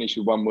want to finish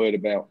with one word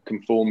about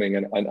conforming.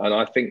 And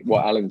I think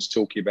what Alan's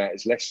talking about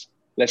is less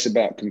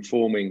about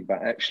conforming,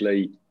 but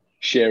actually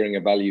sharing a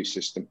value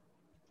system.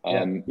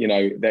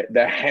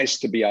 There has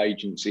to be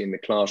agency in the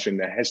classroom.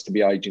 There has to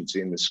be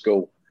agency in the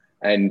school.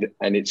 And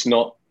it's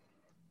not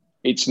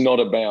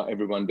about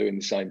everyone doing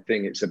the same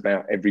thing. It's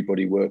about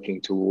everybody working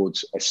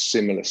towards a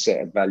similar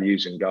set of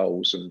values and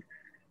goals.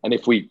 And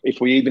if we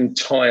even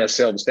tie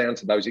ourselves down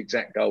to those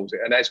exact goals,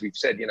 and as we've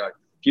said,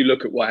 if you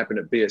look at what happened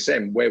at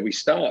BSM, where we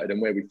started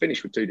and where we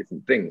finished were two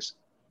different things.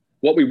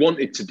 What we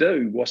wanted to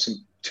do wasn't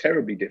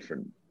terribly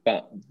different,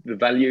 but the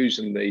values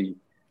and the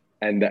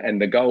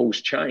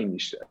goals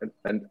changed,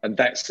 and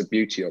that's the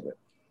beauty of it.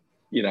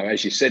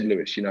 As you said,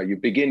 Lewis, you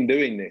begin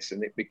doing this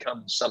and it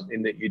becomes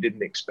something that you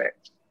didn't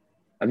expect,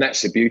 and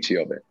that's the beauty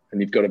of it.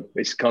 And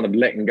it's kind of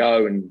letting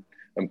go and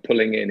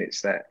pulling in.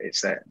 It's that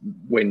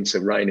when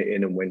to rein it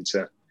in and when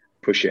to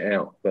push it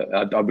out. But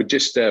I would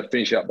just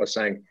finish up by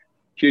saying,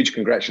 huge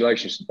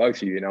congratulations to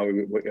both of you.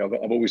 I've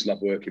always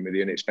loved working with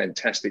you, and it's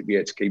fantastic to be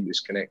able to keep this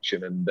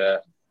connection, and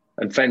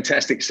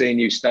fantastic seeing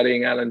you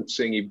studying, Alan,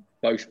 seeing you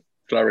both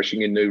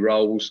flourishing in new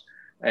roles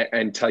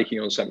and taking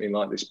on something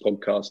like this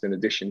podcast in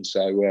addition.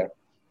 So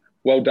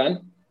well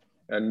done.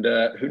 And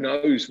who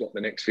knows what the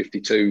next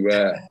 52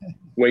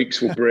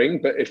 weeks will bring.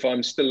 But if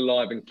I'm still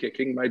alive and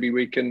kicking, maybe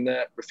we can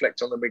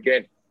reflect on them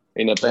again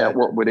in about,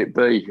 what would it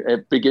be,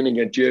 beginning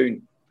of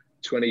June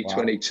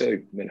 2022. Wow. I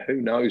mean,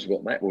 who knows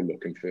what that will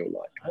look and feel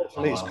like.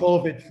 Hopefully it's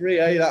COVID-free,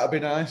 That'd be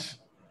nice.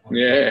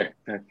 Yeah.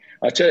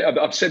 I tell you,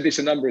 I've said this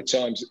a number of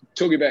times.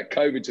 Talking about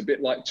COVID's a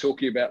bit like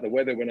talking about the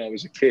weather when I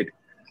was a kid.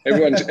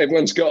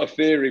 Everyone's got a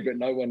theory, but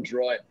no one's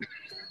right.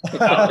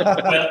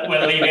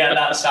 We'll leave it at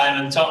that,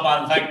 Simon. Top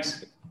man,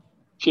 thanks.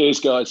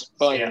 Cheers, guys.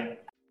 Bye. See ya.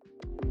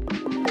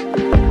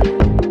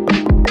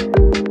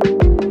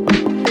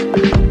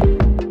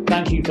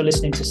 Thank you for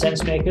listening to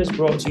Sense Makers,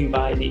 brought to you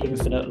by the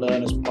Infinite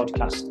Learners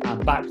podcast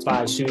and backed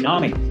by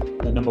Tsunami,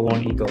 the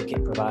 #1 ego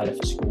kit provider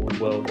for schools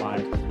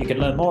worldwide. You can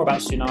learn more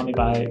about Tsunami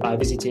by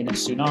visiting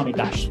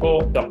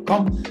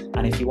tsunami-sport.com.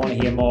 And if you want to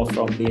hear more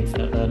from the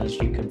Infinite Learners,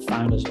 you can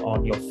find us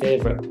on your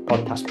favourite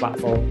podcast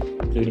platform,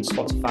 including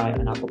Spotify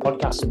and Apple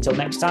Podcasts. Until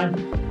next time,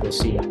 we'll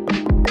see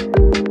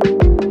you.